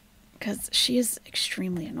that, because she is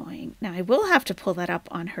extremely annoying. Now, I will have to pull that up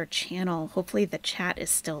on her channel. Hopefully the chat is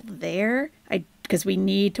still there, because we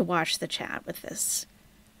need to watch the chat with this,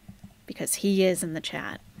 because he is in the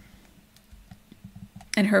chat.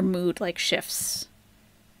 And her mood, like, shifts.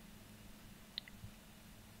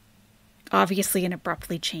 Obviously an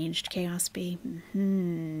abruptly changed Chaos Bee.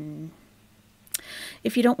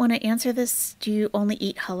 If you don't want to answer this, do you only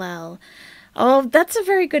eat halal? Oh, that's a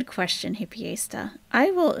very good question, Hippiesta.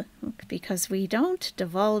 I will, because we don't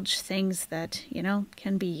divulge things that,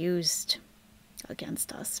 can be used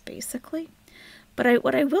against us, basically. But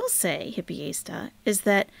what I will say, Hippiesta, is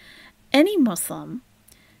that any Muslim,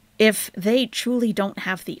 if they truly don't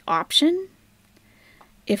have the option,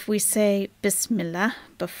 if we say Bismillah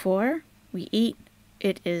before we eat,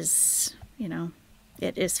 it is,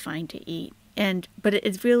 it is fine to eat. But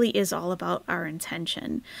it really is all about our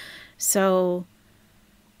intention. So,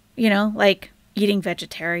 like eating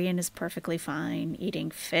vegetarian is perfectly fine. Eating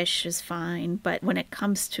fish is fine. But when it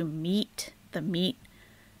comes to meat, the meat,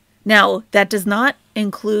 now that does not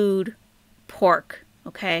include pork.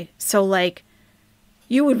 Okay. So like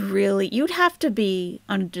you'd have to be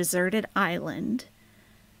on a deserted island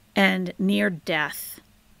and near death.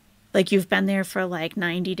 Like you've been there for like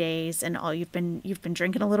 90 days and you've been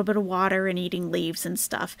drinking a little bit of water and eating leaves and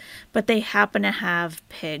stuff, but they happen to have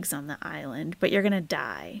pigs on the island, but you're going to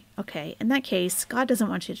die. Okay. In that case, God doesn't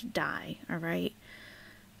want you to die. All right.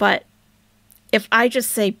 But if I just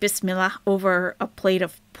say Bismillah over a plate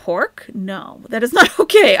of pork, no, that is not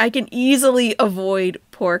okay. I can easily avoid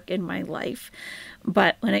pork in my life.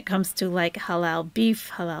 But when it comes to like halal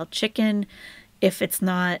beef, halal chicken, if it's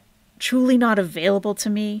truly not available to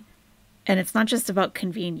me, and it's not just about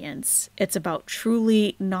convenience, it's about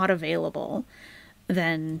truly not available,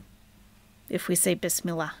 then if we say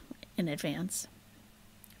Bismillah in advance.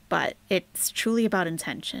 But it's truly about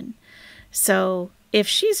intention. So if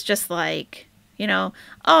she's just like, oh,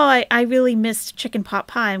 I really missed chicken pot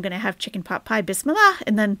pie, I'm going to have chicken pot pie, Bismillah.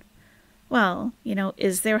 And then, well,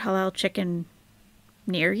 is there halal chicken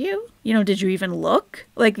near you? Did you even look?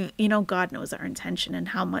 Like, God knows our intention and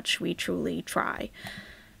how much we truly try.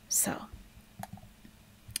 So,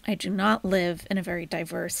 I do not live in a very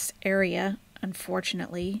diverse area,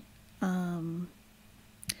 unfortunately.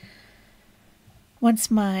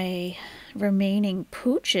 Once my remaining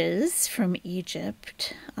pooches from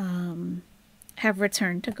Egypt have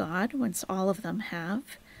returned to God, once all of them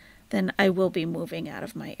have, then I will be moving out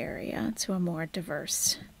of my area to a more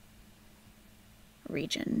diverse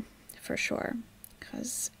region, for sure.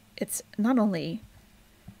 Because it's not only...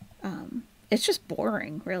 it's just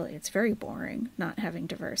boring, really. It's very boring not having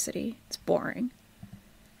diversity. It's boring.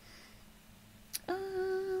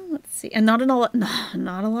 Let's see. And not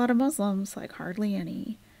a lot of Muslims, like hardly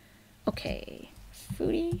any. Okay.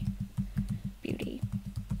 Foodie Beauty.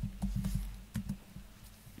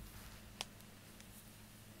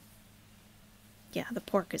 Yeah, the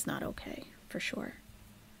pork is not okay, for sure.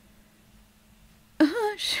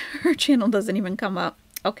 Her channel doesn't even come up.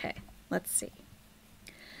 Okay, let's see.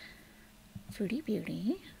 Foodie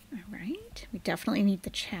Beauty. All right. We definitely need the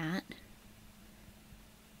chat.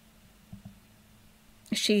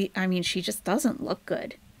 She just doesn't look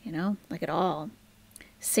good, like at all.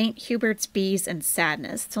 St. Hubert's Bees and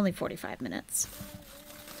Sadness. It's only 45 minutes.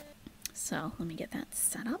 So let me get that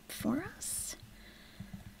set up for us.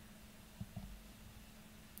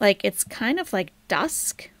 Like, it's kind of like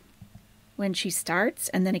dusk when she starts,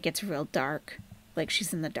 and then it gets real dark. Like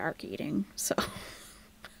she's in the dark eating, so...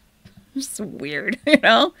 Just weird,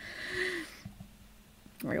 Real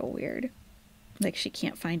weird. Like she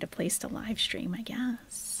can't find a place to live stream, I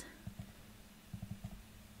guess.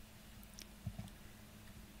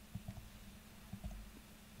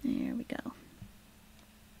 There we go.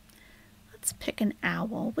 Let's pick an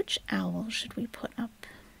owl. Which owl should we put up?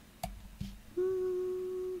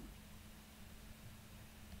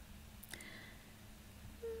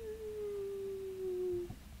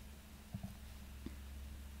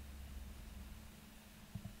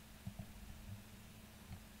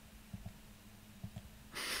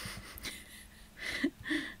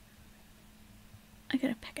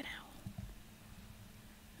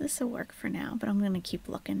 this will work for now, but I'm going to keep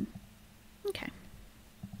looking. Okay.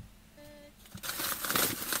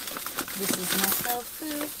 This is my health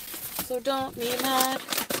food, so don't be mad.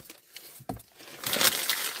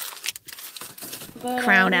 But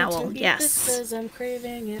Crown I need owl, to eat yes. this 'cause I'm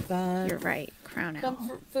craving it bad. You're right, crown owl.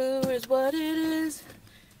 Comfort food is what it is.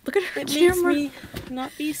 Look at her It camera. makes me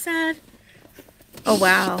not be sad. Oh,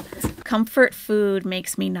 wow. Comfort food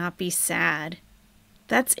makes me not be sad.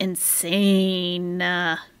 That's insane.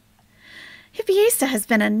 Hippiesta has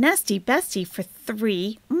been a nesty bestie for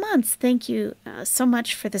 3 months. Thank you so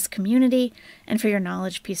much for this community and for your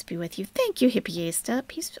knowledge. Peace be with you. Thank you, Hippiesta.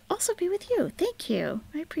 Peace also be with you. Thank you.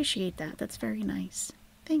 I appreciate that. That's very nice.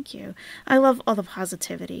 Thank you. I love all the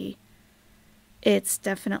positivity. It's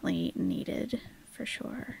definitely needed, for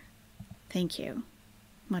sure. Thank you.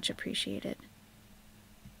 Much appreciated.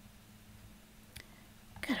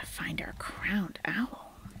 Gotta find our crowned owl.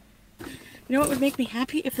 You know what would make me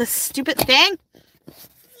happy if this stupid thing?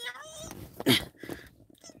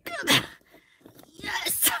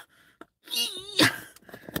 Yes.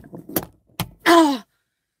 Oh.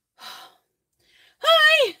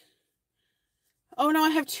 Hi. Oh no, I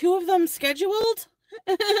have 2 of them scheduled.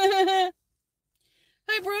 Hi,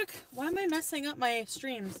 Brooke. Why am I messing up my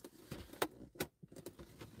streams?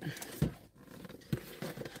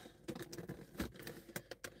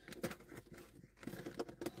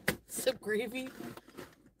 Sip gravy.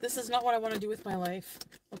 This is not what I want to do with my life.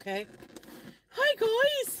 Okay. Hi,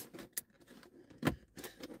 guys.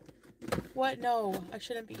 What? No, I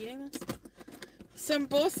shouldn't be eating this.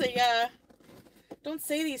 Sambosa, yeah. Don't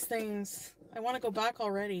say these things. I want to go back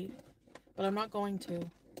already, but I'm not going to.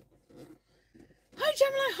 Hi,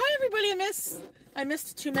 Gemini. Hi, everybody. I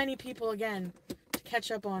missed too many people again to catch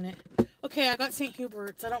up on it. Okay, I got St.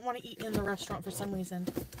 Hubert's. I don't want to eat in the restaurant for some reason,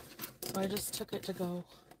 so I just took it to go.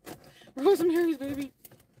 Rosemary's Baby.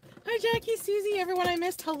 Hi, Jackie, Susie, everyone I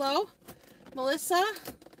missed. Hello. Melissa.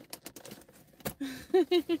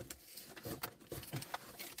 Hey,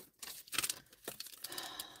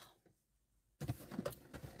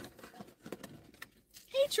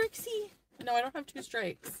 Trixie. No, I don't have 2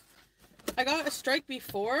 strikes. I got a strike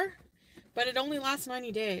before, but it only lasts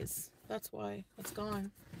 90 days. That's why. It's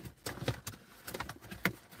gone.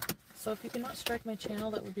 So if you cannot strike my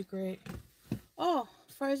channel, that would be great. Oh,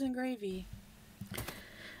 fries and gravy.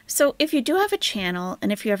 So if you do have a channel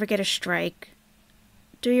and if you ever get a strike,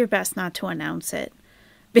 do your best not to announce it.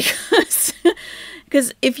 Because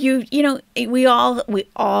if we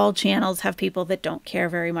all channels have people that don't care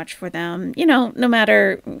very much for them, no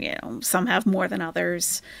matter, some have more than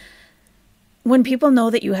others. When people know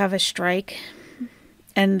that you have a strike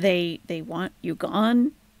and they want you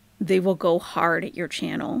gone, they will go hard at your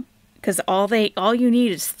channel. Because all you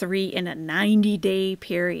need is 3 in a 90-day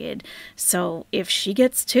period. So if she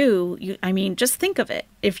gets 2, just think of it.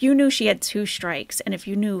 If you knew she had 2 strikes and if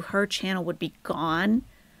you knew her channel would be gone,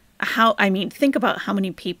 think about how many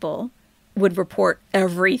people would report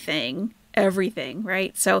everything,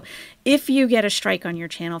 right? So if you get a strike on your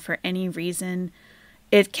channel for any reason,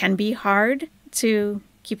 it can be hard to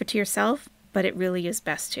keep it to yourself, but it really is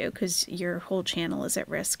best to, because your whole channel is at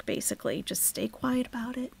risk, basically. Just stay quiet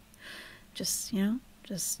about it. Just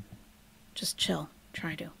chill.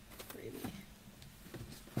 Try to.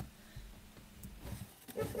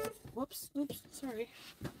 Whoops, sorry.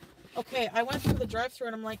 Okay, I went through the drive-thru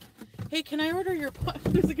and I'm like, hey, can I order your pot?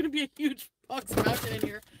 There's going to be a huge box mountain in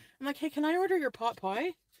here. I'm like, hey, can I order your pot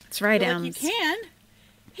pie? That's right, Like, you can.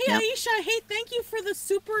 Hey, yep. Aisha, hey, thank you for the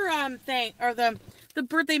super thing, or the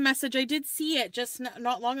birthday message. I did see it just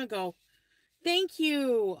not long ago. Thank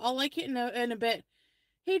you. I'll like it in a bit.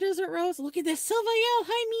 Hey, Desert Rose, look at this. Sylvael,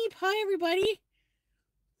 hi, Meep. Hi, everybody.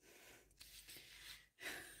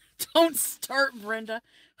 Don't start, Brenda.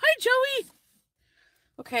 Hi, Joey.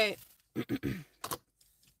 Okay.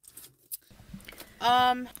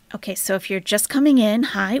 Okay, so if you're just coming in,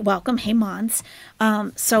 hi, welcome. Hey, Mons.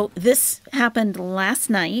 So this happened last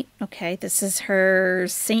night. Okay, this is her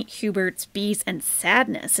St. Hubert's Bees and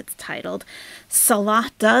Sadness, it's titled.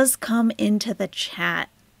 Salah does come into the chat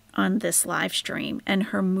on this live stream and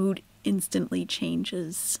her mood instantly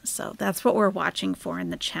changes. So that's what we're watching for in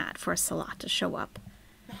the chat, for Salah to show up.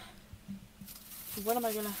 What am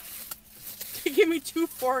I gonna give me 2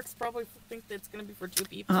 forks? Probably think that's gonna be for 2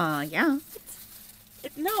 people. Yeah.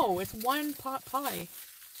 No, it's 1 pot pie.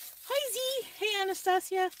 Hi, Z. Hey,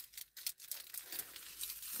 Anastasia.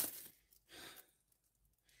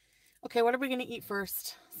 Okay, what are we gonna eat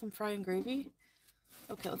first? Some fry and gravy?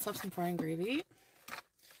 Okay, let's have some fry and gravy.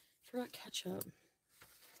 Forgot ketchup.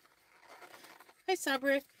 Hi,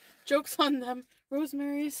 Sabre. Joke's on them.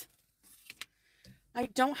 Rosemary's. I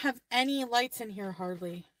don't have any lights in here,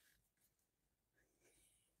 hardly.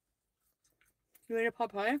 You ate a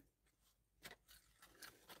pot pie?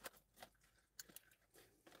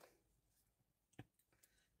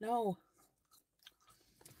 No.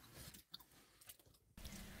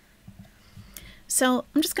 So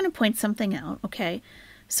I'm just going to point something out, okay?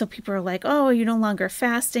 So people are like, oh, you're no longer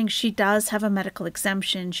fasting. She does have a medical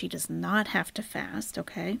exemption. She does not have to fast,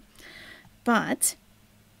 okay? But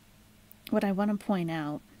what I want to point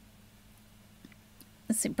out,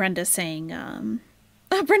 let's see, Brenda's saying,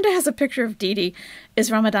 Brenda has a picture of Dee Dee.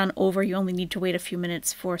 Is Ramadan over? You only need to wait a few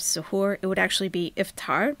minutes for suhoor. It would actually be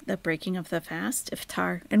iftar, the breaking of the fast,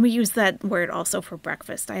 iftar. And we use that word also for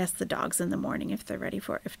breakfast. I ask the dogs in the morning if they're ready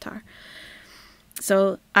for iftar.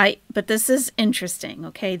 But this is interesting,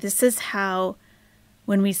 okay? This is how,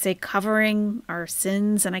 when we say covering our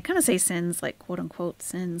sins, and I kind of say sins, like quote unquote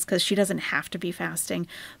sins, because she doesn't have to be fasting.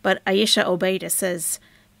 But Aisha Obeida says,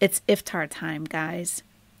 it's iftar time, guys.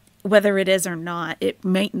 Whether it is or not, it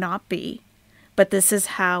might not be. But this is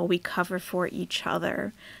how we cover for each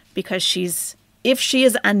other, because if she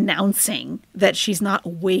is announcing that she's not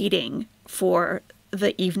waiting for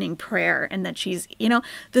the evening prayer and that she's,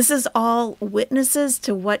 this is all witnesses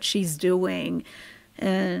to what she's doing,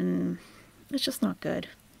 and it's just not good.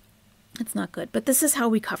 It's not good. But this is how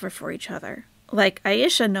we cover for each other. Like,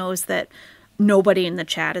 Aisha knows that nobody in the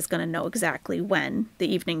chat is going to know exactly when the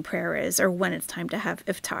evening prayer is or when it's time to have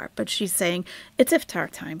iftar, but she's saying it's iftar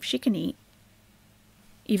time. She can eat,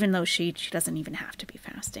 even though she doesn't even have to be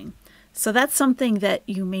fasting. So that's something that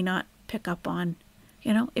you may not pick up on,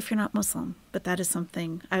 if you're not Muslim. But that is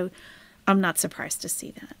something I'm not surprised to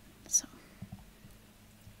see that. So.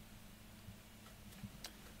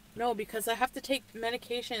 No, because I have to take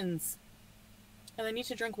medications. And I need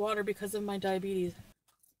to drink water because of my diabetes.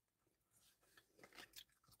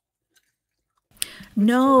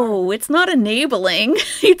 No, it's not enabling.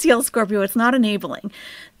 ETL Scorpio, it's not enabling.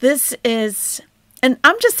 This is, and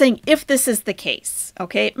I'm just saying if this is the case,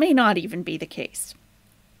 okay, it may not even be the case.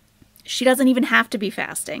 She doesn't even have to be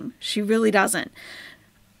fasting. She really doesn't.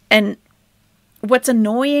 And what's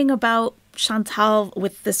annoying about Chantal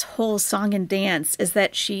with this whole song and dance is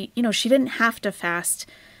that she didn't have to fast.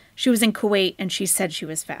 She was in Kuwait and she said she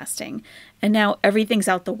was fasting. And now everything's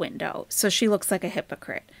out the window. So she looks like a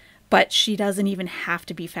hypocrite. But she doesn't even have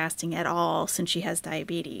to be fasting at all since she has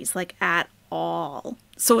diabetes, like at all.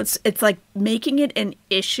 So it's like making it an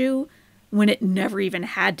issue when it never even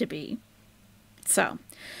had to be. So,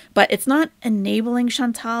 but it's not enabling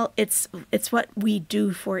Chantal. It's what we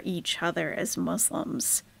do for each other as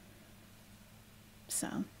Muslims.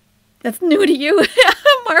 So that's new to you,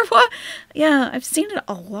 Marwa. Yeah, I've seen it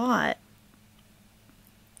a lot.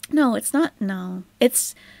 No, it's not. No,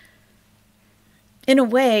 it's, in a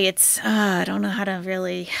way, it's, I don't know how to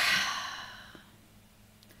really,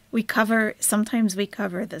 sometimes we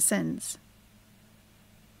cover the sins.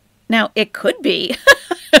 Now, it could be.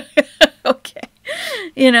 Okay.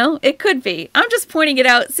 It could be. I'm just pointing it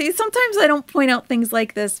out. See, sometimes I don't point out things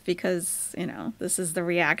like this because, this is the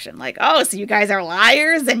reaction. Like, oh, so you guys are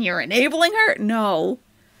liars and you're enabling her? No.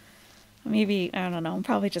 Maybe, I don't know. I'm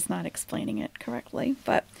probably just not explaining it correctly.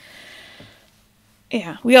 But,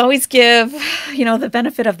 yeah, we always give, the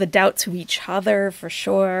benefit of the doubt to each other for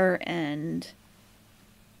sure. And,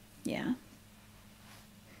 yeah.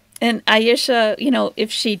 And Aisha,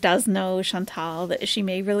 if she does know Chantal, that she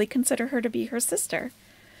may really consider her to be her sister.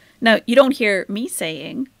 Now, you don't hear me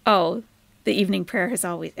saying, oh, the evening prayer has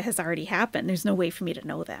already happened. There's no way for me to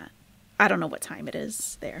know that. I don't know what time it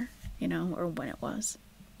is there, or when it was.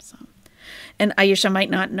 So, and Aisha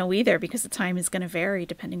might not know either because the time is going to vary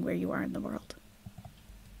depending where you are in the world.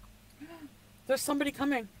 There's somebody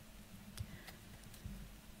coming.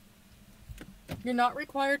 You're not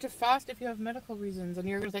required to fast if you have medical reasons. And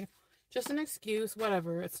you're going to think, just an excuse,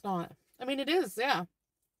 whatever. It's not. I mean, it is, yeah.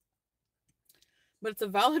 But it's a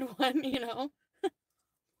valid one,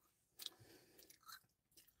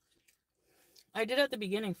 I did at the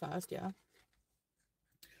beginning fast, yeah.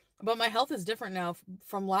 But my health is different now.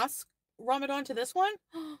 From last Ramadan to this one,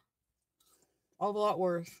 a lot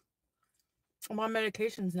worse. I'm on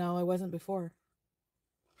medications now. I wasn't before.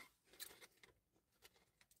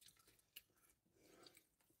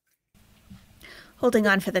 Holding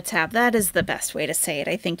on for the tab. That is the best way to say it.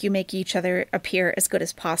 I think you make each other appear as good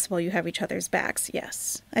as possible. You have each other's backs.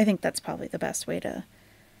 Yes. I think that's probably the best way to...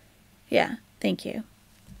 Yeah. Thank you.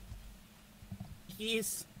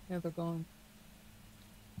 Keys. Yeah, they're gone.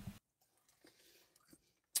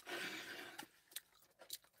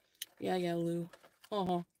 Yeah, Lou.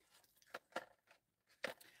 Uh-huh.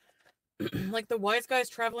 Like the wise guys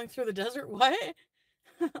traveling through the desert? What?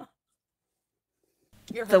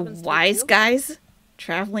 Your The husband's wise too? guys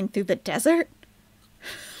traveling through the desert?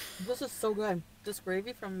 This is so good. This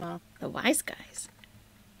gravy from The wise guys.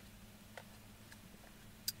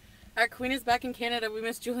 our queen is back in Canada. We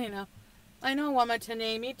miss Juliana. I know,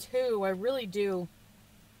 Wamatane. Me too. I really do.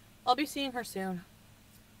 I'll be seeing her soon.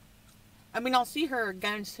 I mean, I'll see her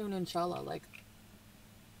again soon, inshallah. Like,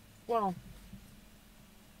 well,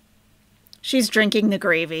 She's drinking the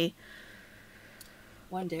gravy.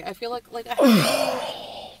 one day. I feel like I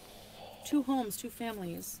have two homes, two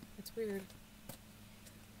families. It's weird.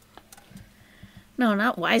 No,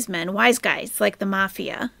 not wise men. Wise guys, like the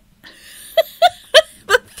mafia.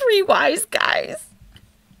 The three wise guys.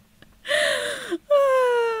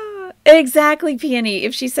 Exactly, Peony.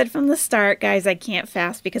 If she said from the start, guys, I can't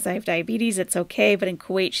fast because I have diabetes, it's okay. But in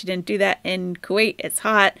Kuwait, she didn't do that. In Kuwait, it's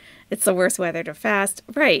hot. It's the worst weather to fast.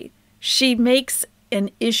 Right. She makes an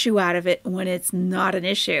issue out of it when it's not an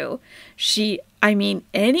issue.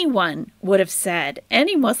 Anyone would have said,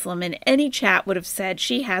 any Muslim in any chat would have said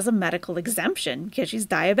she has a medical exemption because she's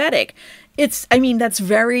diabetic. That's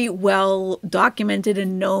very well documented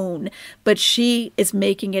and known, but she is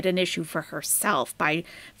making it an issue for herself by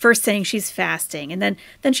first saying she's fasting. And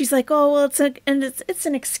then she's like, oh, well, it's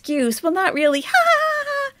an excuse. Well, not really. Ha ha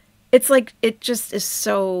ha. It's like, it just is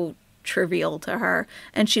so trivial to her,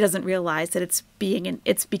 and she doesn't realize that it's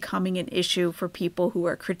becoming an issue for people who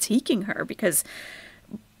are critiquing her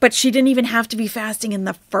but she didn't even have to be fasting in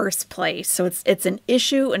the first place. So it's an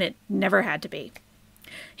issue, and it never had to be.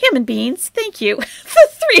 Ham and beans, thank you. The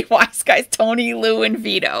three wise guys, Tony, Lou, and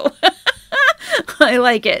Vito. I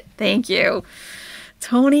like it. Thank you.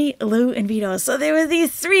 Tony, Lou, and Vito. So there were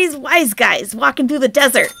these three wise guys walking through the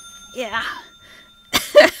desert. Yeah.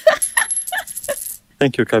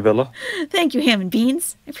 Thank you, Cabela. Thank you, Ham and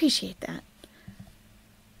Beans. I appreciate that.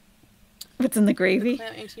 What's in the gravy?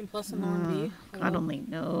 Plant 18 plus in the 1B. God only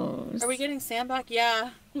knows. Are we getting Sam back? Yeah,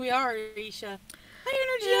 we are, Aisha.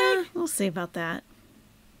 Hi, Yeah, Energy. we'll see about that.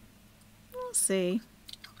 We'll see.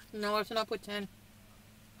 No, it's not put 10.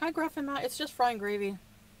 Hi, Gruff and Matt. It's just frying gravy.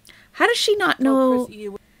 How does she not Oh, know? Chris,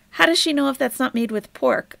 you- How does she know if that's not made with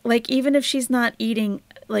pork? Like, even if she's not eating,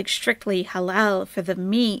 like, strictly halal for the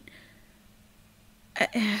meat,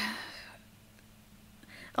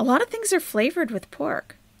 a lot of things are flavored with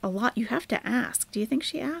pork. A lot. You have to ask. Do you think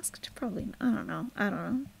she asked? Probably. I don't know.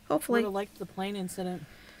 Would Hopefully. have liked the plane incident.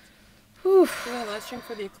 Whew. Doing a live stream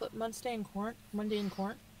for the eclipse Monday in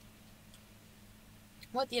court.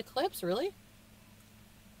 What, the eclipse? Really?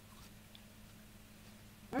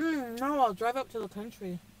 No, I'll drive up to the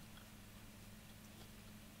country.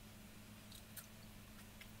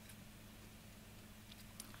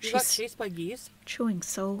 You got She's chased by geese? chewing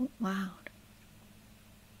so loud.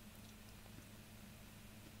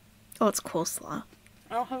 Oh, it's coleslaw.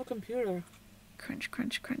 I don't have a computer. Crunch,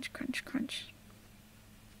 crunch, crunch, crunch, crunch.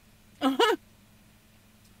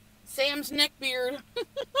 Sam's neckbeard.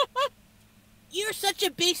 You're such a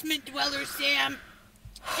basement dweller, Sam.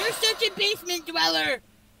 You're such a basement dweller.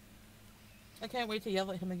 I can't wait to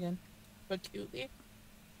yell at him again, but cutely.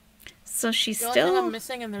 So she's The only thing I'm still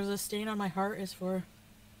missing, and there's a stain on my heart, is for...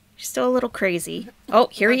 she's still a little crazy. Oh,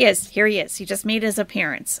 here he is. Here he is. He just made his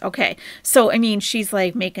appearance. Okay. So, she's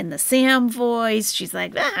like making the Sam voice. She's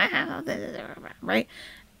like, right?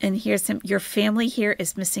 And here's him. Your family here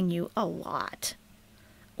is missing you a lot.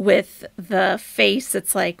 With the face,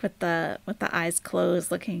 it's like with the eyes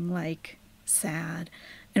closed, looking like sad,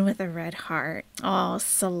 and with a red heart. Oh,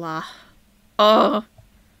 Salah. Oh.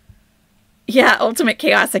 Yeah, ultimate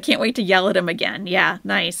chaos. I can't wait to yell at him again. Yeah,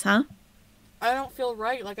 nice, huh? I don't feel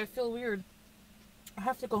right. Like, I feel weird. I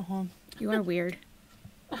have to go home. You are weird.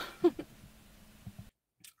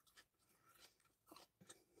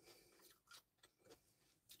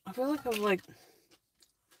 I feel like I've,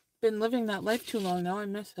 been living that life too long now. I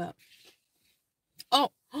miss that.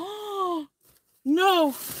 Oh!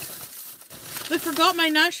 No! They forgot my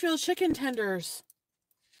Nashville chicken tenders.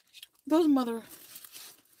 Those mother...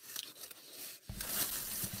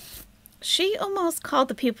 She almost called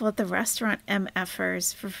the people at the restaurant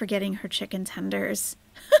MFers for forgetting her chicken tenders.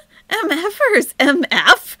 MFers?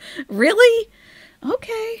 MF? Really?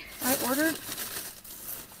 Okay. I ordered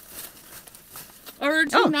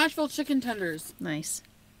 2 Nashville chicken tenders Nice.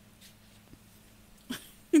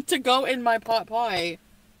 to go in my pot pie.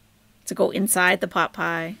 To go inside the pot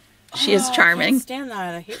pie. She is I charming. can't stand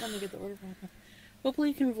that. I hate when they get the order from me. Hopefully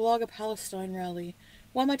you can vlog a Palestine rally.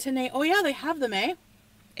 Wamatane. Oh yeah, they have them, eh?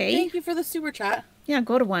 A? Thank you for the super chat. Yeah,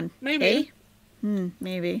 go to one. Maybe. A?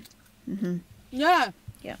 Maybe. Yeah.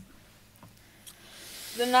 Yeah.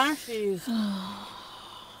 The Nashies.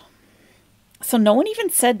 So no one even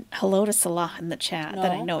said hello to Salah in the chat that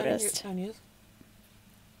I noticed. Chinese.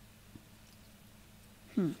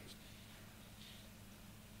 But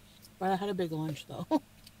I had a big lunch, though. Why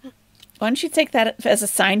don't you take that as a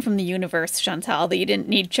sign from the universe, Chantal, that you didn't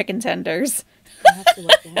need chicken tenders? I have to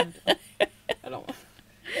let go. I don't.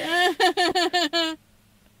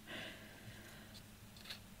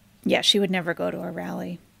 Yeah, she would never go to a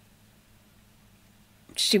rally.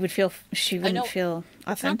 She wouldn't feel authentic.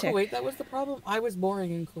 It's not Kuwait that was the problem. I was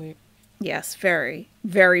boring in Kuwait. Yes, very,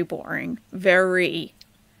 very boring. Very.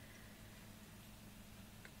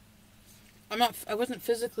 I wasn't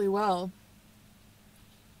physically well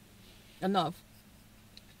enough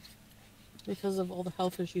because of all the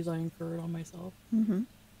health issues I incurred on myself. Mm-hmm.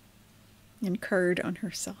 Incurred on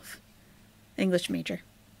herself. English major.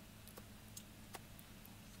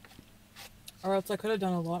 Or else I could have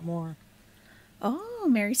done a lot more. Oh,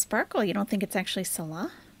 Mary Sparkle. You don't think it's actually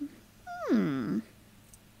Salah?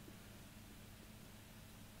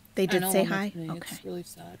 They did say hi? Okay. It's really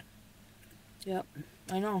sad. Yep,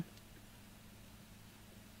 I know.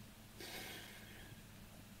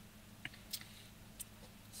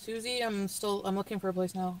 Susie, I'm looking for a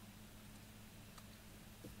place now.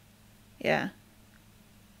 Yeah.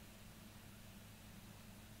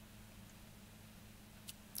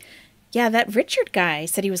 Yeah, that Richard guy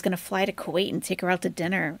said he was going to fly to Kuwait and take her out to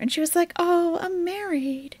dinner. And she was like, oh, I'm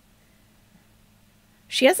married.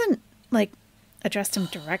 She hasn't, addressed him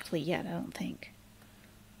directly yet, I don't think.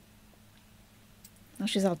 Now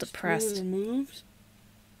she's all depressed. Removed.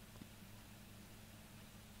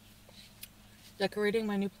 Decorating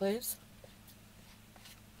my new place.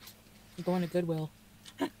 I'm going to Goodwill.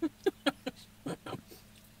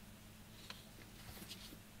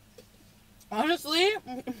 Honestly,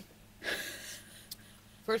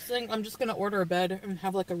 first thing, I'm just going to order a bed and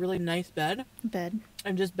have a really nice bed.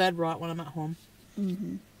 And just bed rot when I'm at home.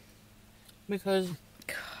 Mm-hmm. Because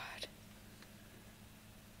God,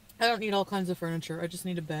 I don't need all kinds of furniture. I just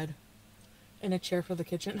need a bed and a chair for the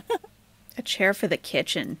kitchen. a chair for the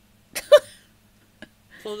kitchen.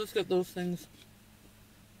 So I'll just get those things.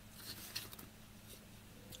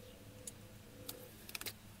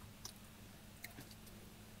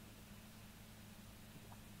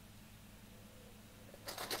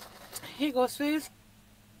 Hey, Ghostface.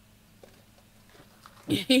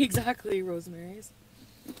 Exactly, Rosemary's.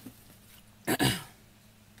 How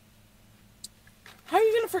are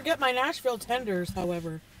you going to forget my Nashville tenders,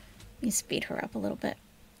 however? You speed her up a little bit.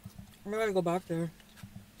 I'm going to go back there.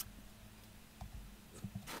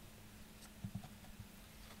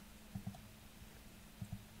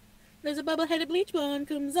 There's a bubble-headed bleach blonde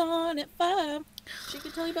comes on at 5. She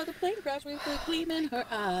can tell you about the plane crash with a gleam in her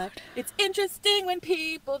eye. It's interesting when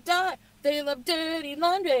people die. They love dirty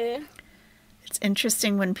laundry. It's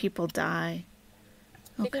interesting when people die.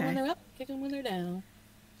 Kick them when they're up, kick them when they're down.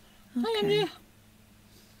 Okay. Hi, MJ.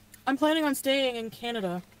 I'm planning on staying in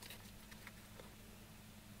Canada.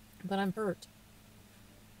 But I'm hurt.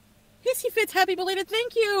 Hissy Fits, happy belated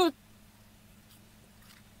thank you!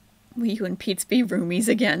 Will you and Pete's be roomies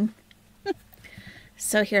again?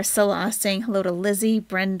 So here's Salah saying hello to Lizzie,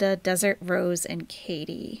 Brenda, Desert Rose, and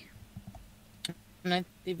Katie. Hi,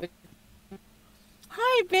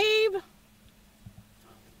 babe!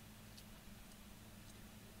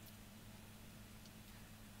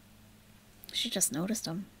 She just noticed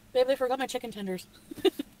them. Babe, I forgot my chicken tenders.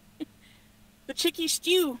 The chickie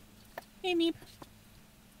stew. Hey, Meep.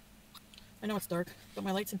 I know it's dark, but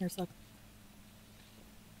my lights in here suck.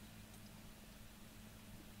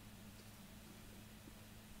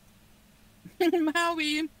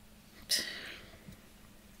 Maui.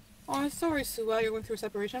 Oh, sorry, Sue. You're going through a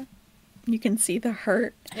separation. You can see the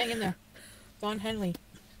hurt. Hang in there. Don Henley.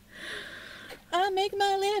 I make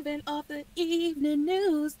my living off the evening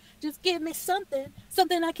news. Just give me something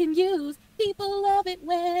I can use. People love it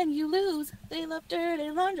when you lose. They love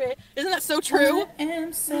dirty laundry. Isn't that so true? I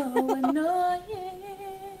am so annoying.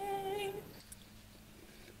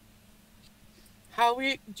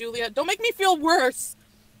 Howie, Julia, don't make me feel worse.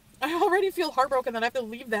 I already feel heartbroken that I have to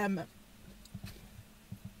leave them.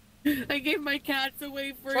 I gave my cats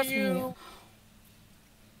away for Trust you.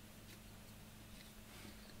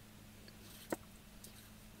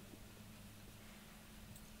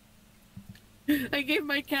 I gave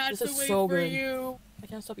my cats away so for you. I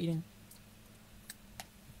can't stop eating.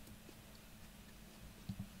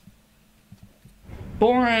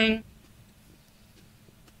 Boring.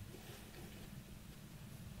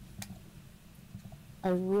 I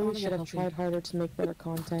really should have tried harder to make better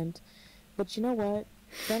content. But you know what?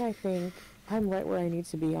 Then I think I'm right where I need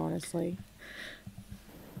to be, honestly.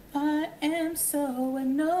 I am so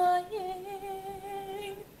annoying.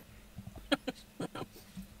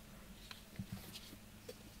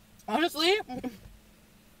 Honestly,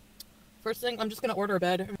 first thing, I'm just gonna order a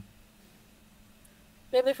bed.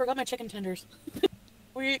 Babe, they forgot my chicken tenders.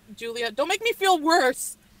 Wait, Julia, don't make me feel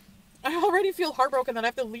worse. I already feel heartbroken that I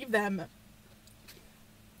have to leave them.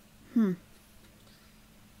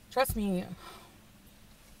 Trust me.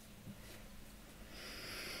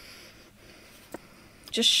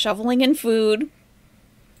 Just shoveling in food.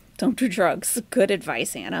 Don't do drugs. Good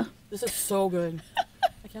advice, Anna. This is so good.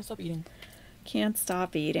 I can't stop eating. Can't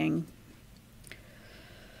stop eating.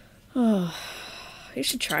 Oh, you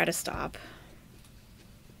should try to stop.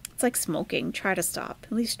 It's like smoking. Try to stop.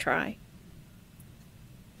 At least try.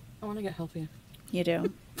 I want to get healthy. You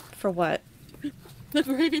do? For what? The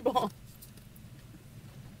gravy ball.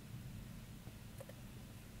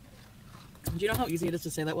 Do you know how easy it is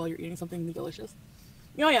to say that while you're eating something delicious?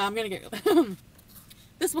 Oh yeah, I'm gonna get...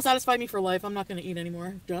 This will satisfy me for life. I'm not gonna eat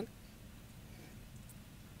anymore junk.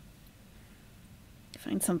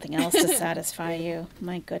 Find something else to satisfy you.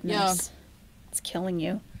 My goodness. Yeah. It's killing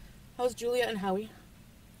you. How's Julia and Howie?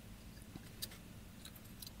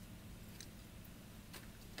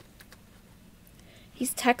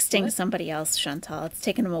 He's texting somebody else, Chantal. It's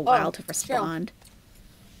taken him a while to respond.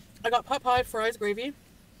 I got pot pie, fries, gravy,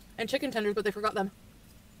 and chicken tenders, but they forgot them.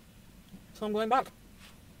 So I'm going back.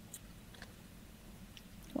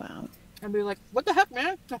 Wow. And be like, what the heck,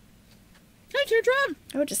 man? Change your drum!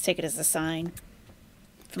 I would just take it as a sign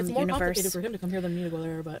from It's the more universe. complicated for him to come here than me to go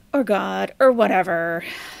there, but... Or God, or whatever.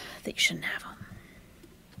 That you shouldn't have them.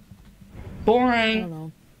 I Boring. don't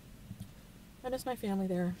know. I miss my family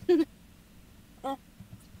there. Oh.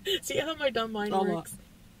 See how my dumb mind works?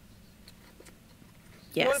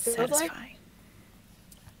 You know what Yes, it feels like? satisfying.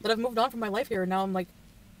 But I've moved on from my life here, and now I'm like,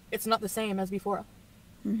 it's not the same as before.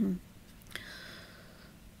 Mm-hmm.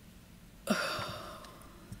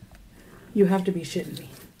 You have to be shitting me.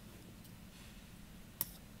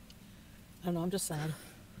 I don't know, I'm just sad.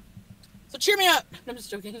 So cheer me up! I'm just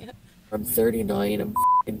joking. I'm 39, I'm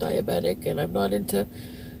f***ing diabetic, and I'm not into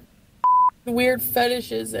weird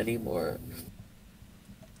fetishes anymore.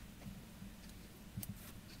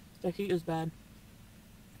 The heat is bad.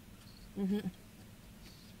 I'm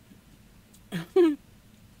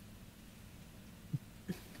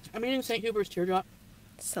eating St. Hubert's teardrop.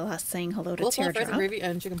 Celeste saying hello to Fries and Teardrop. gravy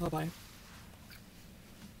and chicken pot pie.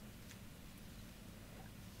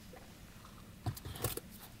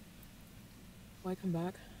 Why come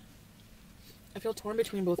back? I feel torn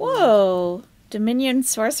between both. Whoa! Dominion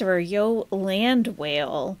Sorcerer, yo land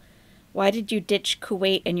whale. Why did you ditch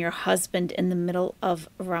Kuwait and your husband in the middle of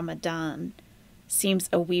Ramadan? Seems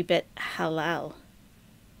a wee bit halal.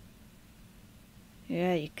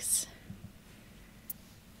 Yikes.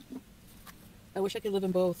 I wish I could live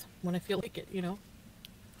in both when I feel like it, you know?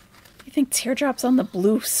 You think Teardrop's on the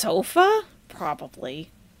blue sofa? Probably.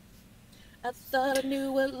 I thought I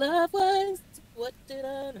knew what love was. What did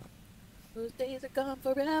I know? Those days are gone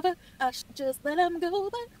forever. I should just let them go,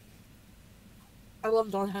 but... I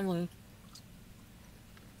love Don Henley.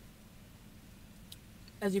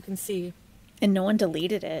 As you can see. And no one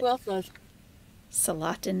deleted it. Who else does?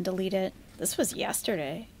 Salat didn't delete it. This was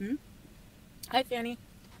yesterday. Hi, Fanny.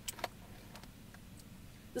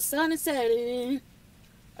 The sun is setting.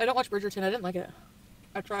 I don't watch Bridgerton. I didn't like it.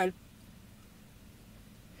 I tried.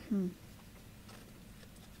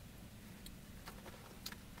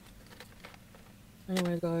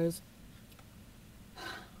 Anyways, guys.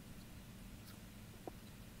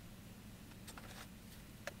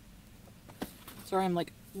 Sorry, I'm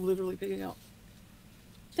like literally picking out.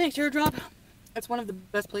 Thanks, Teardrop. It's one of the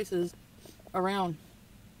best places around.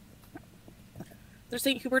 There's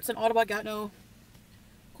St. Hubert's in Ottawa, Gatineau,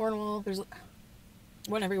 Cornwall. There's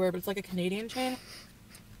one everywhere, but it's like a Canadian chain.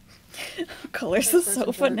 Colors the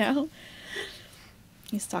sofa now.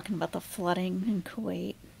 He's talking about the flooding in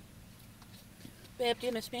Kuwait. Babe, do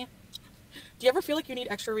you miss me? Do you ever feel like you need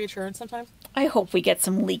extra reassurance sometimes? I hope we get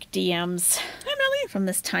some leaked DMs Hey, Melly! from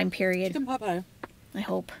this time period. Chicken pot pie. I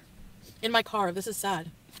hope. In my car. This is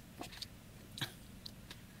sad.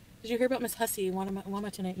 Did you hear about Miss Hussey?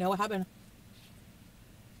 Wama tonight? No, what happened?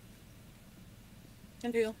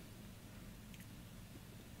 Thank you.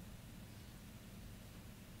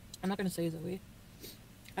 I'm not gonna say Zoe.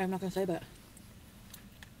 I'm not gonna say that.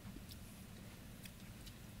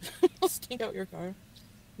 I'll stink out your car.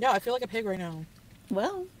 Yeah, I feel like a pig right now.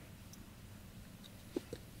 Well,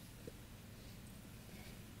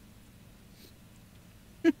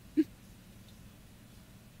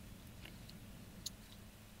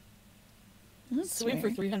 that's Swing for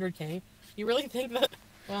weird. 300K. You really think that?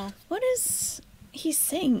 Well, What is He's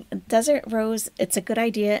saying Desert Rose, it's a good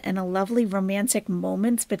idea and a lovely romantic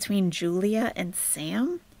moment between Julia and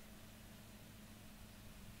Sam.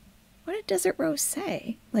 What did Desert Rose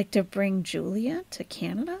say? Like to bring Julia to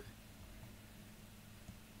Canada?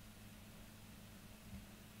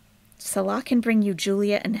 Salah can bring you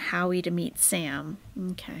Julia and Howie to meet Sam.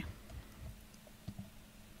 Okay.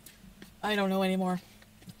 I don't know anymore.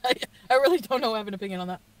 I really don't know. I have an opinion on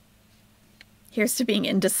that. Here's to being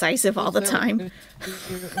indecisive all the time.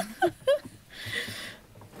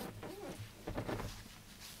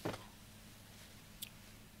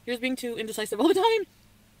 Here's being too indecisive all the time.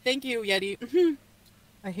 Thank you, Yeti.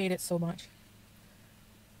 I hate it so much.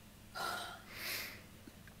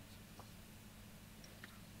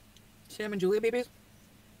 Sam and Julia babies.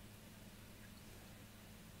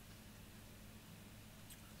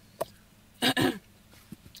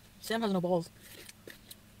 Sam has no balls.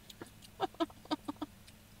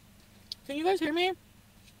 Can you guys hear me?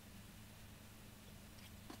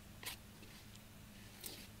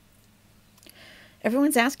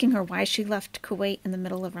 Everyone's asking her why she left Kuwait in the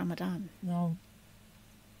middle of Ramadan. No.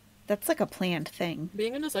 That's like a planned thing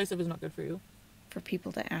Being indecisive is not good for you. for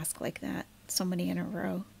people to ask like that. So many in a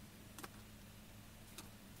row.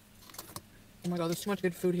 Oh my god, there's too much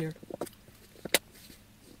good food here.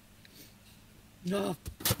 No.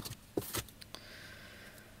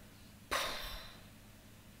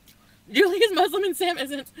 Julia's Muslim and Sam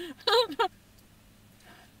isn't.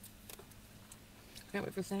 Can't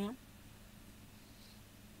wait for Sam.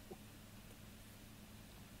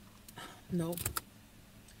 No.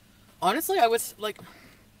 Honestly, I was like,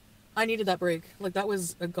 I needed that break. Like, that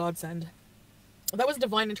was a godsend. That was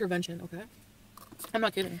divine intervention, okay? I'm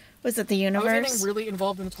not kidding. Was it the I was universe? getting really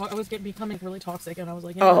involved in the I was becoming really toxic, and I was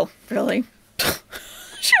like, Oh, really?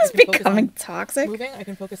 She was can focus becoming on toxic? moving, I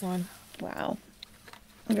can focus on Wow.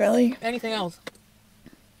 Really? anything else.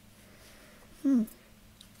 I'm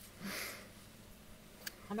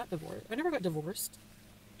not divorced. I never got divorced.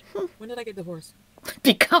 When did I get divorced?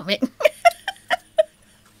 Becoming.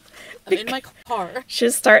 I'm in my car.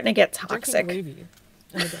 She's starting to get Drinking toxic. gravy.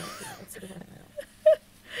 In the dark. Yeah, that's a different thing.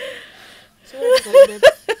 So excited.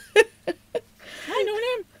 Hi, no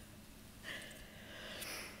name.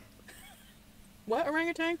 What,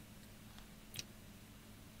 orangutan?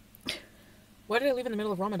 Why did I leave in the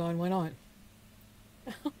middle of Ramadan? Why not?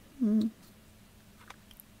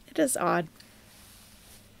 It is odd.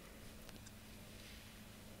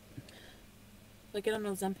 Like, get on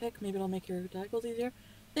Ozempic. Maybe it'll make your diet goals easier.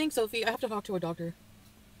 Thanks, Sophie. I have to talk to a doctor.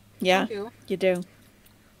 Yeah, Thank you. you do.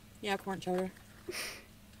 Yeah, corn chowder.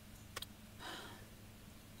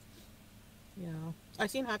 Yeah. I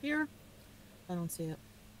seem happier. I don't see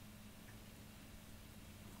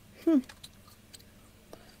it.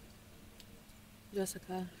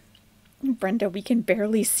 Jessica. Brenda, we can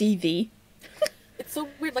barely see thee. It's so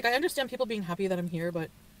weird. Like, I understand people being happy that I'm here, but,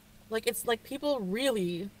 like, it's like people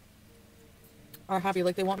really are happy.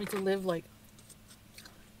 Like, they want me to live, like,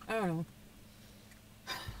 I don't know.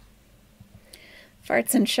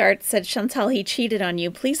 Farts and Sharts said, Chantal, he cheated on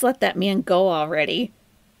you. Please let that man go already.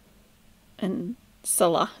 And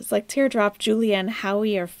Salah is like, Teardrop, Julia, and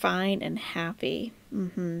Howie are fine and happy.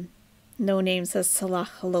 No name says, Salah,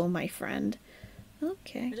 hello, my friend.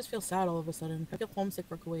 Okay. I just feel sad all of a sudden. I feel homesick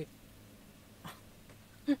for Kuwait.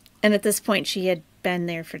 And at this point, she had been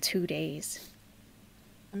there for 2 days.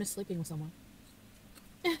 I miss sleeping with someone.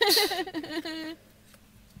 Okay.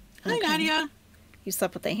 Hi, Nadia. You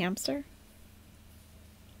slept with a hamster?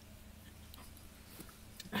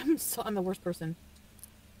 I'm the worst person.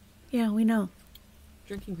 Yeah, we know.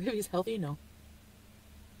 Drinking gravy is healthy? No.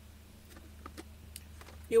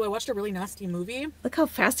 Yo, I watched a really nasty movie. Look how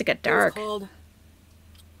fast it got It dark. was called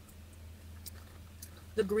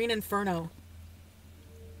The Green Inferno.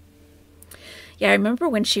 Yeah, I remember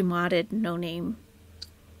when she modded No Name.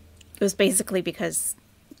 It was basically because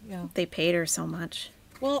Yeah. they paid her so much.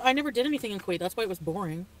 Well, I never did anything in Kuwait. That's why it was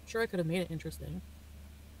boring. Sure, I could have made it interesting.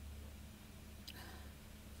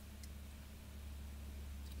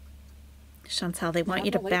 Chantal, they want Yeah,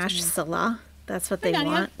 you to don't relate to bash me. That That's what Hey, they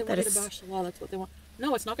Nadia. want. They That want you is, to bash the law. That's what they want.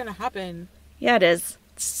 No, it's not going to happen. yeah, it is.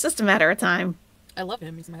 It's just a matter of time. I love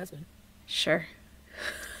him. He's my husband. Sure.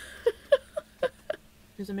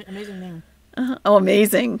 He's an amazing man. Oh,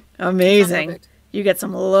 amazing. Amazing. perfect. You get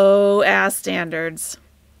some low ass standards.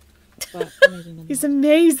 But amazing. He's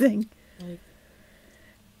amazing. Like,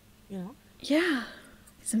 you know? Yeah,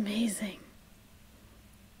 he's amazing.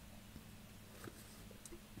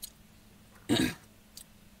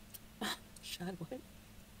 Shad, what?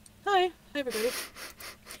 Hi. Hi, everybody.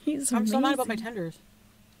 He's I'm amazing. so mad about my tenders.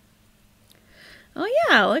 Oh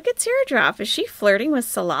yeah, look at Teardrop. Is she flirting with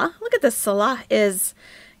Salah? Look at this. Salah is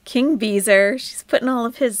King Beezer. She's putting all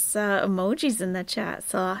of his emojis in the chat.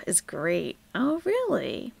 Salah is great. Oh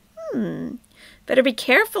really? Better be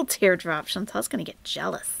careful, Teardrop. Chantal's gonna get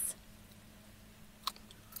jealous.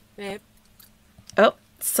 Babe. Oh,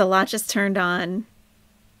 Salah just turned on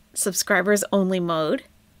subscribers only mode.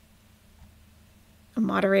 A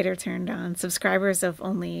moderator turned on. Subscribers of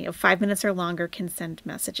 5 minutes or longer can send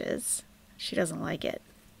messages. She doesn't like it.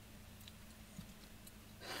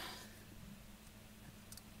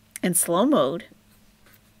 And slow mode.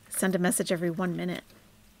 Send a message every 1 minute.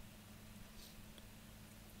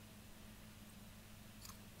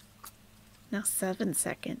 Now 7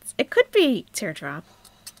 seconds. It could be Teardrop.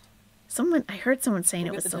 I heard someone saying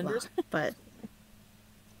it was Salah, but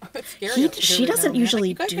she doesn't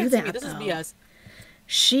usually do that. This is BS.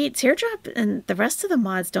 Teardrop and the rest of the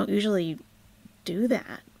mods don't usually do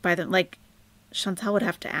that by them. Like Chantal would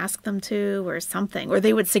have to ask them to or something, or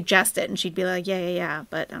they would suggest it and she'd be like, yeah.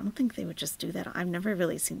 But I don't think they would just do that. I've never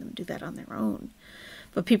really seen them do that on their own.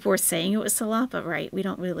 But people were saying it was Salah, but right, we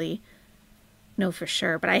don't really know for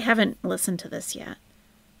sure. But I haven't listened to this yet.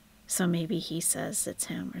 So maybe he says it's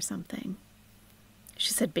him or something.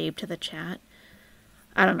 She said babe to the chat.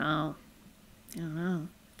 I don't know.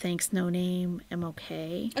 Thanks, no name. I'm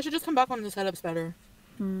okay. I should just come back when the setup's better.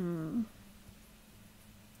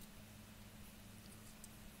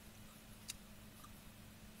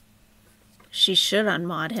 She should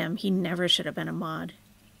unmod him. He never should have been a mod.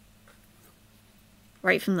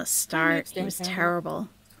 Right from the start, he was terrible.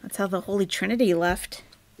 That's how the Holy Trinity left.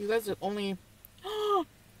 You guys are only...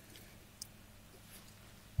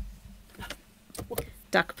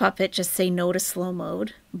 Duck Puppet, just say no to slow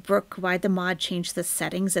mode. Brooke, why'd the mod change the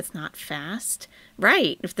settings? It's not fast.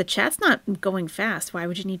 Right. If the chat's not going fast, why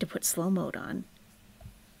would you need to put slow mode on?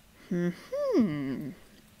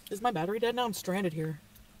 Is my battery dead now? I'm stranded here.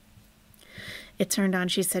 It turned on,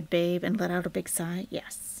 she said babe, and let out a big sigh.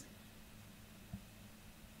 Yes.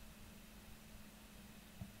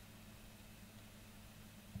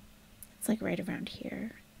 It's like right around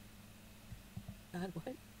here.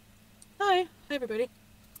 What? Hi. Hi, everybody.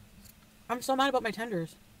 I'm so mad about my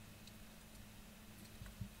tenders.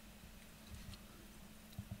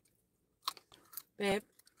 Babe.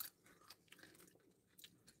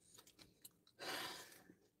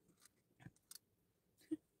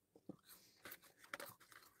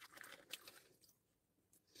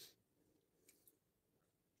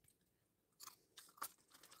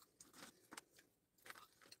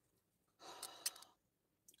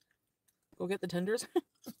 Go get the tenders.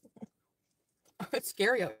 It's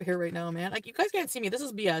scary out here right now, man. Like, you guys can't see me. This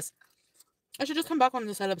is BS. I should just come back when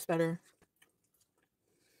the setup's better.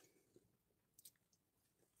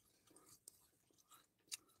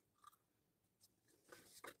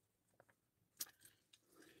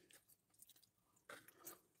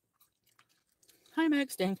 Hi,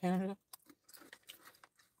 Meg. Stay in Canada.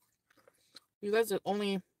 You guys are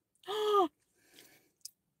only...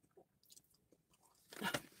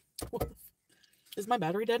 Is my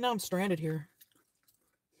battery dead now? I'm stranded here.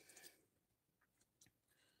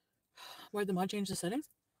 Why'd the mod change the settings?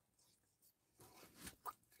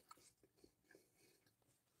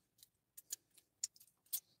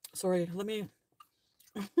 Sorry, let me...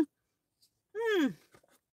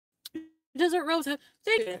 Desert Rose, thank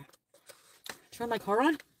you. Turn my car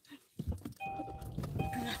on.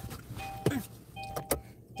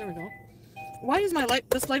 There we go. Why is my light...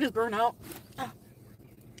 This light is burnt out.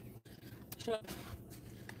 Shut up.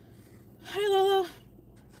 Hi, Lola.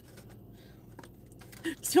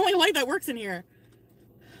 It's the only light that works in here.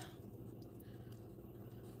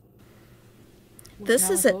 This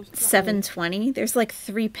is at 720. There's like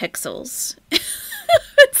 3 pixels.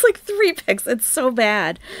 It's like 3 pixels. It's so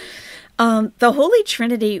bad. The Holy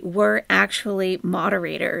Trinity were actually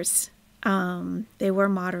moderators. They were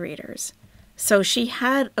moderators. So she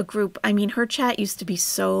had a group. I mean, her chat used to be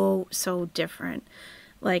so different.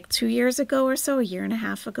 Like 2 years ago or so, a year and a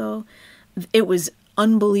half ago, it was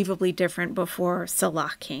unbelievably different before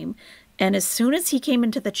Salah came. And as soon as he came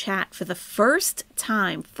into the chat for the first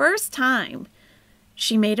time,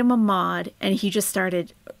 she made him a mod and he just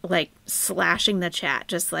started like slashing the chat,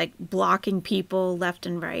 just like blocking people left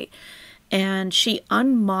and right. And she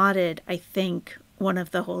unmodded, I think, one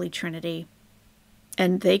of the Holy Trinity.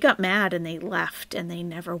 And they got mad and they left and they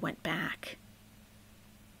never went back.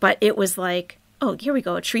 But it was like, oh, here we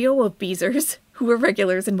go. A trio of Beezers who were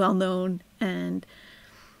regulars and well-known and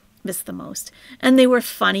missed the most. And they were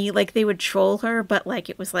funny. Like, they would troll her, but, like,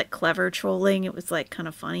 it was, like, clever trolling. It was, like, kind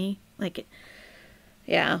of funny. Like,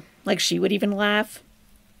 yeah. Like, she would even laugh.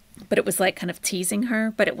 but it was like kind of teasing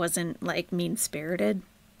her, but it wasn't like mean-spirited.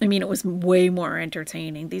 I mean, it was way more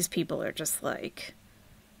entertaining. These people are just like,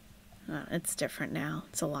 it's different now.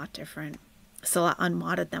 It's a lot different. It's a lot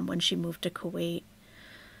unmodded than when she moved to Kuwait.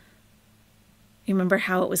 You remember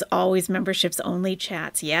how it was always memberships only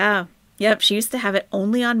chats? Yeah. Yep, she used to have it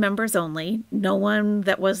only on members only. No one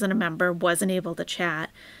that wasn't a member wasn't able to chat.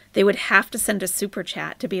 They would have to send a super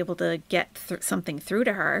chat to be able to get something through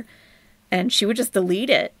to her. And she would just delete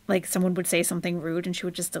it. Like someone would say something rude and she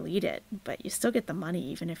would just delete it. But you still get the money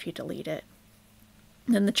even if you delete it.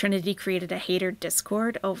 And then the Trinity created a hater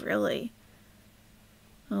Discord. Oh, really?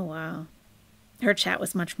 Oh, wow. Her chat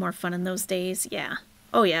was much more fun in those days. Yeah.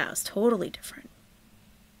 Oh, yeah. It was totally different.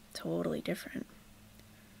 Totally different.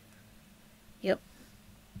 Yep.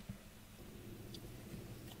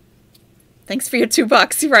 Thanks for your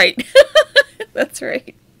 $2. Right. That's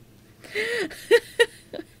right.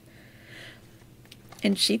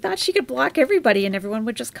 And she thought she could block everybody and everyone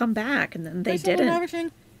would just come back. And then they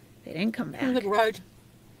didn't. They didn't come back. In the garage.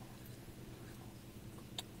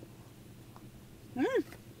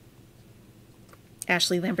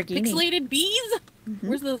 Ashley Lamborghini. Pixelated bees?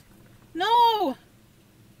 Where's the... No!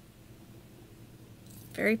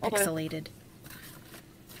 Very pixelated.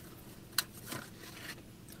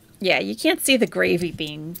 Yeah, you can't see the gravy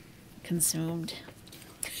being consumed.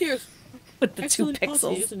 Cheers. With the Excellent 2 pixels.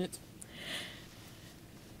 Coffee, isn't it?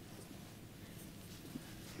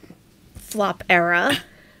 Flop era.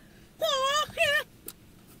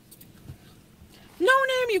 No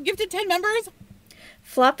name, you gifted 10 members?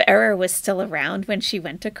 Flop era was still around when she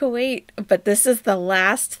went to Kuwait, but this is the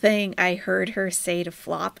last thing I heard her say to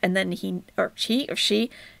Flop, and then he or she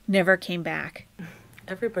never came back.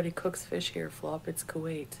 Everybody cooks fish here, Flop. It's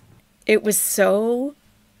Kuwait. It was so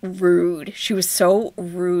rude. She was so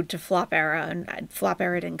rude to Flop era, and Flop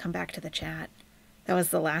era didn't come back to the chat. That was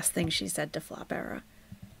the last thing she said to Flop era.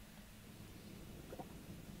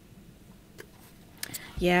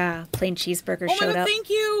 Yeah, plain cheeseburger showed up. Thank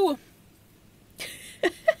you.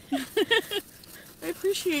 I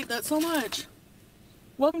appreciate that so much.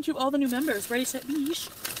 Welcome to all the new members. Ready, set, beesh.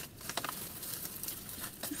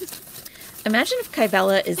 Imagine if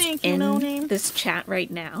Kybella is Thank you, in no name. this chat right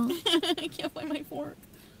now. I can't find my fork.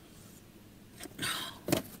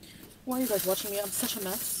 Why are you guys watching me? I'm such a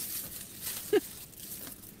mess.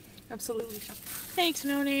 Absolutely. Thanks,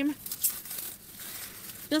 no name.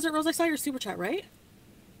 Desert Rose, I saw your super chat, right?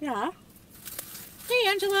 Yeah. Hey,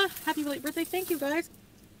 Angela. Happy late birthday. Thank you, guys.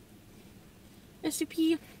 SUP.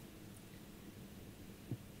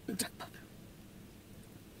 The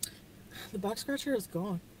back scratcher is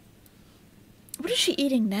gone. What is she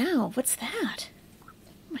eating now? What's that? Oh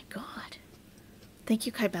my god. Thank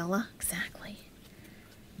you, Kybella. Exactly.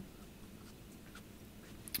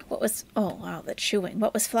 What was... Oh, wow, that chewing.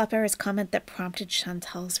 What was Flop Era's comment that prompted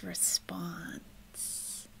Chantal's response?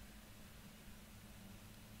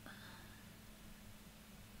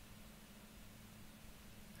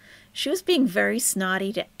 She was being very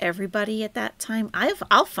snotty to everybody at that time.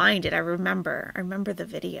 I'll find it. I remember the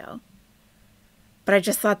video. But I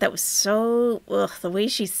just thought that was so... Ugh, the way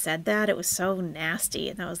she said that, it was so nasty.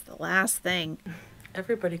 And that was the last thing.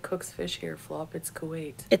 Everybody cooks fish here, Flop. It's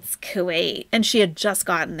Kuwait. It's Kuwait. And she had just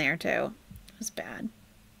gotten there, too. It was bad.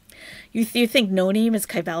 You think No Name is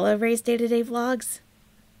Kybella Ray's day-to-day vlogs?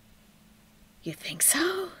 You think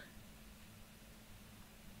so?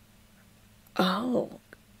 Oh.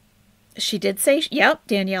 She did say... Yep,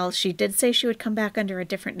 Danielle. She did say she would come back under a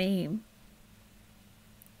different name.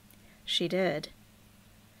 She did.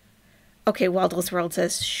 Okay, Waldo's World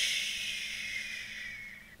says, shh.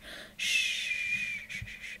 Shh.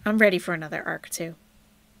 I'm ready for another arc, too.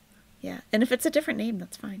 Yeah, and if it's a different name,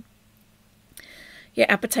 that's fine. Your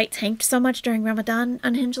appetite tanked so much during Ramadan,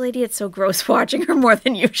 Unhinged Lady. It's so gross watching her more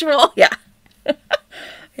than usual. Yeah. Yeah,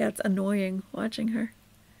 it's annoying watching her.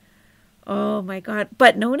 Oh, my God.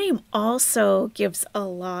 But No Name also gives a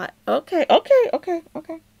lot. Okay.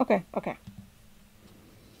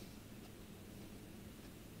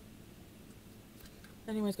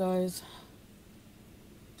 Anyways, guys.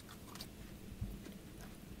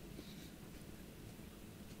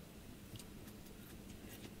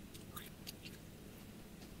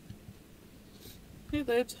 Hey,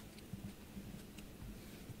 babes.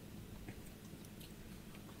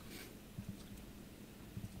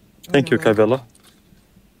 Thank you, Kybella.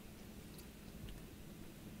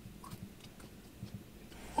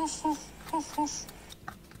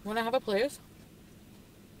 Want to have a place?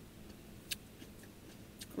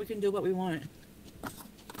 We can do what we want.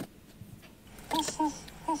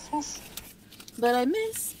 But I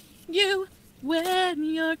miss you when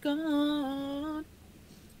you're gone.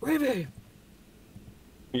 Gravy!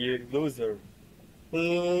 You loser.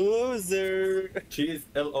 Loser. Cheese.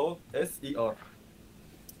 Loser.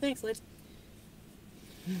 Thanks, Liz.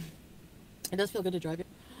 It does feel good to drive it.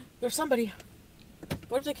 There's somebody.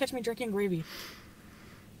 What if they catch me drinking gravy?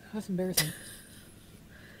 That's embarrassing.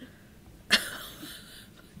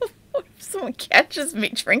 What if someone catches me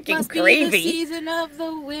drinking Must gravy? be the season of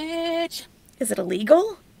the witch. Is it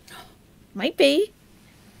illegal? Might be.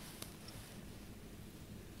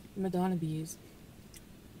 Madonna bees.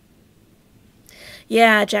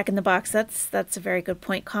 Yeah, Jack in the Box. That's a very good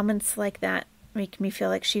point. Comments like that make me feel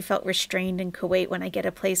like she felt restrained in Kuwait. When I get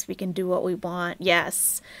a place, we can do what we want.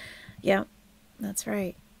 Yes. Yep. That's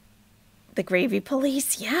right. The gravy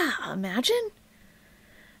police. Yeah, imagine.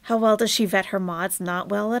 How well does she vet her mods? Not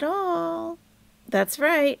well at all. That's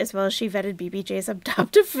right. As well as she vetted BBJ's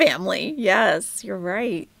adoptive family. Yes, you're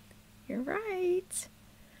right. You're right.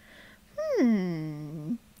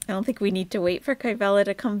 I don't think we need to wait for Kaivella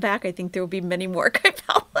to come back. I think there will be many more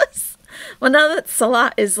Kaivellas. Well, now that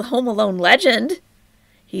Salah is Home Alone legend,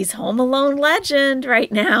 he's Home Alone legend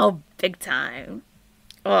right now, big time.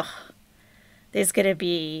 Ugh. There's going to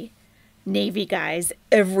be Navy guys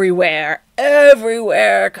everywhere,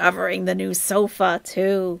 covering the new sofa,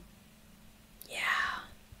 too. Yeah.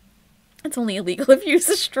 It's only illegal if you use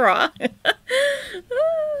a straw.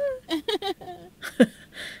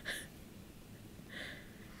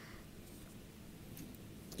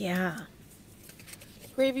 Yeah.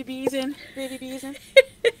 Gravy bees in. Gravy bees in.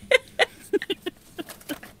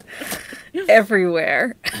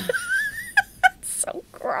 Everywhere. It's so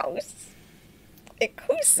gross. Like,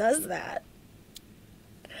 who says that?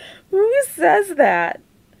 Who says that?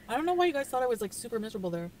 I don't know why you guys thought I was like super miserable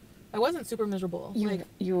there. I wasn't super miserable.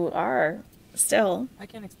 You are still. I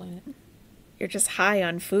can't explain it. You're just high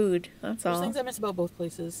on food. That's There's all. things I miss about both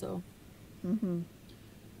places, so.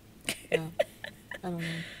 Yeah. I don't know.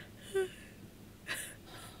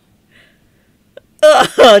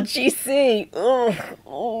 Oh, GC.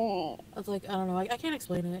 Oh. I was like, I don't know. I can't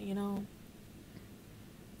explain it, you know.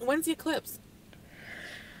 When's the eclipse?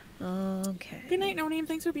 Okay. Good night, No Name.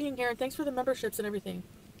 Thanks for being here, and thanks for the memberships and everything.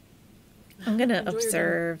 I'm gonna Enjoy your day.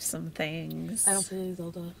 observe some things. I don't play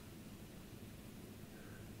Zelda.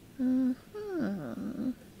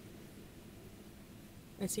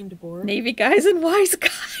 I seemed bored. Navy guys and wise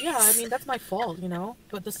guys. Yeah, I mean, that's my fault, you know?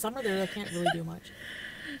 But the summer there, I can't really do much.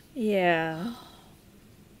 Yeah.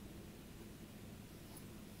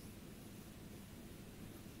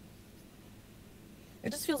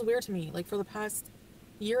 It just feels weird to me. Like, for the past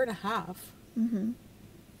year and a half,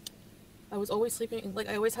 I was always sleeping, like,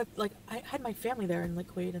 I always had, like, I had my family there in,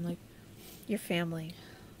 like, Kuwait, and, like, Your family.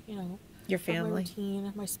 you know. Your had my family.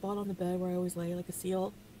 routine, my spot on the bed where I always lay like a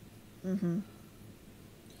seal. Babe,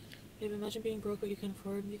 imagine being broke but you can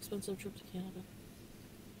afford the expensive trip to Canada.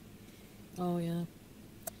 Oh, yeah.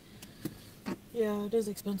 Yeah, it is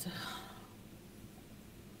expensive.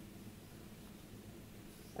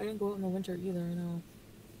 I didn't go out in the winter either, no.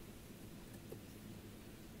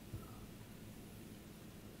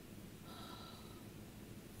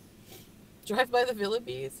 Drive by the Villa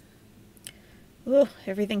Bees? Ooh,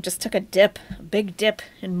 everything just took a dip. A big dip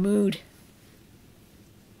in mood.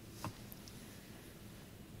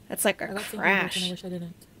 That's like I a got St. Hubert and crash. I wish I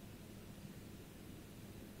didn't.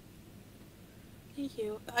 Thank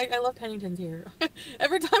you. I love Pennington's here.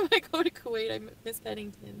 Every time I go to Kuwait, I miss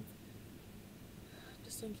Pennington.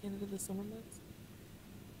 Just in Canada this summer months.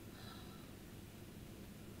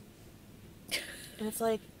 And it's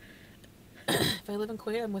like, if I live in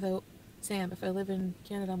Kuwait, I'm without Sam. If I live in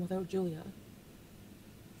Canada, I'm without Julia.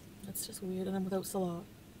 That's just weird. And I'm without Salah.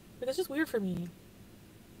 But it's just weird for me.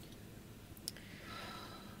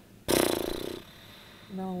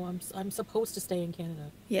 No, I'm supposed to stay in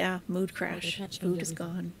Canada. Yeah, mood Like, I crash. can't change Food is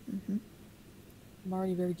everything. gone. I'm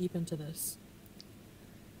already very deep into this.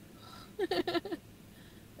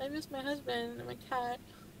 I miss my husband and my cat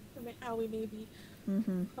and my owie baby.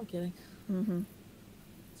 I'm kidding.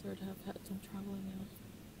 It's hard to have pets when traveling now.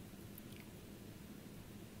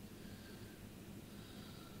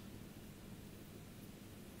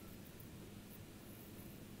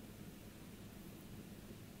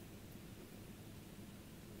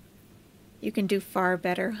 You can do far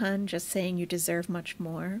better, hun. Just saying you deserve much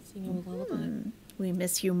more. Sing you a lullaby. We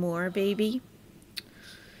miss you more, baby.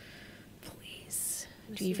 Please.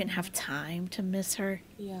 Miss Do you you even more. have time to miss her?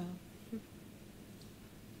 Yeah.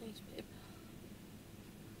 Thanks, babe.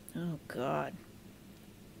 Oh, God.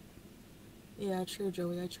 Yeah, true,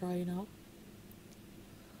 Joey. I try, you know.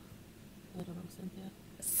 I don't know, Cynthia.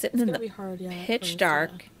 Sitting It's in gonna the be hard, yeah. at pitch first,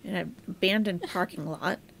 dark in an abandoned parking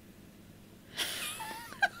lot.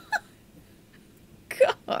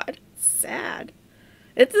 God, sad.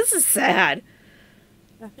 This is sad.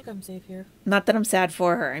 I think I'm safe here. Not that I'm sad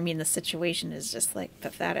for her. I mean, the situation is just, like,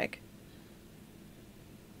 pathetic.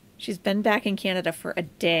 She's been back in Canada for a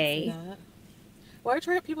day. Why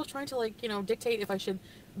are people trying to, like, dictate if I should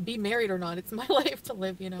be married or not? It's my life to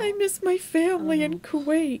live, I miss my family in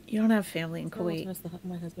Kuwait. You don't have family in Kuwait. I miss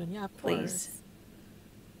my husband. Yeah, of Please. course.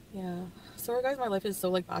 Yeah. Sorry, guys. My life is so,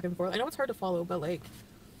 like, back and forth. I know it's hard to follow, but, like...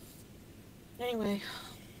 Anyway.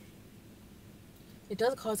 It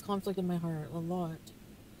does cause conflict in my heart a lot.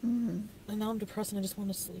 And now I'm depressed and I just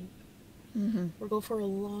want to sleep. Or go for a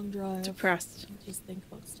long drive. Depressed. And just think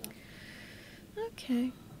about stuff.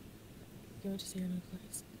 Okay. Go to see your new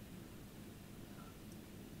place.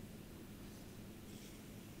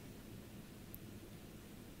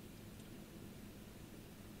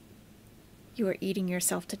 You are eating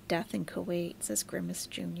yourself to death in Kuwait, says Grimace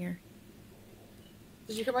Jr.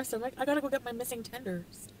 Did you hear my stomach? I gotta go get my missing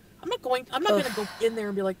tenders. I'm not gonna go in there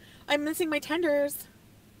and be like, I'm missing my tenders.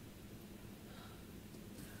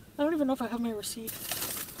 I don't even know if I have my receipt.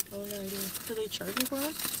 Oh yeah, I do. Do they charge me for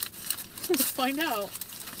it? Let's find out.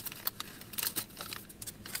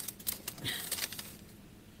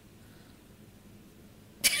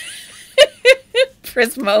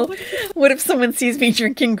 Prismo, what if someone sees me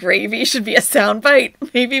drinking gravy? Should be a soundbite.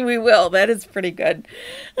 Maybe we will. That is pretty good.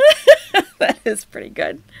 That is pretty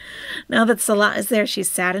good. Now that Salah is there, she's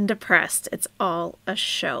sad and depressed. It's all a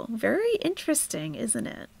show. Very interesting, isn't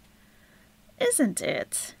it? Isn't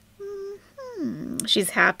it?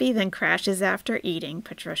 She's happy, then crashes after eating.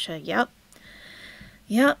 Patricia, yep.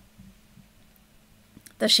 Yep.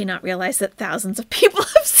 Does she not realize that thousands of people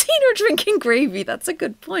have seen her drinking gravy? That's a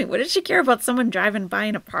good point. What does she care about someone driving by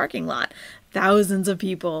in a parking lot? Thousands of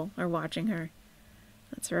people are watching her.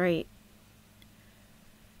 That's right.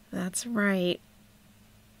 That's right.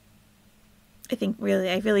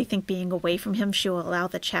 I really think being away from him, she will allow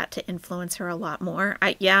the chat to influence her a lot more.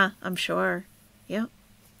 Yeah, I'm sure. Yep.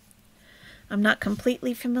 I'm not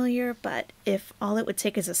completely familiar, but if all it would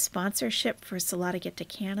take is a sponsorship for Salah to get to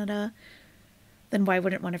Canada, then why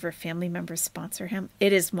wouldn't one of her family members sponsor him?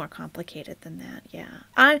 It is more complicated than that, yeah.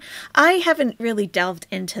 I haven't really delved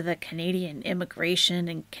into the Canadian immigration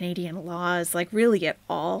and Canadian laws, like, really at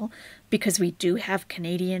all, because we do have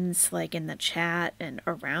Canadians, like, in the chat and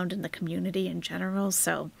around in the community in general,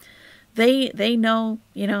 so they know,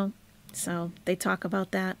 so they talk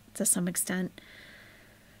about that to some extent.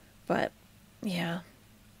 But, yeah.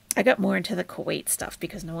 I got more into the Kuwait stuff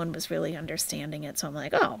because no one was really understanding it. So I'm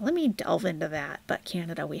like, oh, let me delve into that. But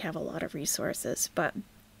Canada, we have a lot of resources. But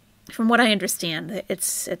from what I understand,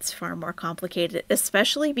 it's far more complicated,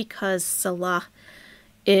 especially because Salah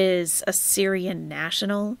is a Syrian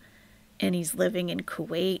national and he's living in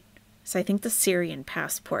Kuwait. So I think the Syrian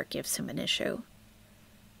passport gives him an issue.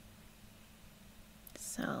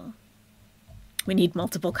 So we need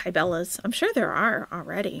multiple Kybellas. I'm sure there are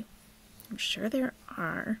already. I'm sure there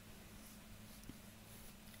are.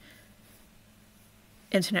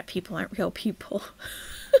 Internet people aren't real people.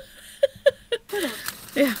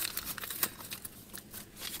 Yeah.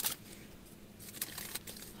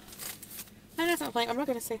 And that's not playing. I'm not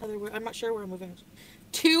going to say I'm not sure where I'm moving.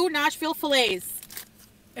 2 Nashville fillets.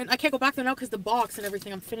 And I can't go back there now because the box and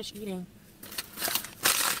everything. I'm finished eating.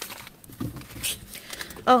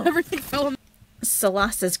 Oh. Everything fell in.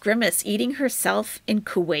 Salah says, Grimace eating herself in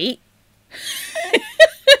Kuwait.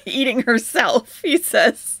 Eating herself, he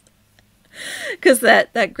says. Because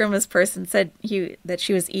that Grimace person said that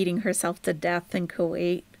she was eating herself to death in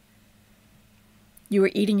Kuwait. You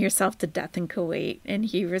were eating yourself to death in Kuwait. And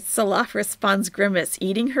Salah responds, Grimace,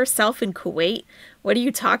 eating herself in Kuwait? What are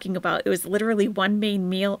you talking about? It was literally one main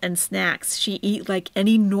meal and snacks. She eat like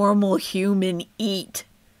any normal human eat.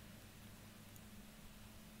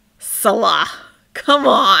 Salah, come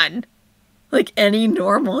on. Like any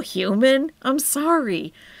normal human? I'm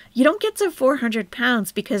sorry. You don't get to 400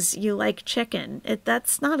 pounds because you like chicken.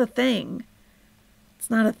 That's not a thing. It's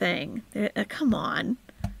not a thing. Come on.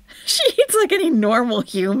 She eats like any normal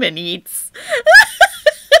human eats.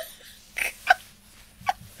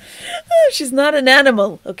 She's not an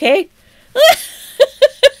animal, okay?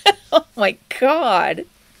 Oh my God.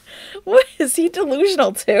 What, is he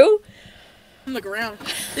delusional too? On the ground.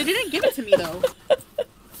 They didn't give it to me though.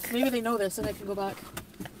 Maybe they know this and I can go back.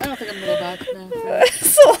 I don't think I'm gonna go back. No.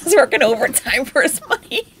 Salah's working overtime for his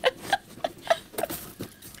money.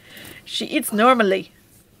 She eats normally.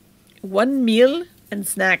 One meal and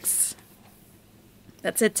snacks.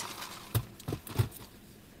 That's it.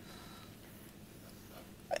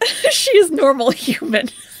 She is normal human.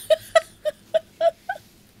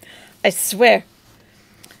 I swear.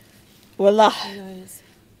 Wallah. Hey guys.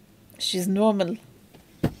 She's normal.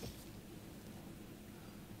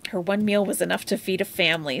 Her one meal was enough to feed a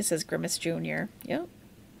family, says Grimace Jr. Yep.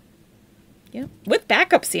 Yep. With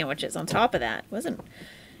backup sandwiches on top of that.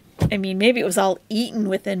 I mean, maybe it was all eaten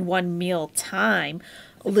within one meal time.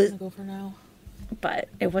 I'm gonna go for now. But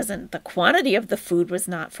it wasn't, the quantity of the food was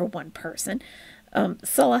not for one person.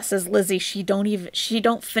 Celeste says, Lizzie, she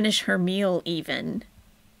don't finish her meal even.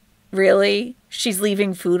 Really? She's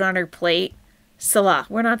leaving food on her plate? Salah,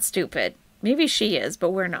 we're not stupid. Maybe she is, but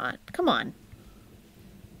we're not. Come on.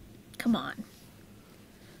 Come on.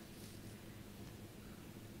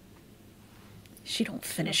 She don't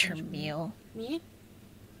finish her meal. Me?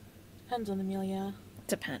 Depends on the meal, yeah.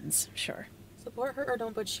 Depends, sure. Support her or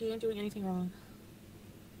don't, but she ain't doing anything wrong.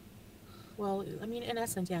 Well, I mean, in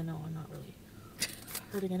essence, yeah, no, I'm not really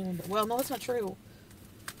hurting anyone. But, well, no, that's not true.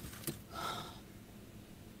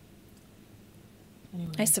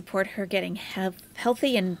 Anyway. I support her getting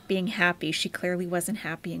healthy and being happy. She clearly wasn't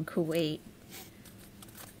happy in Kuwait.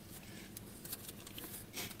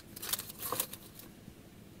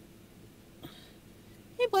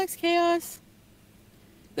 Hey, Black's Chaos.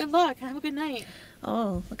 Good luck. Have a good night.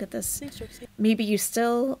 Oh, look at this. Thanks, Trixie. Maybe you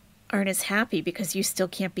still aren't as happy because you still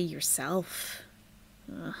can't be yourself.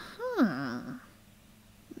 Uh-huh.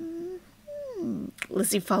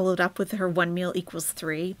 Lizzie followed up with her 1 meal equals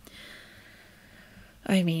 3.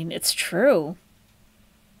 I mean, it's true.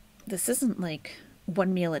 This isn't like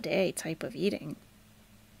 1 meal a day type of eating.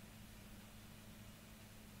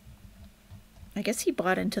 I guess he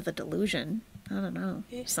bought into the delusion. I don't know.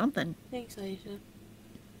 Yeah. Something. Thanks, Aisha.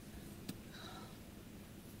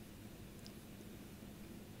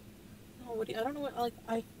 Oh, I don't know what, what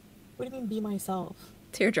do you mean be myself?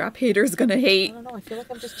 Teardrop hater's gonna I hate. don't know, I feel like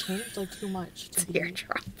I've just changed, too much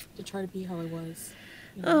Teardrop. to try to be how I was.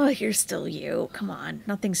 You know? Oh, you're still you. Come on.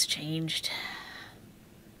 Nothing's changed.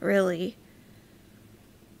 Really.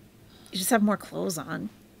 You just have more clothes on.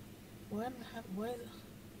 What?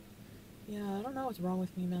 Yeah, I don't know what's wrong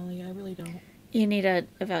with me, Melly. I really don't. You need an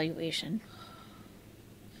evaluation.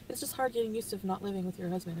 It's just hard getting used to not living with your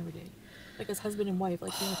husband every day. Like as husband and wife,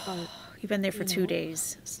 like being apart. You've been there for You 2 know.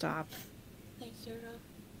 days. Stop. Thanks, Sarah.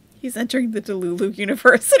 He's entering the Delulu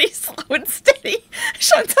University slow and steady.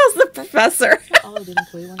 Chantal's the professor. That's not all I did in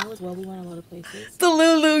Kuwait. When I was well, we went a lot of places.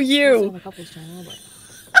 Delulu On you. the couples channel, but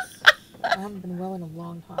I haven't been well in a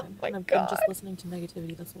long time. my and I've God. been just listening to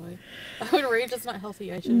negativity, that's why. When rage is not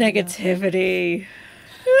healthy, I should Negativity.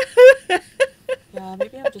 Yeah,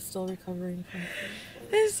 maybe I'm just still recovering from it.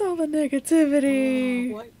 It's all the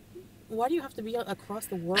negativity. Why do you have to be across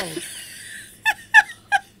the world?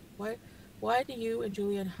 Why do you and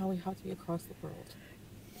Julia and Howie have to be across the world?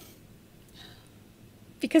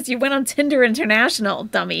 Because you went on Tinder International,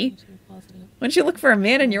 dummy. I'm so positive. Why don't you look for a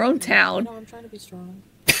man in your own town? No, I'm trying to be strong.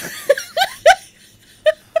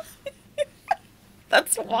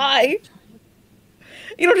 That's why.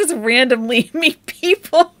 You don't just randomly meet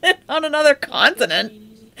people on another continent.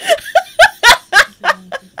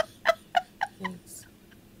 Thanks.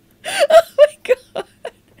 Oh my God.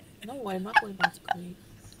 No, I'm not going back to Kuwait.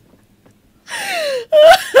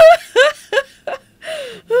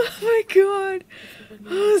 Oh my God.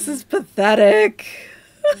 Oh, this is pathetic.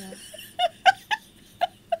 Yeah.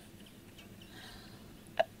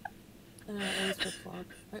 I always flip flop.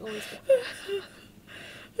 I always flip flop.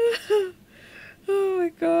 Oh my I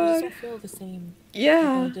just God. don't feel the same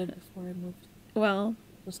Yeah. like I did before I moved. Well,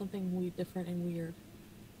 There's something different and weird.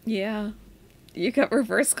 yeah. You got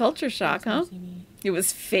reverse culture shock, huh? See me. It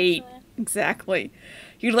was fate. Exactly.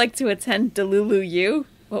 You'd like to attend Delulu U?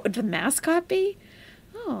 What would the mascot be?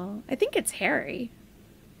 Oh, I think it's Harry.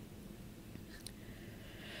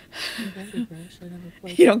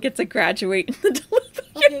 You don't get to graduate in the Delulu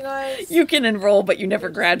U. Okay, guys. You can enroll, but you never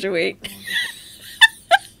graduate.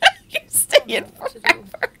 You stay in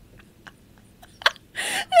forever.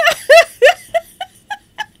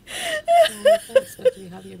 I can't expect to be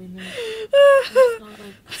happy every minute. It's not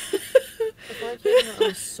before I came here, I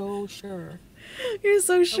was so sure. You're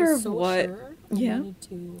so sure I was of so what? Sure Yeah. I wanted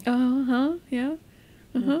to Uh-huh, yeah.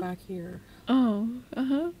 move back here. Oh,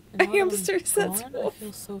 uh-huh. And A now that I'm hamster says gone, I wolf.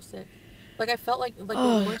 feel so sick. Like I felt like Oh,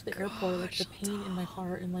 when we went to the airport, like the pain in my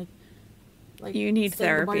heart and like You need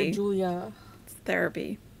saying goodbye to therapy. Julia. It's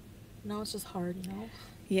therapy. Now it's just hard, you know.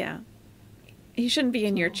 Yeah. He shouldn't be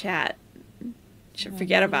in your chat. You should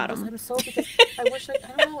forget about him. I'm so because I wish I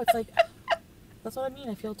don't know. It's like that's what I mean.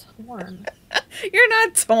 I feel torn. You're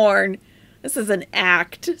not torn. This is an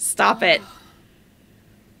act. Stop it.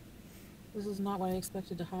 This is not what I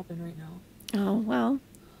expected to happen right now. Oh, well.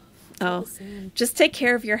 Oh, just take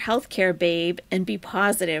care of your health care, babe, and be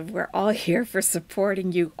positive. We're all here for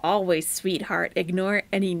supporting you always, sweetheart. Ignore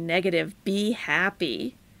any negative. Be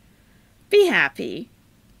happy. Be happy.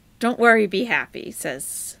 Don't worry, be happy,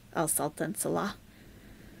 says Al Sultan Salah.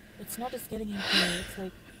 It's not just getting in here. It's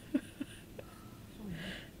like,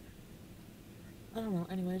 I don't know.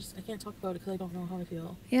 Anyway, I can't talk about it because I don't know how I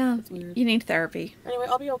feel. Yeah, It's weird. you need therapy. Anyway,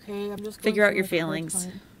 I'll be okay. I'm just Figure out going your through, like, a hard feelings.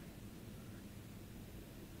 time.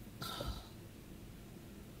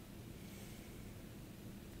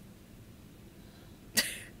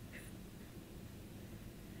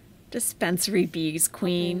 Dispensary bees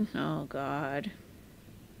queen. Okay. Oh, God.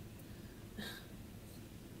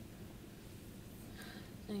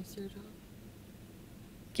 Thanks, your job.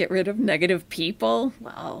 Get rid of negative people?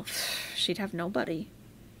 Well, she'd have nobody.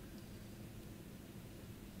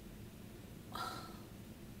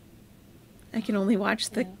 I can only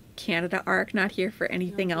watch the Canada arc, not here for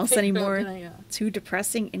anything else anymore. Too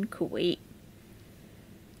depressing in Kuwait.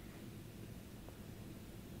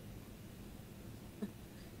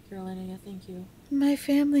 Carolina, yeah, thank you. My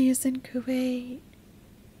family is in Kuwait.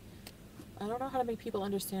 I don't know how to make people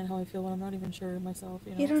understand how I feel when I'm not even sure myself.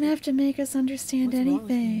 You don't have to make us understand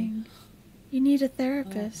anything. You need a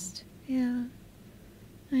therapist. Yeah.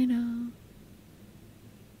 I know.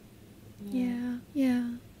 Yeah.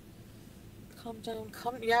 Calm down.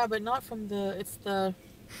 Yeah, but not from it's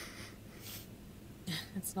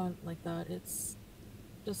not like that. It's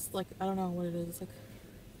just like, I don't know what it is. It's like,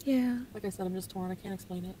 yeah. Like I said, I'm just torn. I can't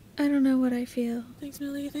explain it. I don't know what I feel. Thanks,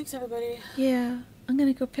 Millie. Thanks, everybody. Yeah. I'm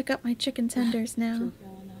gonna go pick up my chicken tenders now. True,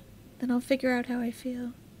 Carolina. Then I'll figure out how I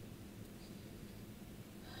feel.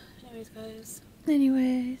 Anyways, guys. I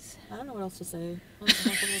don't know what else to say. I don't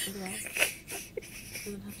know what else. It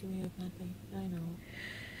doesn't have to be a bad thing. I know.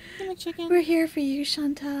 Hey, my chicken. We're here for you,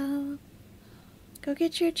 Chantal. Go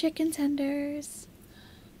get your chicken tenders.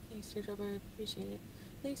 Thanks, Teardrop. I appreciate it.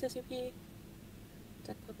 Thanks, SUP.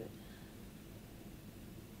 Duck puppet.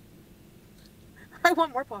 I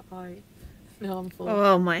want more pot pie. No, I'm full.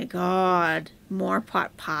 Oh my god. More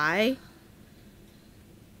pot pie?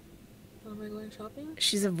 Am I going shopping?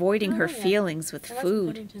 She's avoiding her feelings with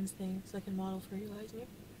food. Pennington's thing, so I can model for you guys.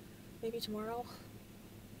 Maybe tomorrow.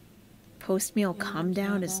 Post-meal come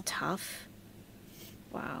down is tough.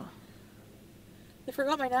 Wow. I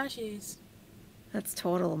forgot my nashies. That's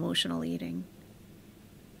total emotional eating.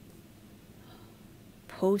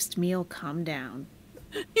 Post-meal come down.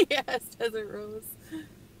 Yes, Desert Rose.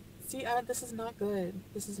 See, this is not good.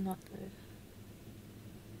 This is not good.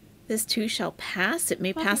 This too shall pass. It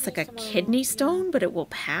may pass like a kidney stone, but it will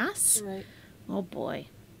pass? You're right. Oh boy.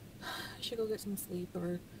 I should go get some sleep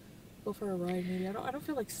or go for a ride maybe. I don't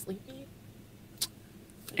feel like sleepy.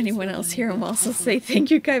 Anyone else here will also say thank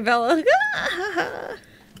you, Kybella.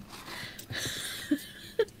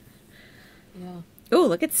 Yeah. Oh,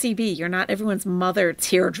 look at CB. You're not everyone's mother,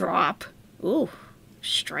 Teardrop. Ooh,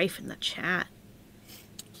 strife in the chat.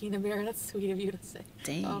 Keena Bear, that's sweet of you to say.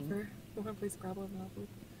 Dang. Offer. You want to play Scrabble and Monopoly?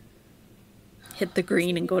 Hit the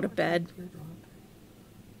green and go to bed.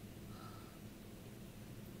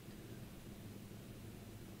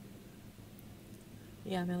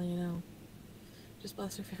 Yeah, Millie, you know. Just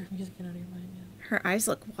blast your favorite music out of your mind, yeah. Her eyes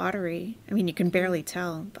look watery. I mean, you can barely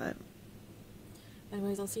tell, but...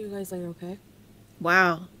 Anyways, I'll see you guys later, okay?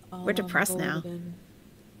 Wow. We're depressed now.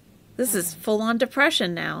 This is full-on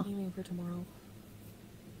depression now. Aiming for tomorrow.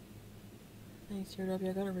 Thanks, Teardrop.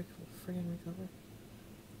 I gotta friggin' recover.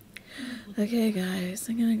 Okay, guys.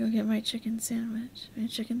 I'm gonna go get my chicken sandwich. My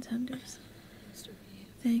chicken tenders.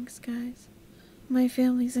 Thanks, guys. My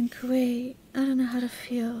family's in Kuwait. I don't know how to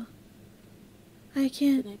feel. I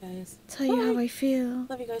can't Good night, guys. tell you how I feel.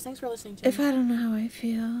 Love you guys. Thanks for listening to If me. I don't know how I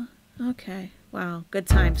feel. Okay. Wow. Good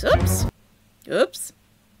times. Oops. Oops.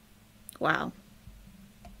 Wow.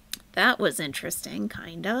 That was interesting.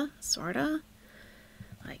 Kinda. Sorta.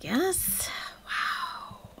 I guess.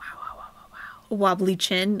 Wow. Wow. Wobbly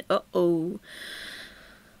chin. Uh-oh.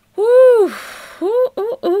 Woo.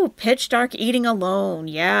 Ooh. Pitch dark eating alone.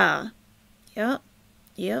 Yeah.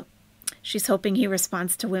 Yep. She's hoping he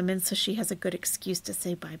responds to women so she has a good excuse to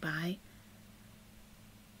say bye-bye.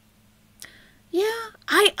 Yeah,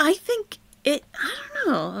 I think it... I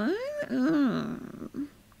don't know.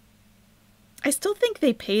 I still think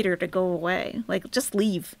they paid her to go away. Like, just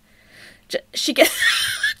leave. She gets...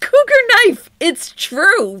 Cougar knife! It's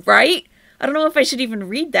true, right? I don't know if I should even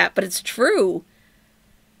read that, but it's true.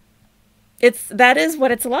 That is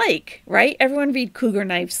what it's like, right? Everyone read Cougar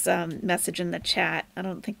Knife's message in the chat. I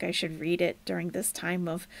don't think I should read it during this time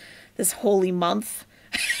of this holy month.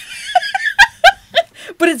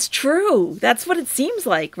 But it's true. That's what it seems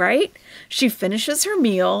like, right? She finishes her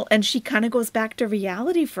meal and she kind of goes back to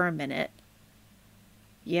reality for a minute.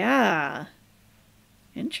 Yeah.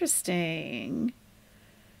 Interesting.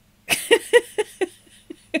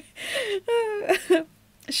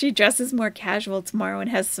 She dresses more casual tomorrow and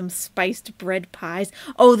has some spiced bread pies.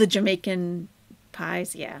 Oh, the Jamaican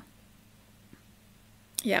pies. Yeah.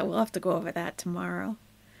 Yeah, we'll have to go over that tomorrow.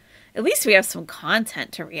 At least we have some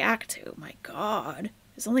content to react to. My God.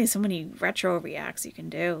 There's only so many retro reacts you can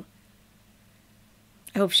do.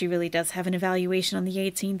 I hope she really does have an evaluation on the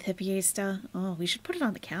 18th, Hippiesta. Oh, we should put it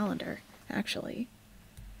on the calendar, actually.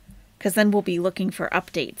 Because then we'll be looking for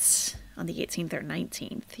updates on the 18th or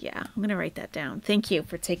 19th. Yeah, I'm going to write that down. Thank you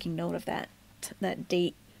for taking note of that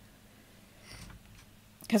date.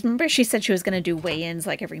 Because remember she said she was going to do weigh-ins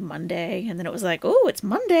like every Monday. And then it was like, oh, it's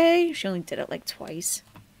Monday. She only did it like twice.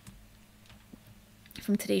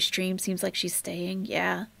 From today's stream, seems like she's staying.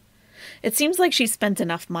 Yeah. It seems like she spent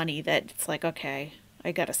enough money that it's like, okay,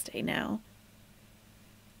 I gotta stay now.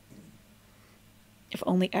 If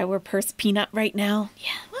only I were Purse Peanut right now.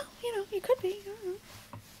 Yeah, well, you know, you could be. I don't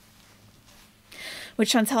know. Would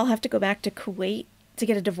Chantal have to go back to Kuwait to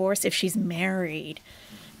get a divorce if she's married?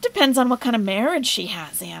 Depends on what kind of marriage she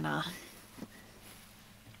has, Anna.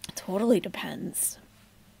 Totally depends.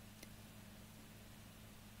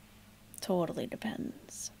 Totally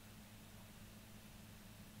depends.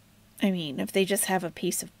 I mean, if they just have a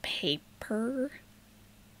piece of paper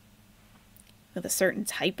with a certain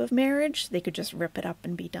type of marriage, they could just rip it up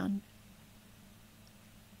and be done.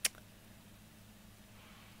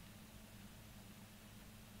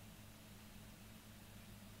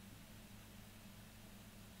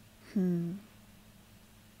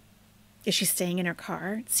 Is she staying in her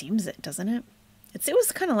car? It seems it, doesn't it? It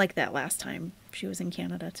was kind of like that last time she was in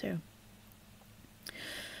Canada, too.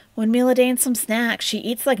 One meal a day and some snacks. She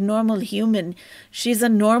eats like normal human. She's a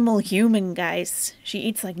normal human, guys. She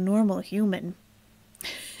eats like normal human.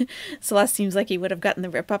 Celeste seems like he would have gotten the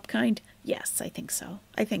rip-up kind. Yes, I think so.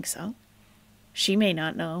 I think so. She may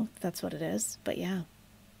not know that's what it is, but yeah.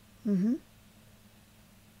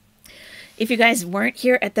 If you guys weren't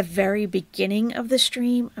here at the very beginning of the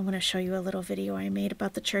stream, I want to show you a little video I made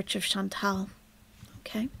about the Church of Chantal.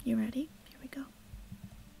 Okay, you ready? Here we go.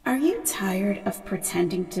 Are you tired of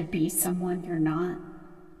pretending to be someone you're not?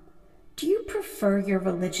 Do you prefer your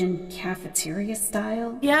religion cafeteria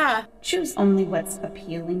style? Yeah. Choose only what's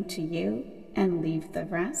appealing to you and leave the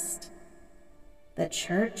rest? The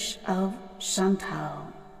Church of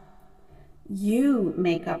Chantal. You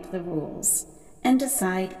make up the rules and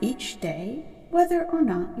decide each day whether or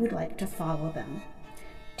not you'd like to follow them.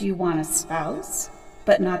 Do you want a spouse,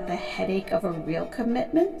 but not the headache of a real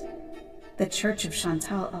commitment? The Church of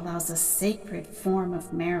Chantal allows a sacred form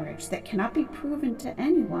of marriage that cannot be proven to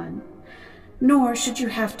anyone, nor should you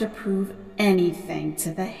have to prove anything to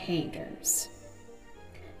the haters.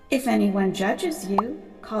 If anyone judges you,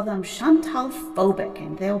 call them Chantal-phobic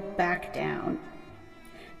and they'll back down.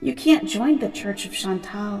 You can't join the Church of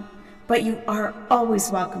Chantal, but you are always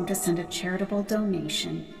welcome to send a charitable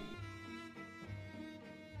donation.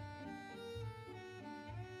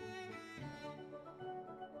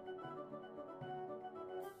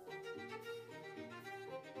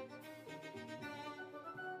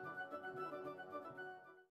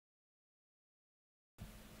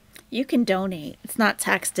 You can donate. It's not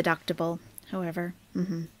tax deductible, however.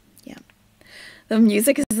 Yeah. The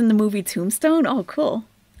music is in the movie Tombstone. Oh, cool.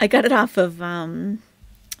 I got it off of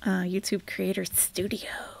YouTube Creator Studio.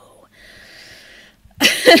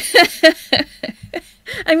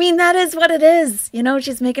 I mean, that is what it is. You know,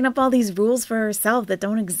 she's making up all these rules for herself that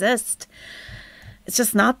don't exist. It's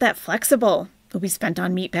just not that flexible. Will be spent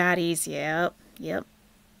on meat patties. Yep. You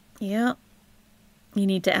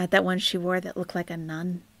need to add that one she wore that looked like a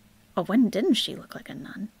nun. Oh, when didn't she look like a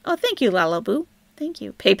nun? Oh, thank you, Lalaboo. Thank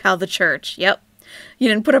you. PayPal the church. Yep. You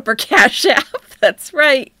didn't put up her Cash App. That's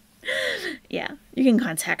right. Yeah. You can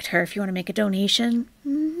contact her if you want to make a donation.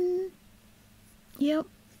 Yep.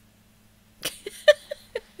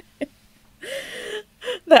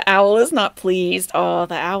 The owl is not pleased. Oh,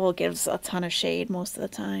 the owl gives a ton of shade most of the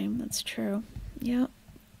time. That's true. Yep.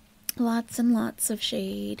 Lots and lots of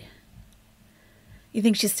shade. You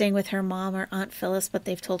think she's staying with her mom or Aunt Phyllis, but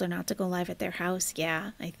they've told her not to go live at their house?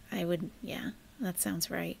 Yeah, I would, yeah, that sounds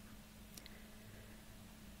right.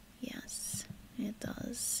 Yes, it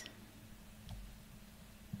does.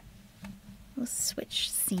 We'll switch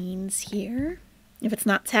scenes here. If it's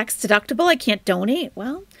not tax deductible, I can't donate.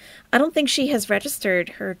 Well, I don't think she has registered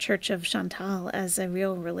her Church of Chantal as a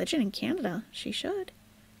real religion in Canada. She should.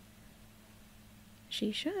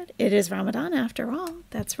 She should. It is Ramadan after all.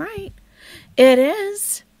 That's right. It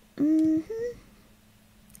is.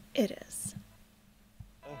 It is.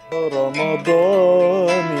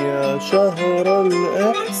 رمضان يا شهر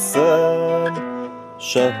الإحسان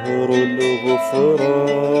شهر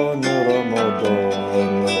الغفران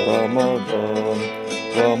رمضان رمضان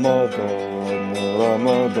رمضان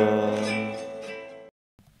رمضان.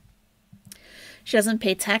 She doesn't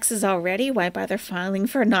pay taxes already. Why bother filing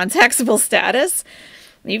for a non-taxable status?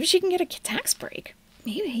 Maybe she can get a tax break.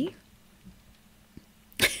 Maybe.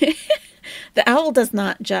 The owl does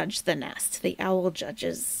not judge the nest. The owl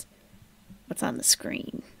judges what's on the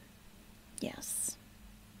screen. Yes.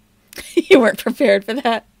 You weren't prepared for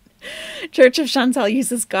that. Church of Chantal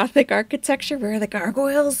uses Gothic architecture. Where are the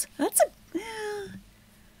gargoyles? That's a...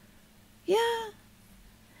 Yeah.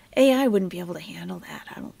 AI wouldn't be able to handle that,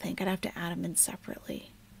 I don't think. I'd have to add them in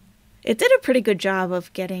separately. It did a pretty good job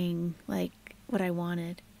of getting, like, what I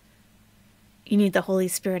wanted. You need the Holy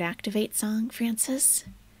Spirit Activate song, Francis?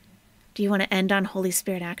 Do you want to end on Holy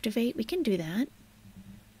Spirit Activate? We can do that.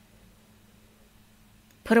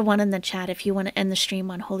 Put a 1 in the chat if you want to end the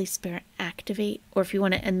stream on Holy Spirit Activate, or if you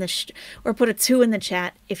want to end the or put a 2 in the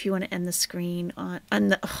chat if you want to end the screen on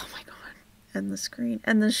the oh my god, end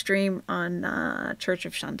the stream on Church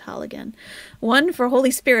of Chantal again. 1 for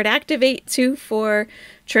Holy Spirit Activate, 2 for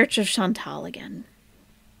Church of Chantal again.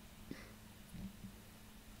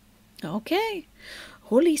 Okay.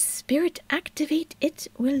 Holy Spirit Activate it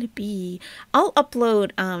will be. I'll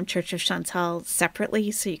upload Church of Chantal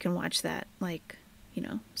separately so you can watch that, like, you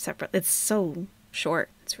know, separate. It's so short.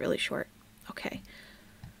 It's really short. Okay.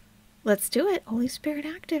 Let's do it. Holy Spirit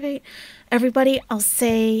Activate. Everybody, I'll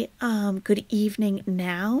say good evening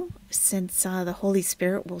now, since the Holy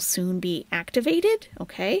Spirit will soon be activated.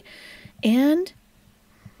 Okay. And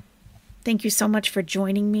thank you so much for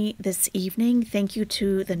joining me this evening. Thank you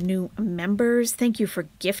to the new members. Thank you for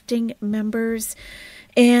gifting members.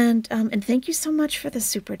 And thank you so much for the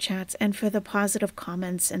super chats and for the positive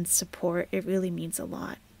comments and support. It really means a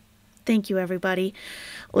lot. Thank you, everybody.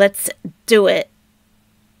 Let's do it.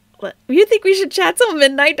 You think we should chat till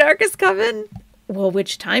midnight? Darkest Coven? Well,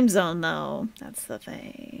 which time zone, though? That's the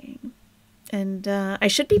thing. And I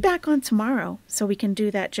should be back on tomorrow, so we can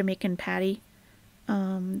do that Jamaican Patty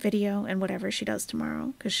video and whatever she does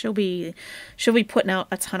tomorrow, because she'll be putting out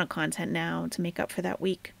a ton of content now to make up for that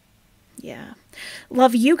week. Yeah.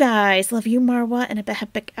 Love you guys. Love you, Marwa, and a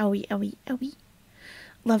behepik owie owie owie.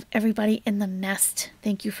 Love everybody in the nest.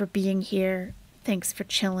 Thank you for being here. Thanks for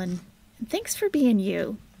chilling. And thanks for being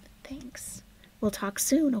you. Thanks. We'll talk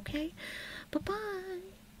soon, okay? Bye-bye.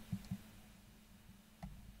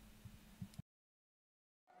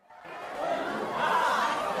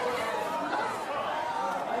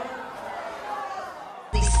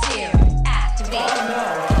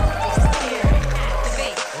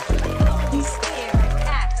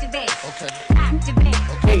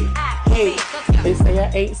 Hey, they say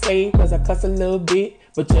I ain't saved cause I cuss a little bit,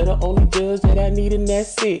 but you're the only judge that I need and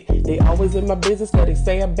that's it. They always in my business cause they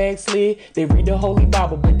say I backslid. They read the Holy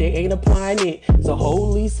Bible but they ain't applying it. So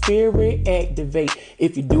Holy Spirit activate.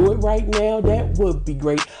 If you do it right now, that would be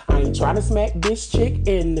great. I ain't trying to smack this chick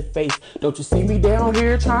in the face. Don't you see me down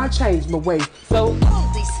here trying to change my way? So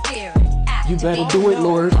Holy Spirit activate. You better do it,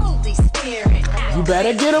 Lord. Holy Spirit activate. You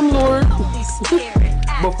better get him, Lord. Holy Spirit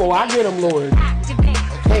before I get him, Lord. Activate.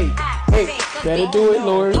 Hey, better do it,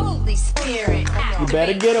 Lord. Holy Spirit. You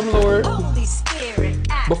better get him, Lord. Holy Spirit.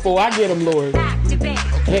 Before I get him, Lord. Activate.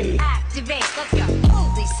 Hey. Activate. Let's go.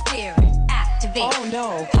 Holy Spirit. Activate. Oh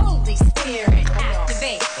no. Holy Spirit.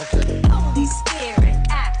 Activate. Okay. Holy Spirit.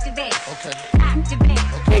 Activate. Okay. Activate.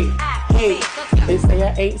 Hey. They say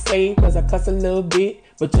I ain't saved cause I cuss a little bit,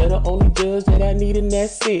 but you're the only judge that I need and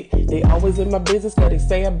that's it. They always in my business cause they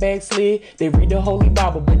say I backslid. They read the Holy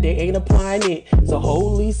Bible but they ain't applying it. So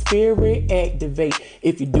Holy Spirit activate.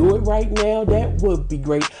 If you do it right now, that would be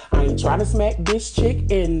great. I ain't trying to smack this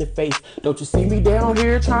chick in the face. Don't you see me down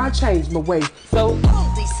here trying to change my way? So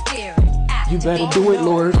Holy Spirit activate. You better do it,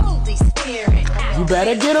 Lord. Holy Spirit activate. You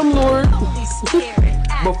better get him, Lord. Holy Spirit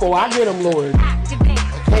before I get him, Lord. Activate.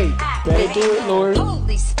 Hey, better do it, Lord.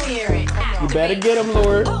 Holy Spirit. You better get him,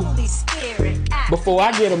 Lord. Holy Spirit. Before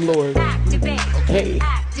I get him, Lord. Activate. Hey.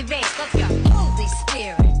 Activate. Let's go. Holy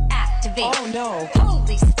Spirit. Activate. Oh no.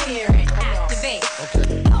 Holy Spirit. Activate.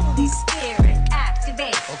 Okay. Holy Spirit.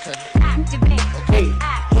 Activate. Okay. Activate.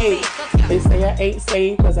 Hey. They say I I ain't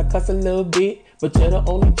saved cause I cuss a little bit. But you're the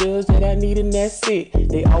only judge that I need and that's it.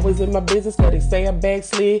 They always in my business cause they say I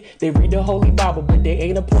backslid. They read the Holy Bible but they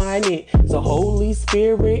ain't applying it. So Holy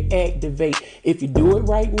Spirit activate. If you do it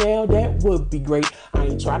right now, that would be great. I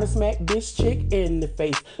ain't trying to smack this chick in the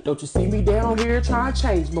face. Don't you see me down here trying to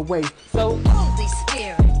change my way. So Holy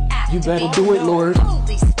Spirit activate. You better do it, Lord.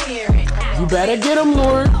 Holy Spirit activate. You better get them,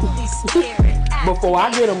 Lord. Holy Spirit Before I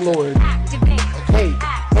get them, Lord. activate. Hey,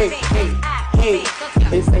 hey, hey, hey.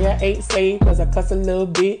 They say I ain't saved cause I cuss a little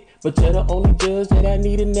bit. But you're the only judge that I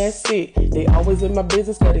need and that's it. They always in my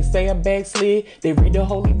business cause they say I backslid. They read the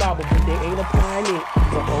Holy Bible but they ain't applying it.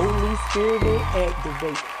 The Holy Spirit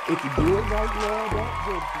activate. If you do it right now, that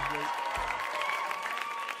would be great.